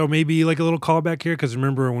 There is, though, maybe like a little callback here, because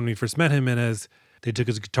remember when we first met Jimenez, they took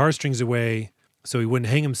his guitar strings away so he wouldn't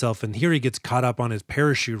hang himself, and here he gets caught up on his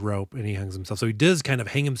parachute rope and he hangs himself. So he does kind of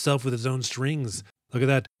hang himself with his own strings. Look at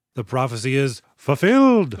that. The prophecy is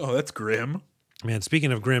fulfilled. Oh, that's grim. Man,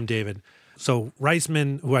 speaking of grim, David. So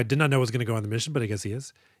Reisman, who I did not know was going to go on the mission, but I guess he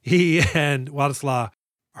is, he and Władysław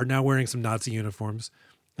are now wearing some Nazi uniforms,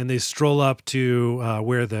 and they stroll up to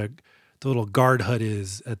where the little guard hut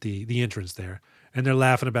is at the entrance there. And they're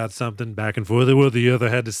laughing about something back and forth, what the other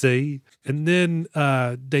had to say. And then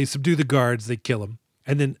they subdue the guards, they kill them.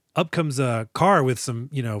 And then up comes a car with some,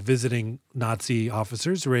 visiting Nazi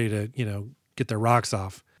officers ready to, get their rocks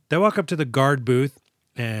off. They walk up to the guard booth,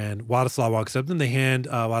 And Władysław walks up to them. They hand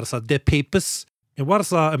Władysław the papers. And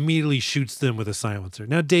Władysław immediately shoots them with a silencer.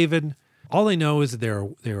 Now, David, all they know is that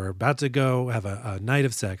they were about to go have a night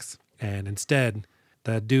of sex. And instead,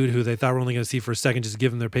 that dude who they thought were only going to see for a second, just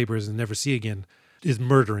give them their papers and never see again, is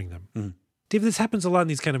murdering them. Mm. David, this happens a lot in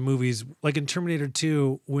these kind of movies, like in Terminator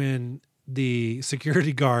 2, when the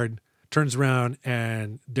security guard turns around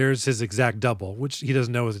and there's his exact double, which he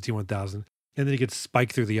doesn't know is a T-1000, and then he gets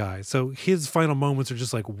spiked through the eye. So his final moments are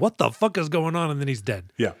just like, what the fuck is going on? And then he's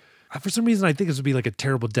dead. Yeah. For some reason, I think this would be like a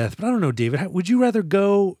terrible death, but I don't know, David. Would you rather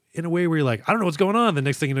go in a way where you're like, I don't know what's going on, the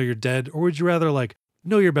next thing you know, you're dead? Or would you rather like,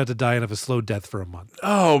 no, you're about to die and have a slow death for a month?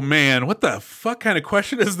 Oh, man. What the fuck kind of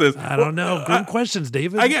question is this? I don't know. Good questions,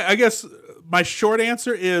 David. I guess my short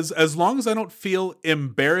answer is as long as I don't feel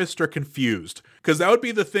embarrassed or confused. Because that would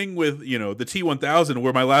be the thing with, the T-1000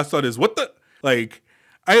 where my last thought is, what the? Like,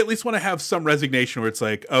 I at least want to have some resignation where it's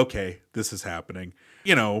like, okay, this is happening.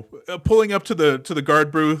 Pulling up to the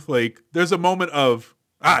guard booth, like, there's a moment of,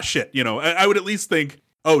 shit. I would at least think,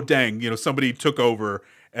 oh, dang, somebody took over.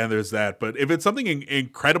 And there's that. But if it's something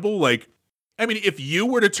incredible, like, I mean, if you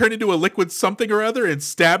were to turn into a liquid something or other and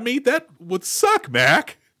stab me, that would suck,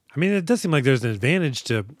 Mac. I mean, it does seem like there's an advantage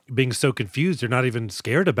to being so confused. You're not even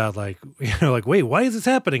scared about like, wait, why is this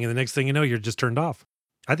happening? And the next thing you know, you're just turned off.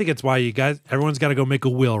 I think it's why everyone's got to go make a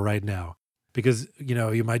will right now. Because,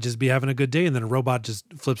 you might just be having a good day and then a robot just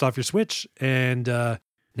flips off your switch. And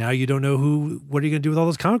now you don't know what are you going to do with all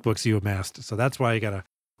those comic books you amassed? So that's why you got to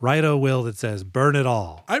write a will that says burn it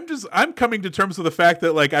all. I'm coming to terms with the fact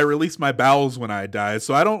that like I release my bowels when I die,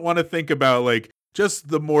 so I don't want to think about like just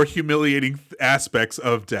the more humiliating aspects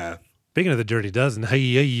of death. Speaking of the Dirty Dozen,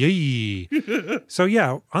 so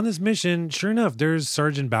yeah, on this mission, sure enough, there's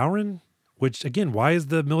Sergeant Bowron, which again, why is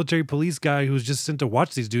the military police guy who's just sent to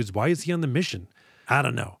watch these dudes, why is he on the mission? I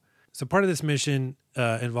don't know. So part of this mission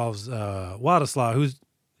involves Władysław,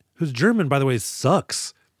 whose German, by the way,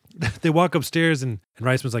 sucks. They walk upstairs and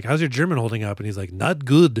Reisman's like, how's your German holding up? And he's like, not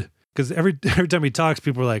good. Because every time he talks,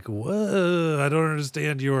 people are like, whoa, I don't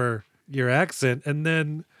understand your accent. And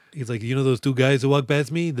then he's like, those two guys who walked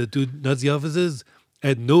past me, the two Nazi officers, I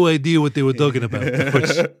had no idea what they were talking about.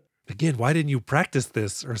 Which, again, why didn't you practice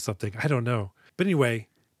this or something? I don't know. But anyway,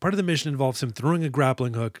 part of the mission involves him throwing a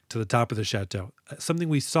grappling hook to the top of the chateau. Something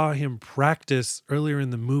we saw him practice earlier in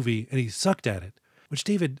the movie, and he sucked at it. Which,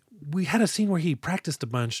 David, we had a scene where he practiced a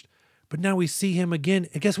bunch, but now we see him again,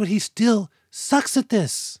 and guess what? He still sucks at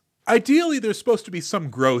this. Ideally, there's supposed to be some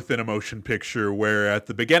growth in a motion picture where at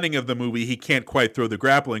the beginning of the movie, he can't quite throw the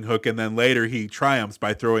grappling hook, and then later he triumphs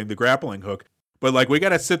by throwing the grappling hook. But like, we got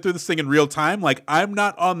to sit through this thing in real time. Like, I'm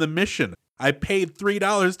not on the mission. I paid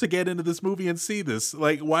 $3 to get into this movie and see this.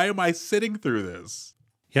 Like, why am I sitting through this?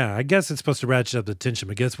 Yeah, I guess it's supposed to ratchet up the tension,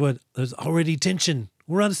 but guess what? There's already tension.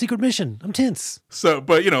 We're on a secret mission. I'm tense. So,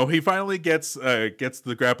 but he finally gets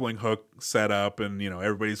the grappling hook set up, and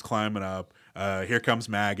everybody's climbing up. Here comes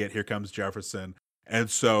Maggot. Here comes Jefferson, and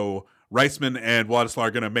so Reisman and Władysław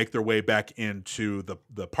are going to make their way back into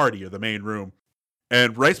the party or the main room.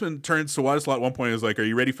 And Reisman turns to Władysław at one point and is like, "Are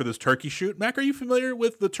you ready for this turkey shoot?" Mac, are you familiar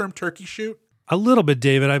with the term turkey shoot? A little bit,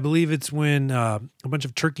 David. I believe it's when a bunch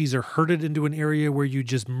of turkeys are herded into an area where you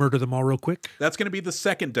just murder them all real quick. That's going to be the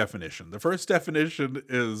second definition. The first definition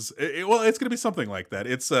is, it's going to be something like that.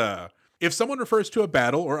 It's if someone refers to a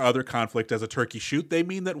battle or other conflict as a turkey shoot, they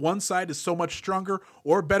mean that one side is so much stronger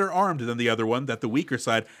or better armed than the other one that the weaker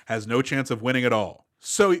side has no chance of winning at all.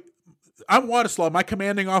 So I'm Władysław. My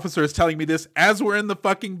commanding officer is telling me this as we're in the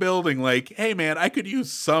fucking building. Like, hey, man, I could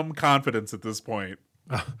use some confidence at this point.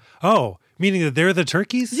 Oh, meaning that they're the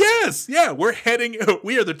turkeys? Yes. Yeah,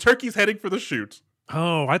 we are the turkeys heading for the shoot.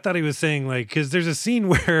 Oh, I thought he was saying like, because there's a scene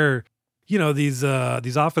where, these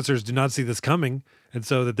officers do not see this coming. And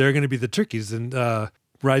so that they're going to be the turkeys and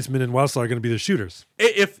Reisman and Władysław are going to be the shooters.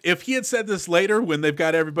 If he had said this later when they've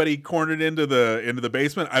got everybody cornered into the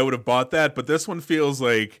basement, I would have bought that. But this one feels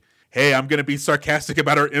like, hey, I'm going to be sarcastic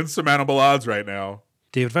about our insurmountable odds right now.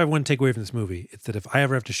 David, if I have one takeaway from this movie, it's that if I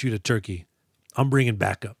ever have to shoot a turkey, I'm bringing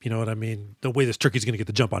backup. You know what I mean? The way this turkey's going to get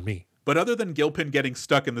the jump on me. But other than Gilpin getting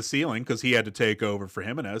stuck in the ceiling because he had to take over for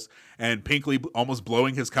Jimenez and Pinkley almost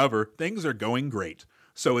blowing his cover, things are going great.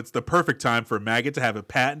 So it's the perfect time for Maggot to have a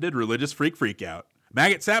patented religious freak out.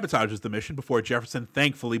 Maggot sabotages the mission before Jefferson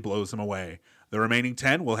thankfully blows him away. The remaining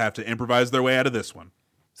 10 will have to improvise their way out of this one.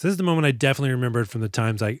 So this is the moment I definitely remembered from the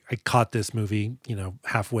times I caught this movie,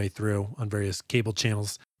 halfway through on various cable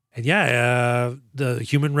channels. And yeah, the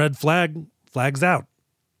human red flags out.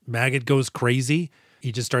 Maggot goes crazy.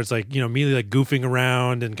 He just starts immediately goofing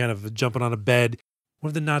around and kind of jumping on a bed. One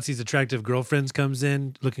of the Nazis' attractive girlfriends comes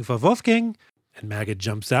in looking for Wolfgang. And Maggot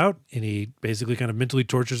jumps out and he basically kind of mentally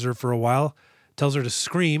tortures her for a while, tells her to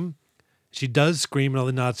scream. She does scream, and all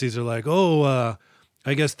the Nazis are like,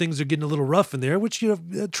 I guess things are getting a little rough in there, which,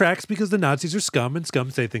 tracks because the Nazis are scum, and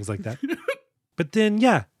scum say things like that. But then,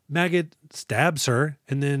 Maggot stabs her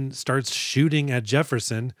and then starts shooting at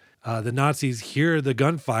Jefferson. The Nazis hear the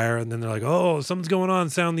gunfire, and then they're like, something's going on,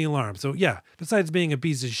 sound the alarm. So, besides being a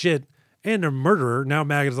piece of shit and a murderer, now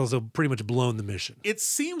Maggot has also pretty much blown the mission. It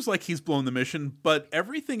seems like he's blown the mission, but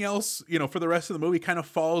everything else, for the rest of the movie kind of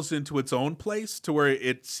falls into its own place to where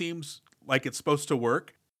it seems like it's supposed to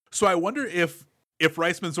work. So I wonder if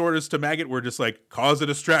Reisman's orders to Maggot were just like, cause a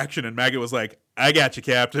distraction, and Maggot was like, I got you,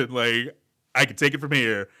 Captain. Like, I can take it from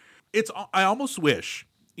here. I almost wish,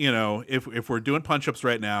 if we're doing punch-ups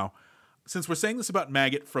right now, since we're saying this about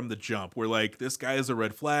Maggot from the jump, we're like, this guy is a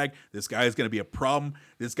red flag. This guy is going to be a problem.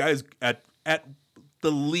 This guy is at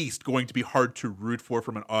the least going to be hard to root for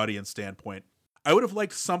from an audience standpoint. I would have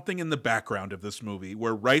liked something in the background of this movie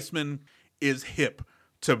where Reisman is hip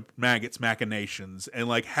to Maggot's machinations and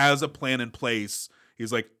like has a plan in place.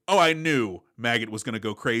 He's like, I knew Maggot was going to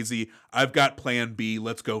go crazy. I've got plan B.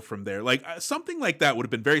 Let's go from there. Like something like that would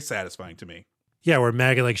have been very satisfying to me. Yeah, where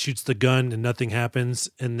Maggot like shoots the gun and nothing happens.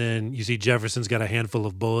 And then you see Jefferson's got a handful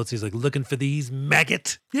of bullets. He's like, looking for these,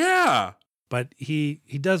 Maggot. Yeah. But he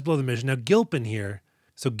does blow the mission. Now Gilpin here.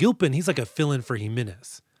 So Gilpin, he's like a fill-in for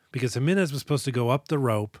Jimenez. Because Jimenez was supposed to go up the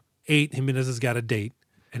rope. 8, Jimenez has got a date.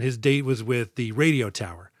 And his date was with the radio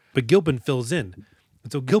tower. But Gilpin fills in.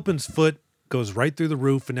 And so Gilpin's foot goes right through the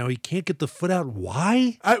roof, and now he can't get the foot out.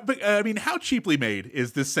 Why? I mean, how cheaply made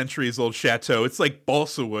is this centuries-old chateau? It's like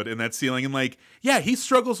balsa wood in that ceiling. And like, he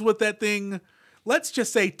struggles with that thing, let's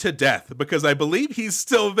just say to death, because I believe he's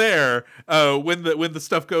still there when the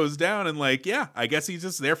stuff goes down. And like, I guess he's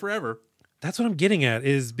just there forever. That's what I'm getting at,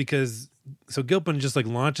 is because so Gilpin just like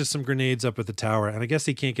launches some grenades up at the tower, and I guess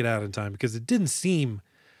he can't get out in time because it didn't seem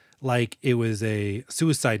like it was a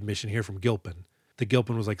suicide mission here from Gilpin. The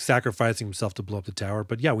Gilpin was like sacrificing himself to blow up the tower.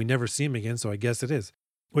 But we never see him again, so I guess it is.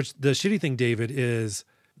 Which the shitty thing, David, is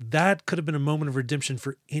that could have been a moment of redemption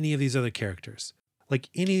for any of these other characters. Like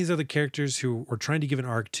any of these other characters who were trying to give an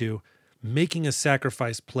arc to, making a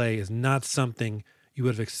sacrifice play is not something you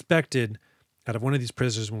would have expected out of one of these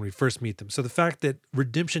prisoners when we first meet them. So the fact that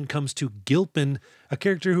redemption comes to Gilpin, a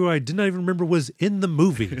character who I did not even remember was in the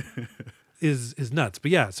movie, is nuts.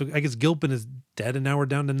 But so I guess Gilpin is dead, and now we're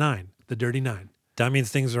down to 9, the dirty 9. That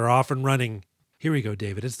means things are off and running. Here we go,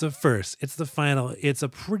 David. It's the first. It's the final. It's a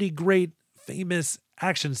pretty great, famous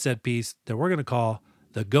action set piece that we're going to call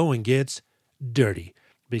The Going Gets Dirty.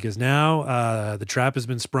 Because now the trap has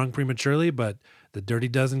been sprung prematurely, but the dirty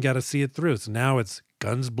dozen got to see it through. So now it's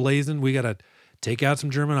guns blazing. We got to take out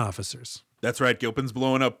some German officers. That's right. Gilpin's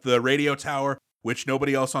blowing up the radio tower, which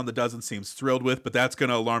nobody else on the dozen seems thrilled with, but that's going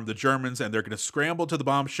to alarm the Germans, and they're going to scramble to the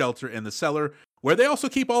bomb shelter in the cellar, where they also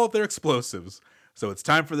keep all of their explosives. So it's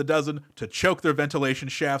time for the dozen to choke their ventilation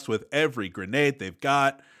shafts with every grenade they've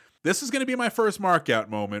got. This is going to be my first mark-out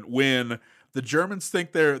moment when the Germans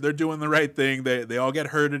think they're doing the right thing. They all get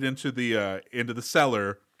herded into the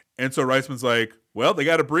cellar, and so Reisman's like, well, they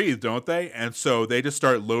got to breathe, don't they? And so they just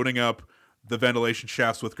start loading up the ventilation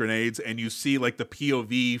shafts with grenades, and you see like the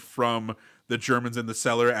POV from the Germans in the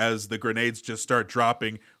cellar as the grenades just start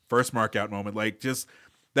dropping. First mark-out moment, like just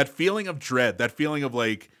that feeling of dread, that feeling of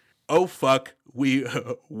like, oh fuck,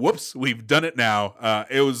 we've done it now.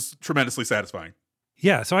 It was tremendously satisfying.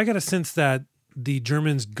 Yeah, so I got a sense that the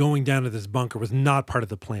Germans going down to this bunker was not part of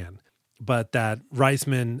the plan, but that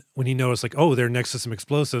Reisman, when he noticed like, they're next to some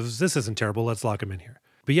explosives, this isn't terrible, let's lock them in here.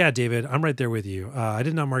 But David, I'm right there with you. I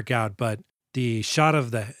did not mark out, but the shot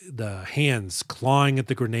of the hands clawing at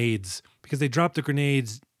the grenades, because they dropped the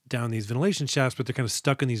grenades down these ventilation shafts, but they're kind of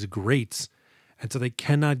stuck in these grates. And so they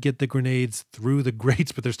cannot get the grenades through the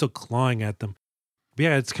grates, but they're still clawing at them. But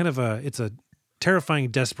it's kind of a terrifying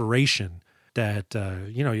desperation that,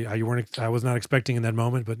 I was not expecting in that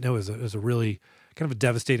moment, but no, it was a really kind of a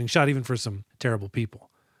devastating shot, even for some terrible people.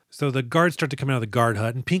 So the guards start to come out of the guard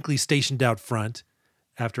hut, and Pinkley's stationed out front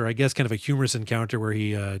after, I guess, kind of a humorous encounter where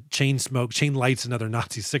he chain lights another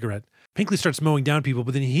Nazi cigarette. Pinkley starts mowing down people,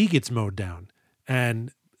 but then he gets mowed down.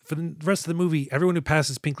 And for the rest of the movie, everyone who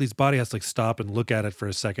passes Pinkley's body has to like stop and look at it for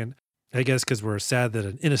a second. I guess because we're sad that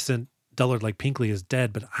an innocent dullard like Pinkley is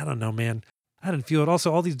dead, but I don't know, man. I didn't feel it.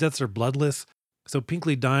 Also, all these deaths are bloodless. So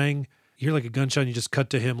Pinkley dying, you hear like a gunshot and you just cut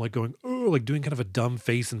to him like going, oh, like doing kind of a dumb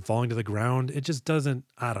face and falling to the ground. It just doesn't,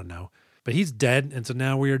 I don't know. But he's dead, and so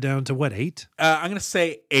now we are down to what, 8? I'm going to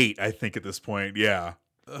say 8, I think, at this point, yeah.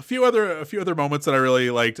 A few other moments that I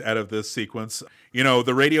really liked out of this sequence.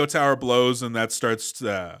 The radio tower blows, and that starts,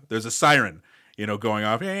 there's a siren. going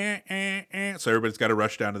off. So everybody's got to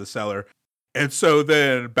rush down to the cellar. And so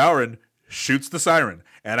then Bowron shoots the siren.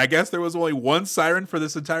 And I guess there was only one siren for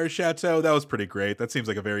this entire chateau. That was pretty great. That seems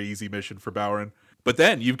like a very easy mission for Bowron. But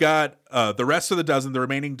then you've got the rest of the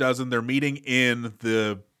remaining dozen. They're meeting in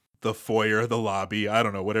the foyer, the lobby, I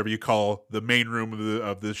don't know, whatever you call the main room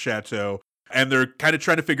of the chateau. And they're kind of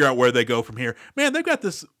trying to figure out where they go from here. Man, they've got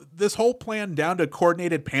this whole plan down to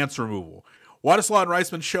coordinated pants removal. Władysław and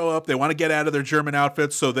Reisman show up. They want to get out of their German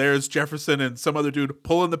outfits. So there's Jefferson and some other dude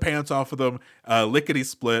pulling the pants off of them, lickety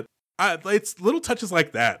split. It's little touches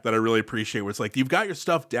like that I really appreciate, where it's like you've got your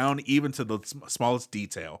stuff down even to the smallest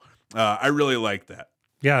detail. I really like that.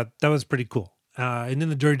 Yeah, that was pretty cool. And then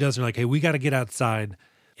the Dirty Dozen are like, hey, we got to get outside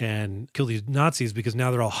and kill these Nazis because now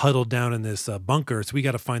they're all huddled down in this bunker. So we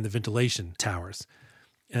got to find the ventilation towers.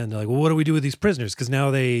 And they're like, well, what do we do with these prisoners? Because now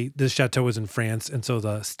this chateau is in France. And so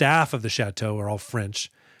the staff of the chateau are all French.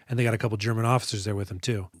 And they got a couple German officers there with them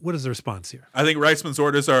too. What is the response here? I think Reisman's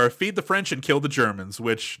orders are feed the French and kill the Germans,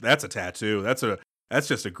 which that's a tattoo. That's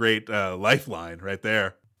just a great lifeline right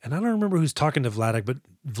there. And I don't remember who's talking to Vladek, but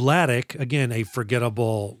Vladek, again, a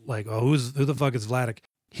forgettable, like, oh, who the fuck is Vladek?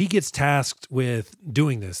 He gets tasked with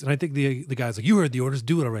doing this. And I think the guy's like, you heard the orders,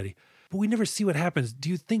 do it already. But we never see what happens. Do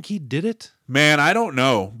you think he did it? Man, I don't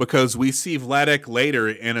know, because we see Vladek later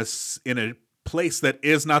in a place that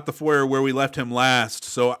is not the foyer where we left him last.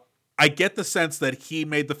 So I get the sense that he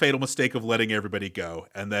made the fatal mistake of letting everybody go,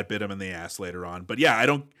 and that bit him in the ass later on. But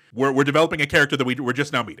yeah, we're developing a character that we're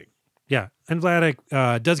just now meeting. Yeah, and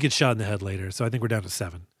Vladek does get shot in the head later, so I think we're down to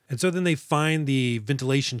 7. And so then they find the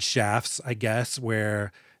ventilation shafts, I guess,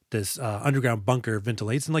 where this underground bunker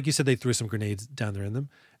ventilates. And like you said, they threw some grenades down there in them.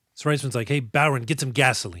 So Reisman's like, hey, Bowron, get some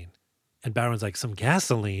gasoline. And Bowron's like, some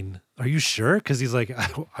gasoline? Are you sure? Because he's like,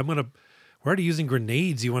 we're already using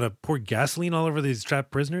grenades. You want to pour gasoline all over these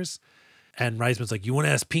trapped prisoners? And Reisman's like, you want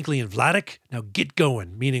to ask Pinkley and Vladek? Now get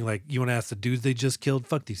going. Meaning like, you want to ask the dudes they just killed?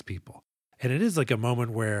 Fuck these people. And it is like a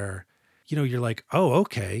moment where, you're like, oh,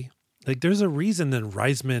 okay. Like there's a reason that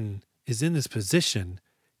Reisman is in this position.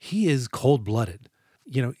 He is cold-blooded.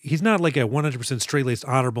 He's not like a 100% straight-laced,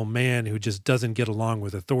 honorable man who just doesn't get along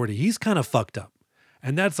with authority. He's kind of fucked up.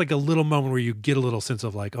 And that's like a little moment where you get a little sense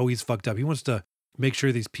of like, oh, he's fucked up. He wants to make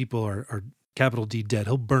sure these people are capital D dead.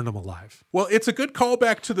 He'll burn them alive. Well, it's a good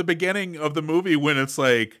callback to the beginning of the movie when it's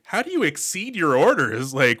like, how do you exceed your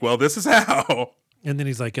orders? Like, well, this is how. And then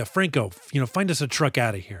he's like, Franco, find us a truck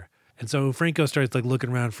out of here. And so Franco starts like looking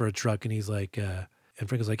around for a truck, and he's like, and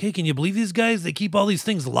Franco's like, hey, can you believe these guys? They keep all these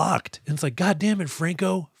things locked. And it's like, God damn it,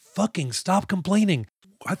 Franco, fucking stop complaining.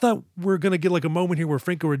 I thought we're going to get like a moment here where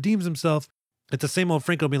Franco redeems himself. It's the same old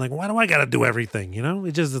Franco being like, why do I got to do everything?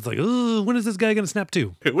 It's like, when is this guy going to snap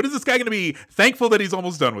to? When is this guy going to be thankful that he's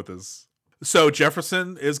almost done with this? So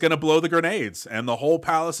Jefferson is going to blow the grenades, and the whole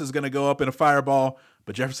palace is going to go up in a fireball.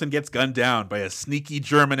 But Jefferson gets gunned down by a sneaky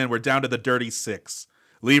German, and we're down to the dirty 6.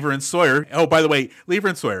 Lever and Sawyer. Oh, by the way, Lever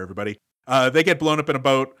and Sawyer, everybody. They get blown up in a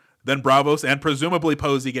boat. Then Bravos and presumably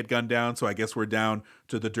Posey get gunned down. So I guess we're down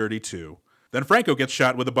to the dirty 2. Then Franco gets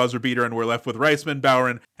shot with a buzzer beater, and we're left with Reisman,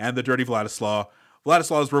 Bowron, and the dirty Władysław.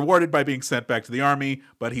 Władysław is rewarded by being sent back to the army,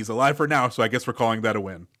 but he's alive for now. So I guess we're calling that a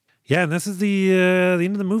win. Yeah, and this is the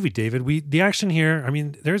end of the movie, David. The action here. I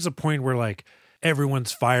mean, there's a point where like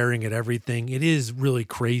everyone's firing at everything. It is really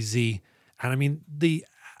crazy, and I mean the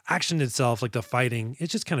action itself, like the fighting,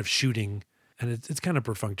 it's just kind of shooting, and it's kind of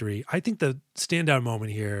perfunctory. I think the standout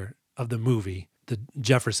moment here of the movie, the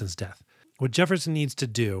Jefferson's death. What Jefferson needs to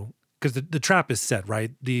do, because the trap is set,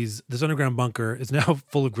 right? This underground bunker is now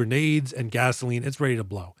full of grenades and gasoline. It's ready to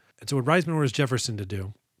blow. And so what Reisman orders Jefferson to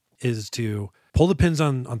do is to pull the pins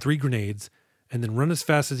on 3 grenades and then run as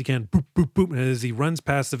fast as he can, boop, boop, boop. And as he runs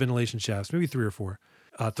past the ventilation shafts, maybe 3 or 4,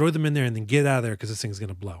 throw them in there and then get out of there because this thing's going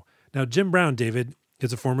to blow. Now, Jim Brown, David,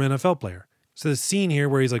 is a former NFL player. So the scene here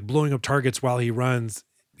where he's like blowing up targets while he runs,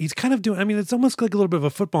 he's kind of doing, I mean, it's almost like a little bit of a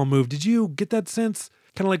football move. Did you get that sense?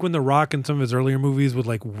 Kind of like when The Rock in some of his earlier movies would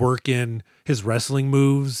like work in his wrestling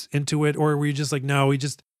moves into it, or were you just like, no,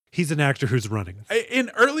 he's an actor who's running? In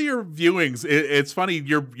earlier viewings, it's funny,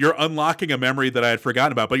 you're unlocking a memory that I had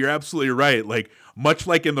forgotten about, but you're absolutely right. Like, much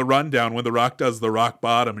like in The Rundown when The Rock does the rock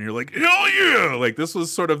bottom, and you're like, hell yeah! Like, this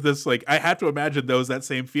was sort of this, like, I had to imagine that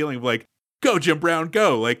same feeling of like, go, Jim Brown,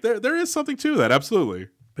 go. Like, there is something to that, absolutely.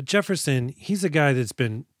 But Jefferson, he's a guy that's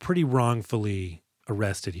been pretty wrongfully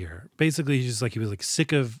arrested here. Basically, he was like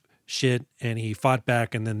sick of shit, and he fought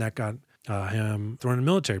back, and then that got him thrown in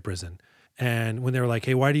military prison. And when they were like,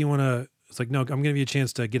 hey, why do you want to? It's like, no, I'm going to give you a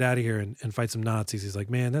chance to get out of here and fight some Nazis. He's like,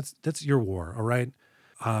 man, that's your war, all right?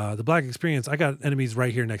 The Black experience, I got enemies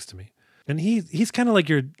right here next to me. And he's kind of like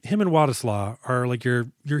him and Władysław are like your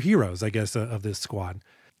heroes, I guess, of this squad.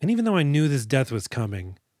 And even though I knew this death was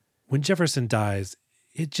coming, when Jefferson dies,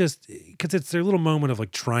 it just, because it's their little moment of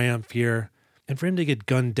like triumph here. And for him to get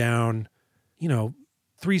gunned down,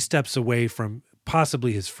 3 steps away from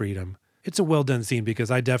possibly his freedom, it's a well done scene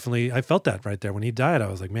because I felt that right there. When he died, I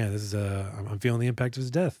was like, man, this is I'm feeling the impact of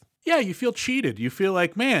his death. Yeah, you feel cheated. You feel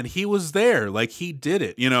like, man, he was there. Like, he did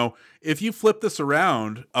it. If you flip this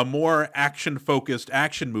around, a more action-focused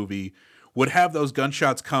action movie would have those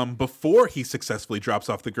gunshots come before he successfully drops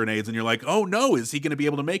off the grenades, and you're like, oh no, is he going to be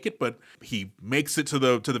able to make it? But he makes it to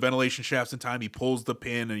the ventilation shafts in time. He pulls the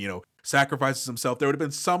pin and, sacrifices himself. There would have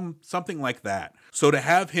been something like that. So to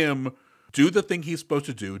have him do the thing he's supposed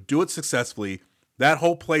to do it successfully, that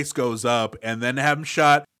whole place goes up, and then have him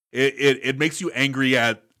shot, it makes you angry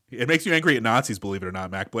at Nazis, believe it or not,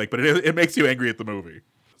 Mac Blake, but it makes you angry at the movie.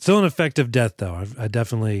 Still an effective death, though. I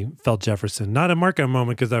definitely felt Jefferson. Not a markout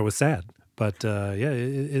moment because I was sad, but it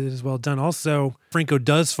is well done. Also, Franco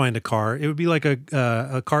does find a car. It would be like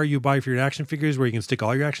a car you buy for your action figures where you can stick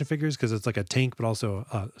all your action figures because it's like a tank, but also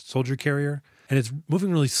a soldier carrier. And it's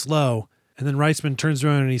moving really slow. And then Reisman turns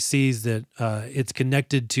around and he sees that it's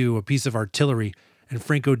connected to a piece of artillery, and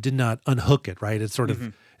Franco did not unhook it, right? It's sort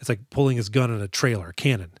of, it's like pulling his gun on a trailer, a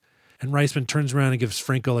cannon. And Reisman turns around and gives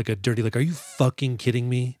Franco like a dirty, like, are you fucking kidding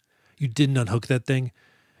me? You didn't unhook that thing?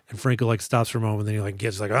 And Franco like stops for a moment, and then he like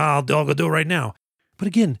gets like, I'll go do it right now. But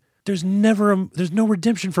again, there's no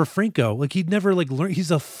redemption for Franco. Like, he'd never like learned. He's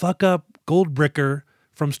a fuck up gold bricker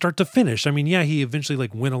from start to finish. I mean, yeah, he eventually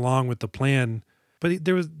like went along with the plan, but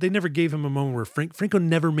they never gave him a moment where Franco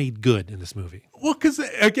never made good in this movie. Well, because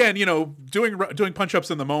again, doing punch ups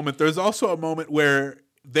in the moment, there's also a moment where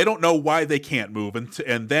they don't know why they can't move,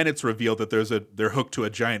 and then it's revealed that they're hooked to a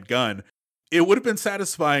giant gun. It would have been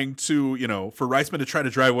satisfying to, for Reisman to try to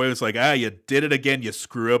drive away. It's like, you did it again, you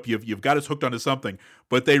screw up, you've got us hooked onto something.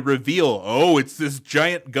 But they reveal, it's this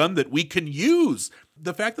giant gun that we can use.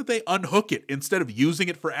 The fact that they unhook it instead of using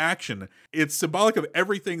it for action, it's symbolic of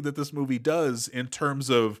everything that this movie does in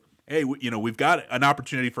terms of, hey, we've got an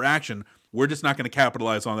opportunity for action. We're just not going to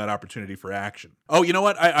capitalize on that opportunity for action. Oh, you know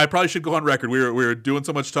what? I probably should go on record. We were doing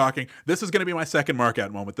so much talking. This is going to be my second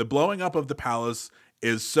markout moment. The blowing up of the palace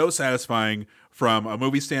is so satisfying from a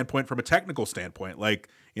movie standpoint, from a technical standpoint. Like,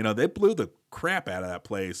 they blew the crap out of that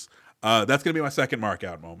place. That's going to be my second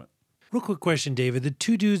markout moment. Real quick question, David. The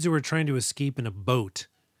 2 dudes who were trying to escape in a boat,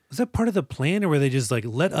 was that part of the plan, or were they just like,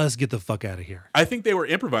 let us get the fuck out of here? I think they were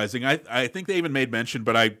improvising. I think they even made mention,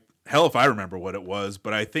 but hell if I remember what it was,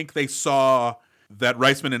 but I think they saw that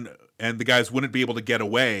Reisman and the guys wouldn't be able to get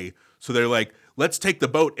away. So they're like, let's take the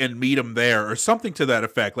boat and meet them there, or something to that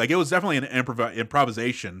effect. Like, it was definitely an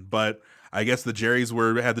improvisation, but I guess the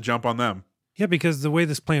Jerrys had the jump on them. Yeah, because the way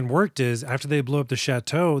this plan worked is after they blew up the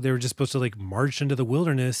chateau, they were just supposed to like march into the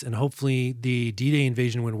wilderness, and hopefully the D-Day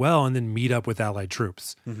invasion went well, and then meet up with Allied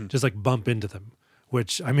troops, just like bump into them,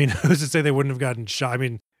 which, I mean, who's to say they wouldn't have gotten shot? I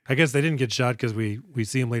mean, I guess they didn't get shot because we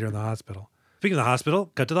see him later in the hospital. Speaking of the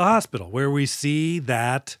hospital, cut to the hospital where we see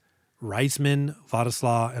that Reisman,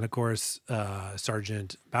 Władysław, and of course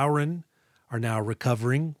Sergeant Bowron are now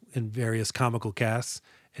recovering in various comical casts.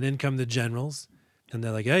 And in come the generals, and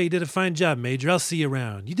they're like, hey, you did a fine job, Major. I'll see you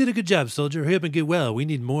around. You did a good job, soldier. Hurry up and get well. We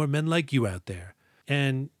need more men like you out there.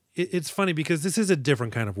 And it's funny because this is a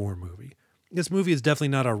different kind of war movie. This movie is definitely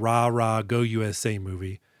not a rah-rah, go USA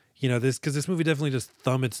movie. Because this movie definitely just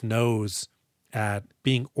thumb its nose at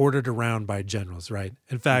being ordered around by generals, right?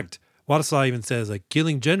 In fact, Władysław even says, like,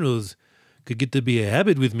 killing generals could get to be a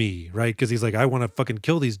habit with me, right? Because he's like, I want to fucking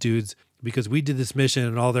kill these dudes because we did this mission,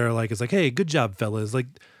 and all they're like is like, hey, good job, fellas. Like,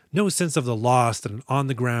 no sense of the loss that an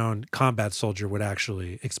on-the-ground combat soldier would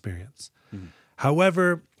actually experience.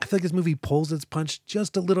 However, I feel like this movie pulls its punch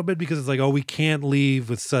just a little bit because it's like, we can't leave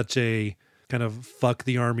with such a kind of fuck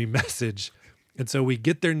the army message. And so we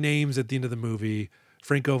get their names at the end of the movie,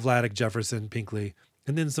 Franco, Vladik, Jefferson, Pinkley,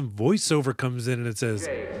 and then some voiceover comes in and it says,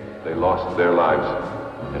 They lost their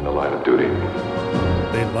lives in the line of duty.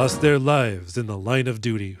 They lost their lives in the line of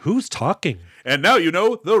duty. Who's talking? And now you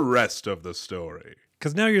know the rest of the story.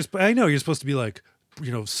 Because now I know you're supposed to be like,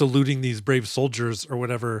 saluting these brave soldiers or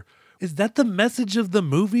whatever. Is that the message of the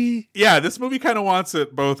movie? Yeah, this movie kind of wants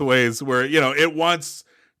it both ways where, it wants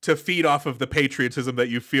to feed off of the patriotism that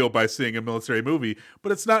you feel by seeing a military movie,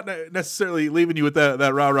 but it's not necessarily leaving you with that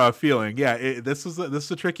rah-rah feeling. Yeah, this is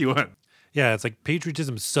a tricky one. Yeah, it's like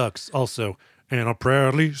patriotism sucks also. And I'll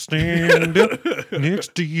proudly stand up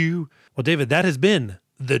next to you. Well, David, that has been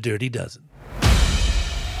The Dirty Dozen.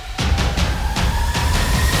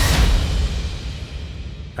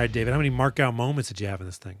 right, David, how many mark out moments did you have in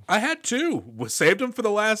this thing? I had 2. Saved them for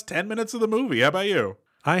the last 10 minutes of the movie. How about you?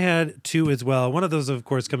 I had 2 as well. One of those, of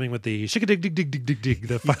course, coming with the shik-a-dig-dig-dig-dig-dig-dig,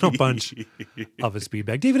 the final punch of a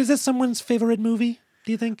speedbag. David, is this someone's favorite movie,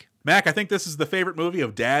 do you think? Mac, I think this is the favorite movie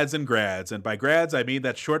of dads and grads. And by grads, I mean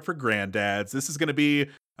that's short for granddads. This is going to be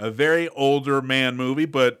a very older man movie,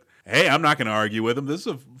 but hey, I'm not going to argue with him. This is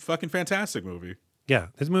a fucking fantastic movie. Yeah,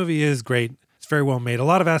 this movie is great. It's very well made. A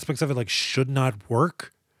lot of aspects of it should not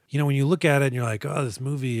work. You know, when you look at it and you're like, oh, this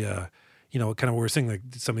movie, kind of what we're saying, like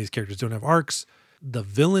some of these characters don't have arcs. The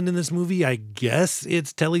villain in this movie, I guess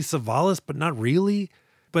it's Telly Savalas, but not really.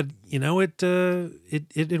 But you know, it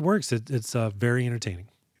works. It's very entertaining.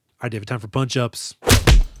 All right, David, time for punch ups.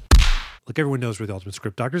 Look, everyone knows we're the ultimate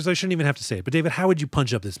script doctors. I shouldn't even have to say it. But David, how would you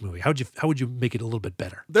punch up this movie? How would you make it a little bit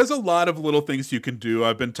better? There's a lot of little things you can do.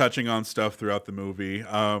 I've been touching on stuff throughout the movie.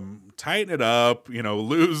 Tighten it up. You know,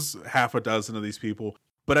 lose half a dozen of these people.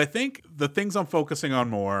 But I think the things I'm focusing on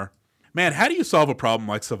more. Man, how do you solve a problem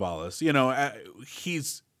like Savalas? You know,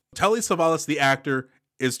 Telly Savalas, the actor,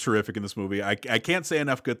 is terrific in this movie. I can't say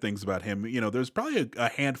enough good things about him. You know, there's probably a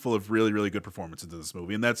handful of really, really good performances in this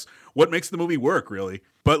movie, and that's what makes the movie work, really.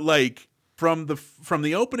 But like from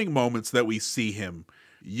the opening moments that we see him,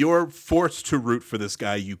 you're forced to root for this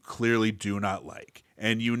guy you clearly do not like.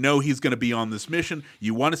 And you know he's going to be on this mission.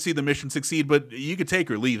 You want to see the mission succeed, but you could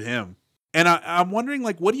take or leave him. And I'm wondering,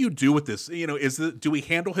 like, what do you do with this? You know, do we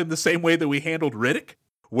handle him the same way that we handled Riddick?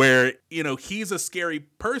 Where, you know, he's a scary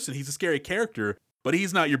person. He's a scary character, but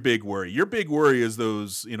he's not your big worry. Your big worry is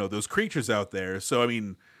those creatures out there. So, I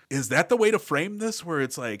mean, is that the way to frame this? Where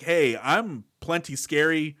it's like, hey, I'm plenty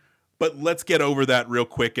scary, but let's get over that real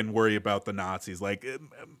quick and worry about the Nazis. Like,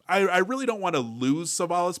 I really don't want to lose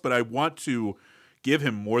Savalas, but I want to give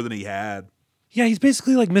him more than he had. Yeah, he's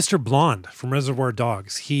basically like Mr. Blonde from Reservoir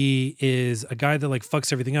Dogs. He is a guy that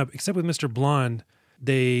fucks everything up. Except with Mr. Blonde,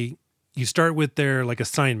 you start with their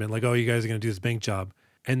assignment, like, oh, you guys are going to do this bank job.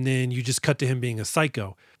 And then you just cut to him being a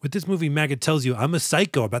psycho. With this movie, Maggot tells you, I'm a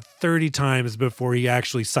psycho about 30 times before he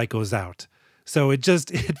actually psychos out. So it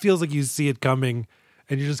feels like you see it coming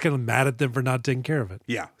and you're just kind of mad at them for not taking care of it.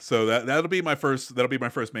 Yeah. So that'll be my first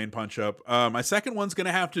main punch up. My second one's going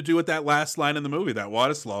to have to do with that last line in the movie, that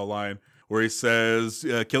Wadislaw line, where he says,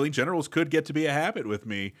 killing generals could get to be a habit with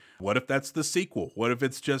me. What if that's the sequel? What if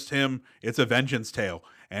it's just him? It's a vengeance tale.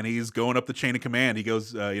 And he's going up the chain of command. He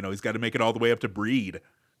goes, he's got to make it all the way up to Breed.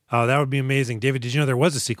 Oh, that would be amazing. David, did you know there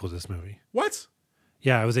was a sequel to this movie? What?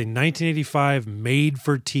 Yeah, it was a 1985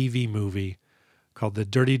 made-for-TV movie called The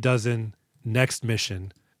Dirty Dozen Next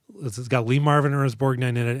Mission. It's got Lee Marvin and Ernest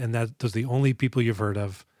Borgnine in it, and those are the only people you've heard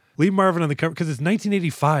of. Lee Marvin on the cover, because it's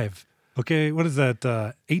 1985. Okay, what is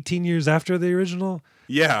that, 18 years after the original?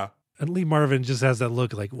 Yeah. And Lee Marvin just has that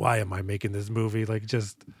look like, why am I making this movie?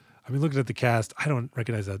 Looking at the cast, I don't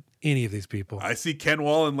recognize any of these people. I see Ken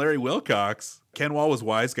Wall and Larry Wilcox. Ken Wall was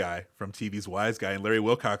Wise Guy from TV's Wise Guy, and Larry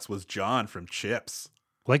Wilcox was John from Chips.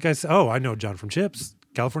 Like I said, I know John from Chips.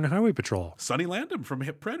 California Highway Patrol. Sonny Landham from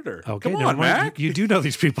Hit Predator. Okay, come on, Mac. You do know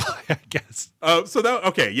these people, I guess.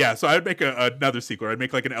 So I'd make another sequel. I'd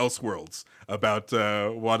make like an Elseworlds about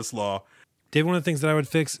Wadislaw. Dave, one of the things that I would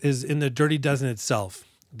fix is in the Dirty Dozen itself,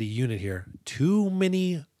 the unit here, too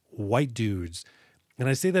many white dudes. And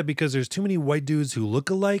I say that because there's too many white dudes who look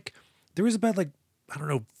alike. There was about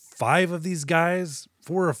 5 of these guys,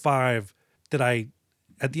 4 or 5, that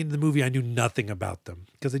at the end of the movie, I knew nothing about them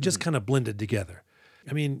because they just kind of blended together.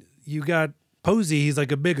 I mean, you got Posey, he's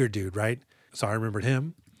like a bigger dude, right? So I remembered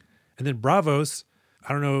him. And then Bravos,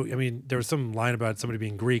 I don't know. I mean, there was some line about somebody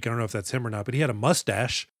being Greek. I don't know if that's him or not, but he had a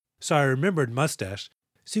mustache. So I remembered mustache.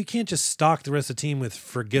 So you can't just stock the rest of the team with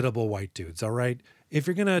forgettable white dudes, all right? If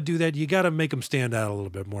you're going to do that, you got to make them stand out a little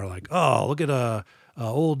bit more, like, oh, look at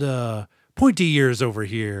old pointy ears over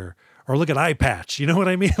here, or look at eye patch. You know what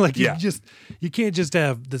I mean? You can't just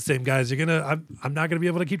have the same guys. I'm not going to be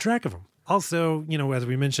able to keep track of them. Also, as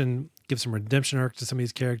we mentioned, give some redemption arc to some of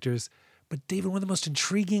these characters. But David, one of the most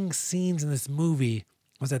intriguing scenes in this movie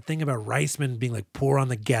was that thing about Reisman being like, pour on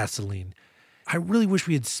the gasoline. I really wish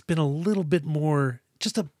we had spent a little bit more,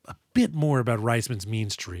 just a bit more about Reisman's mean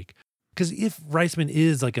streak. Because if Reisman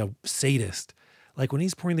is like a sadist, like when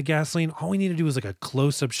he's pouring the gasoline, all we need to do is like a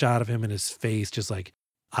close-up shot of him in his face, just like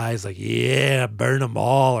eyes like, yeah, burn them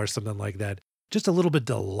all or something like that. Just a little bit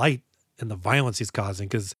delight in the violence he's causing,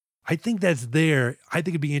 because I think that's there. I think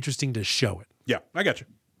it'd be interesting to show it. Yeah, I got you.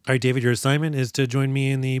 All right, David, your assignment is to join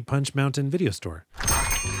me in the Punch Mountain video store.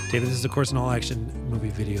 David, this is, of course, an all-action movie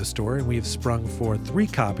video store, and we have sprung for 3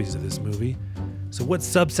 copies of this movie. So what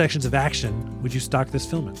subsections of action would you stock this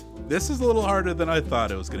film in? This is a little harder than I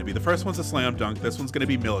thought it was going to be. The first one's a slam dunk. This one's going to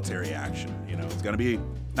be military action. It's going to be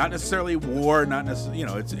not necessarily war, not necessarily,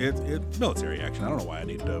 it's military action. I don't know why I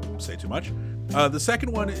need to say too much. The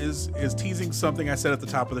second one is teasing something I said at the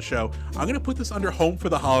top of the show. I'm going to put this under home for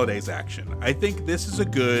the holidays action. I think this is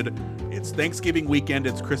it's Thanksgiving weekend,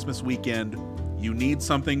 it's Christmas weekend. You need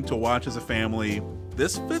something to watch as a family.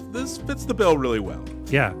 This fits the bill really well.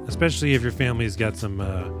 Yeah, especially if your family's got some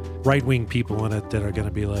right-wing people in it that are going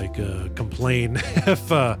to be like, complain if,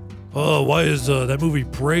 why is that movie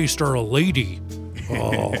Prey star a lady?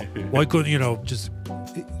 Oh, why couldn't, just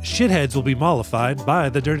shitheads will be mollified by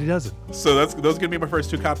the Dirty Dozen. So those are going to be my first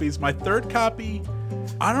two copies. My third copy,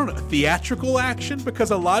 I don't know, theatrical action,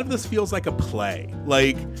 because a lot of this feels like a play.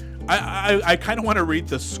 Like, I kind of want to read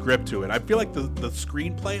the script to it. I feel like the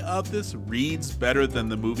screenplay of this reads better than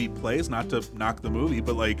the movie plays, not to knock the movie,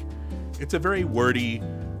 but like, it's a very wordy,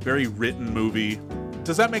 very written movie.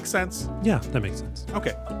 Does that make sense? Yeah, that makes sense.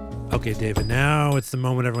 Okay, David, now it's the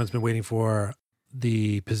moment everyone's been waiting for.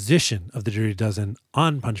 The position of the Dirty Dozen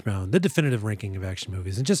on Punch Mountain, the definitive ranking of action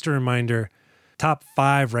movies. And just a reminder, top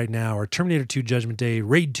 5 right now are Terminator 2 Judgment Day,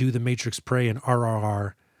 Raid 2, The Matrix, Prey, and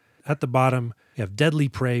RRR. At the bottom, you have Deadly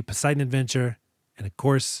Prey, Poseidon Adventure, and of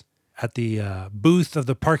course, at the booth of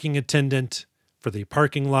the parking attendant for the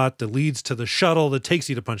parking lot that leads to the shuttle that takes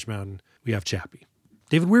you to Punch Mountain, we have Chappie.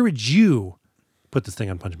 David, where would you put this thing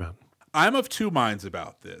on Punch Mountain? I'm of two minds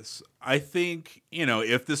about this. I think,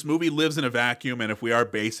 if this movie lives in a vacuum and if we are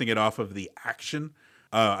basing it off of the action,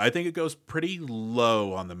 I think it goes pretty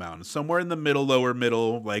low on the mountain. Somewhere in the middle, lower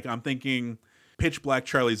middle, like I'm thinking Pitch Black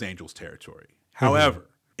Charlie's Angels territory. However,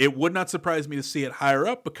 it would not surprise me to see it higher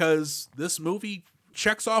up because this movie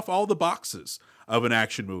checks off all the boxes of an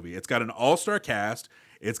action movie. It's got an all-star cast.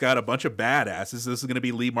 It's got a bunch of badasses. This is going to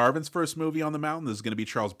be Lee Marvin's first movie on the mountain. This is going to be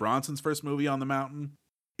Charles Bronson's first movie on the mountain.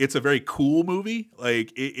 It's a very cool movie.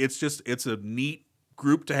 Like it's a neat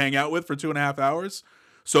group to hang out with for 2.5 hours.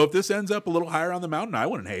 So if this ends up a little higher on the mountain, I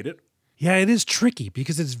wouldn't hate it. Yeah, it is tricky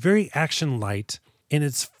because it's very action light. In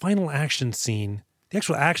its final action scene, the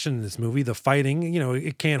actual action in this movie, the fighting,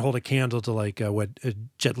 it can't hold a candle to like what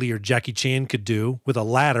Jet Li or Jackie Chan could do with a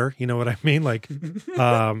ladder. You know what I mean? Like,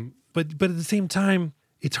 but at the same time,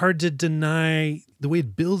 it's hard to deny the way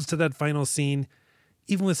it builds to that final scene.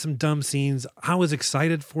 Even with some dumb scenes, I was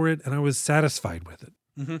excited for it and I was satisfied with it.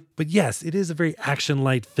 Mm-hmm. But yes, it is a very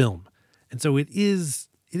action-light film. And so it is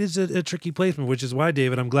a tricky placement, which is why,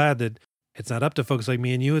 David, I'm glad that it's not up to folks like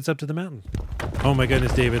me and you, it's up to the mountain. Oh my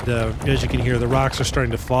goodness, David, as you can hear, the rocks are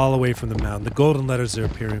starting to fall away from the mountain. The golden letters are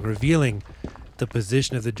appearing, revealing the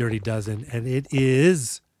position of the Dirty Dozen. And it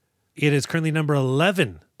is currently number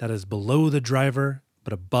 11. That is below The Driver,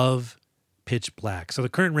 but above Pitch Black. So the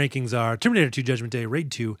current rankings are Terminator 2 Judgment Day,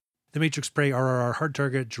 Raid 2, The Matrix, Prey, RRR, Hard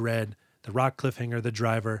Target, Dread, The Rock, Cliffhanger, The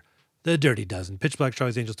Driver, The Dirty Dozen, Pitch Black,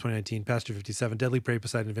 Charlie's Angels 2019, Passenger 57, Deadly Prey,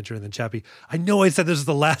 Poseidon Adventure, and then Chappie. I know I said this is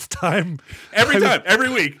the last time. Every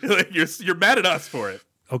week. You're mad at us for it.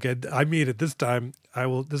 Okay, I mean it. This time,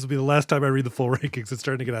 this will be the last time I read the full rankings. It's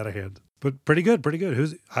starting to get out of hand. But pretty good.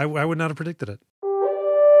 I would not have predicted it.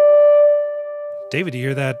 David, do you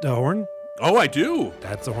hear that horn? Oh, I do.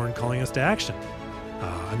 That's the horn calling us to action.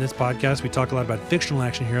 On this podcast, we talk a lot about fictional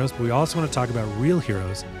action heroes, but we also want to talk about real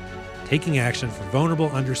heroes taking action for vulnerable,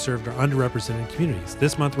 underserved, or underrepresented communities.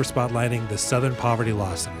 This month, we're spotlighting the Southern Poverty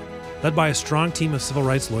Law Center. Led by a strong team of civil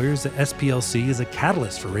rights lawyers, the SPLC is a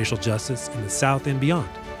catalyst for racial justice in the South and beyond,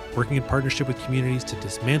 working in partnership with communities to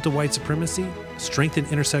dismantle white supremacy, strengthen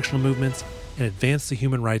intersectional movements, and advance the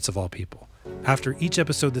human rights of all people. After each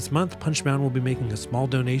episode this month, Punch Mountain will be making a small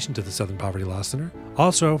donation to the Southern Poverty Law Center.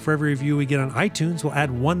 Also, for every review we get on iTunes, we'll add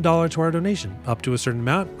 $1 to our donation, up to a certain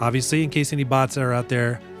amount, obviously in case any bots are out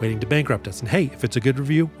there waiting to bankrupt us. And hey, if it's a good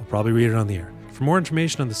review, we'll probably read it on the air. For more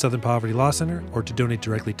information on the Southern Poverty Law Center or to donate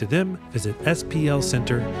directly to them, visit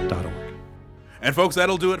splcenter.org. And folks,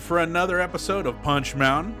 that'll do it for another episode of Punch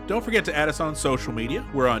Mountain. Don't forget to add us on social media.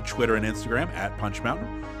 We're on Twitter and Instagram at Punch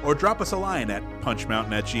Mountain, or drop us a line at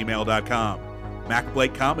punchmountain@gmail.com.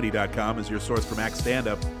 MacBlakeComedy.com is your source for Mac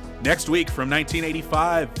stand-up. Next week from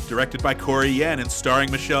 1985, directed by Corey Yen and starring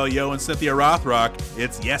Michelle Yeoh and Cynthia Rothrock,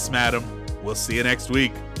 it's Yes, Madam. We'll see you next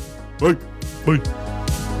week. Bye. Bye.